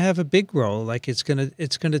it's going to have a big role. Like it's going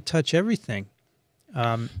to touch everything.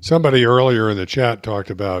 Somebody earlier in the chat talked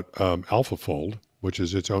about AlphaFold, which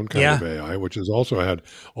is its own kind of AI, which has also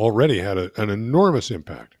already had an enormous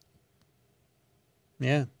impact.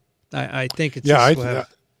 Yeah, I think it's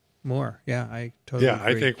more. Yeah, I totally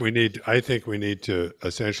agree. I think we need to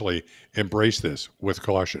essentially embrace this with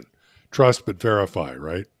caution. Trust but verify,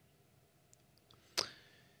 right?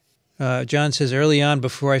 John says, early on,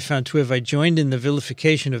 before I found TWiV, I joined in the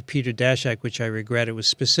vilification of Peter Daszak, which I regret. It was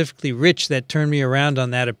specifically Rich that turned me around on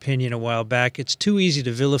that opinion a while back. It's too easy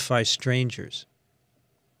to vilify strangers.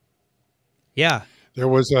 Yeah. There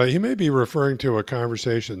was, he may be referring to a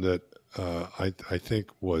conversation that I think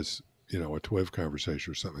was, a TWiV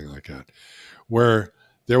conversation or something like that, where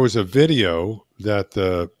there was a video that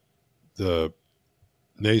the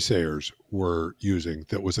naysayers were using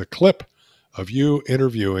that was a clip of you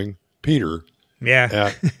interviewing Peter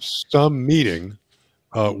at some meeting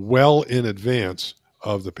well in advance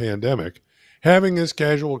of the pandemic, having this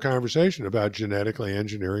casual conversation about genetically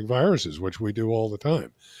engineering viruses, which we do all the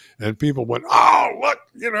time. And people went, oh, look,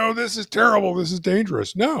 this is terrible. This is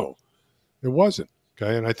dangerous. No, it wasn't.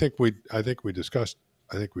 Okay. And I think we discussed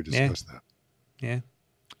that. Yeah.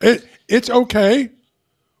 It's okay.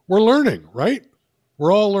 We're learning, right?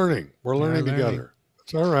 We're all learning. We're learning together.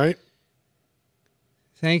 It's all right.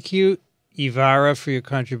 Thank you, Ivara, for your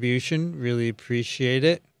contribution. Really appreciate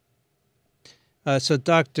it. So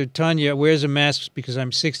Dr. Tanya wears a mask because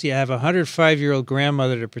I'm 60. I have a 105-year-old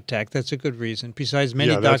grandmother to protect. That's a good reason. Besides,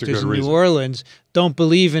 many doctors in New Orleans don't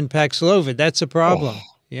believe in Paxlovid. That's a problem. Oh.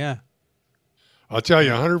 Yeah. I'll tell you,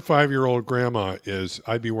 105-year-old grandma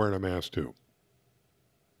I'd be wearing a mask too.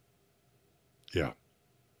 Yeah.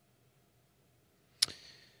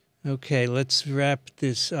 Okay, let's wrap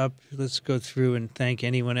this up. Let's go through and thank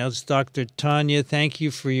anyone else. Dr. Tanya, thank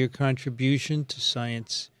you for your contribution to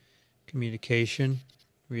science communication.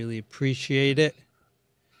 Really appreciate it.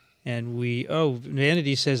 And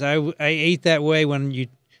Vanity says, I ate that way when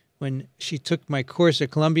she took my course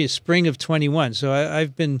at Columbia, spring of 21. So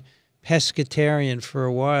I've been pescatarian for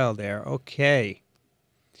a while there. Okay.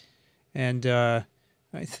 And I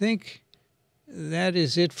think that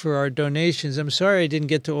is it for our donations. I'm sorry I didn't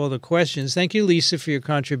get to all the questions. Thank you, Lisa, for your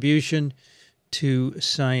contribution to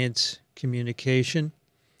science communication.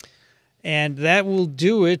 And that will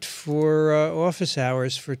do it for office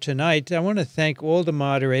hours for tonight. I want to thank all the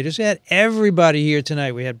moderators. We had everybody here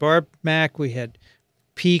tonight. We had Barb Mack, we had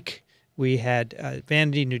Peak, we had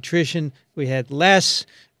Vanity Nutrition, we had Les,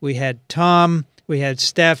 we had Tom, we had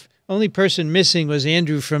Steph. Only person missing was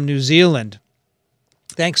Andrew from New Zealand.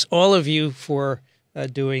 Thanks all of you for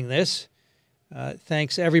doing this.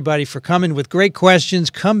 Thanks everybody for coming with great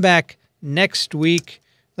questions. Come back next week.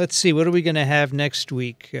 Let's see, what are we going to have next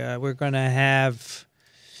week? We're going to have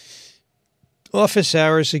office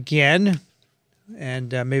hours again,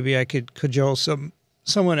 and maybe I could cajole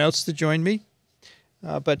someone else to join me.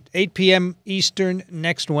 But 8 p.m. Eastern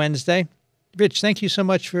next Wednesday. Rich, thank you so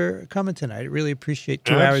much for coming tonight. I really appreciate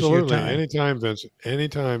 2 hours of your time. Anytime, Vincent.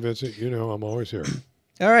 Anytime, Vincent. You know I'm always here.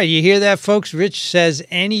 All right, you hear that, folks? Rich says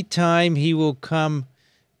anytime he will come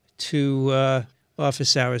to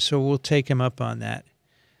office hours, so we'll take him up on that.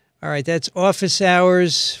 All right, that's Office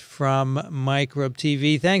Hours from Microbe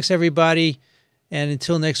TV. Thanks, everybody, and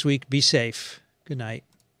until next week, be safe. Good night.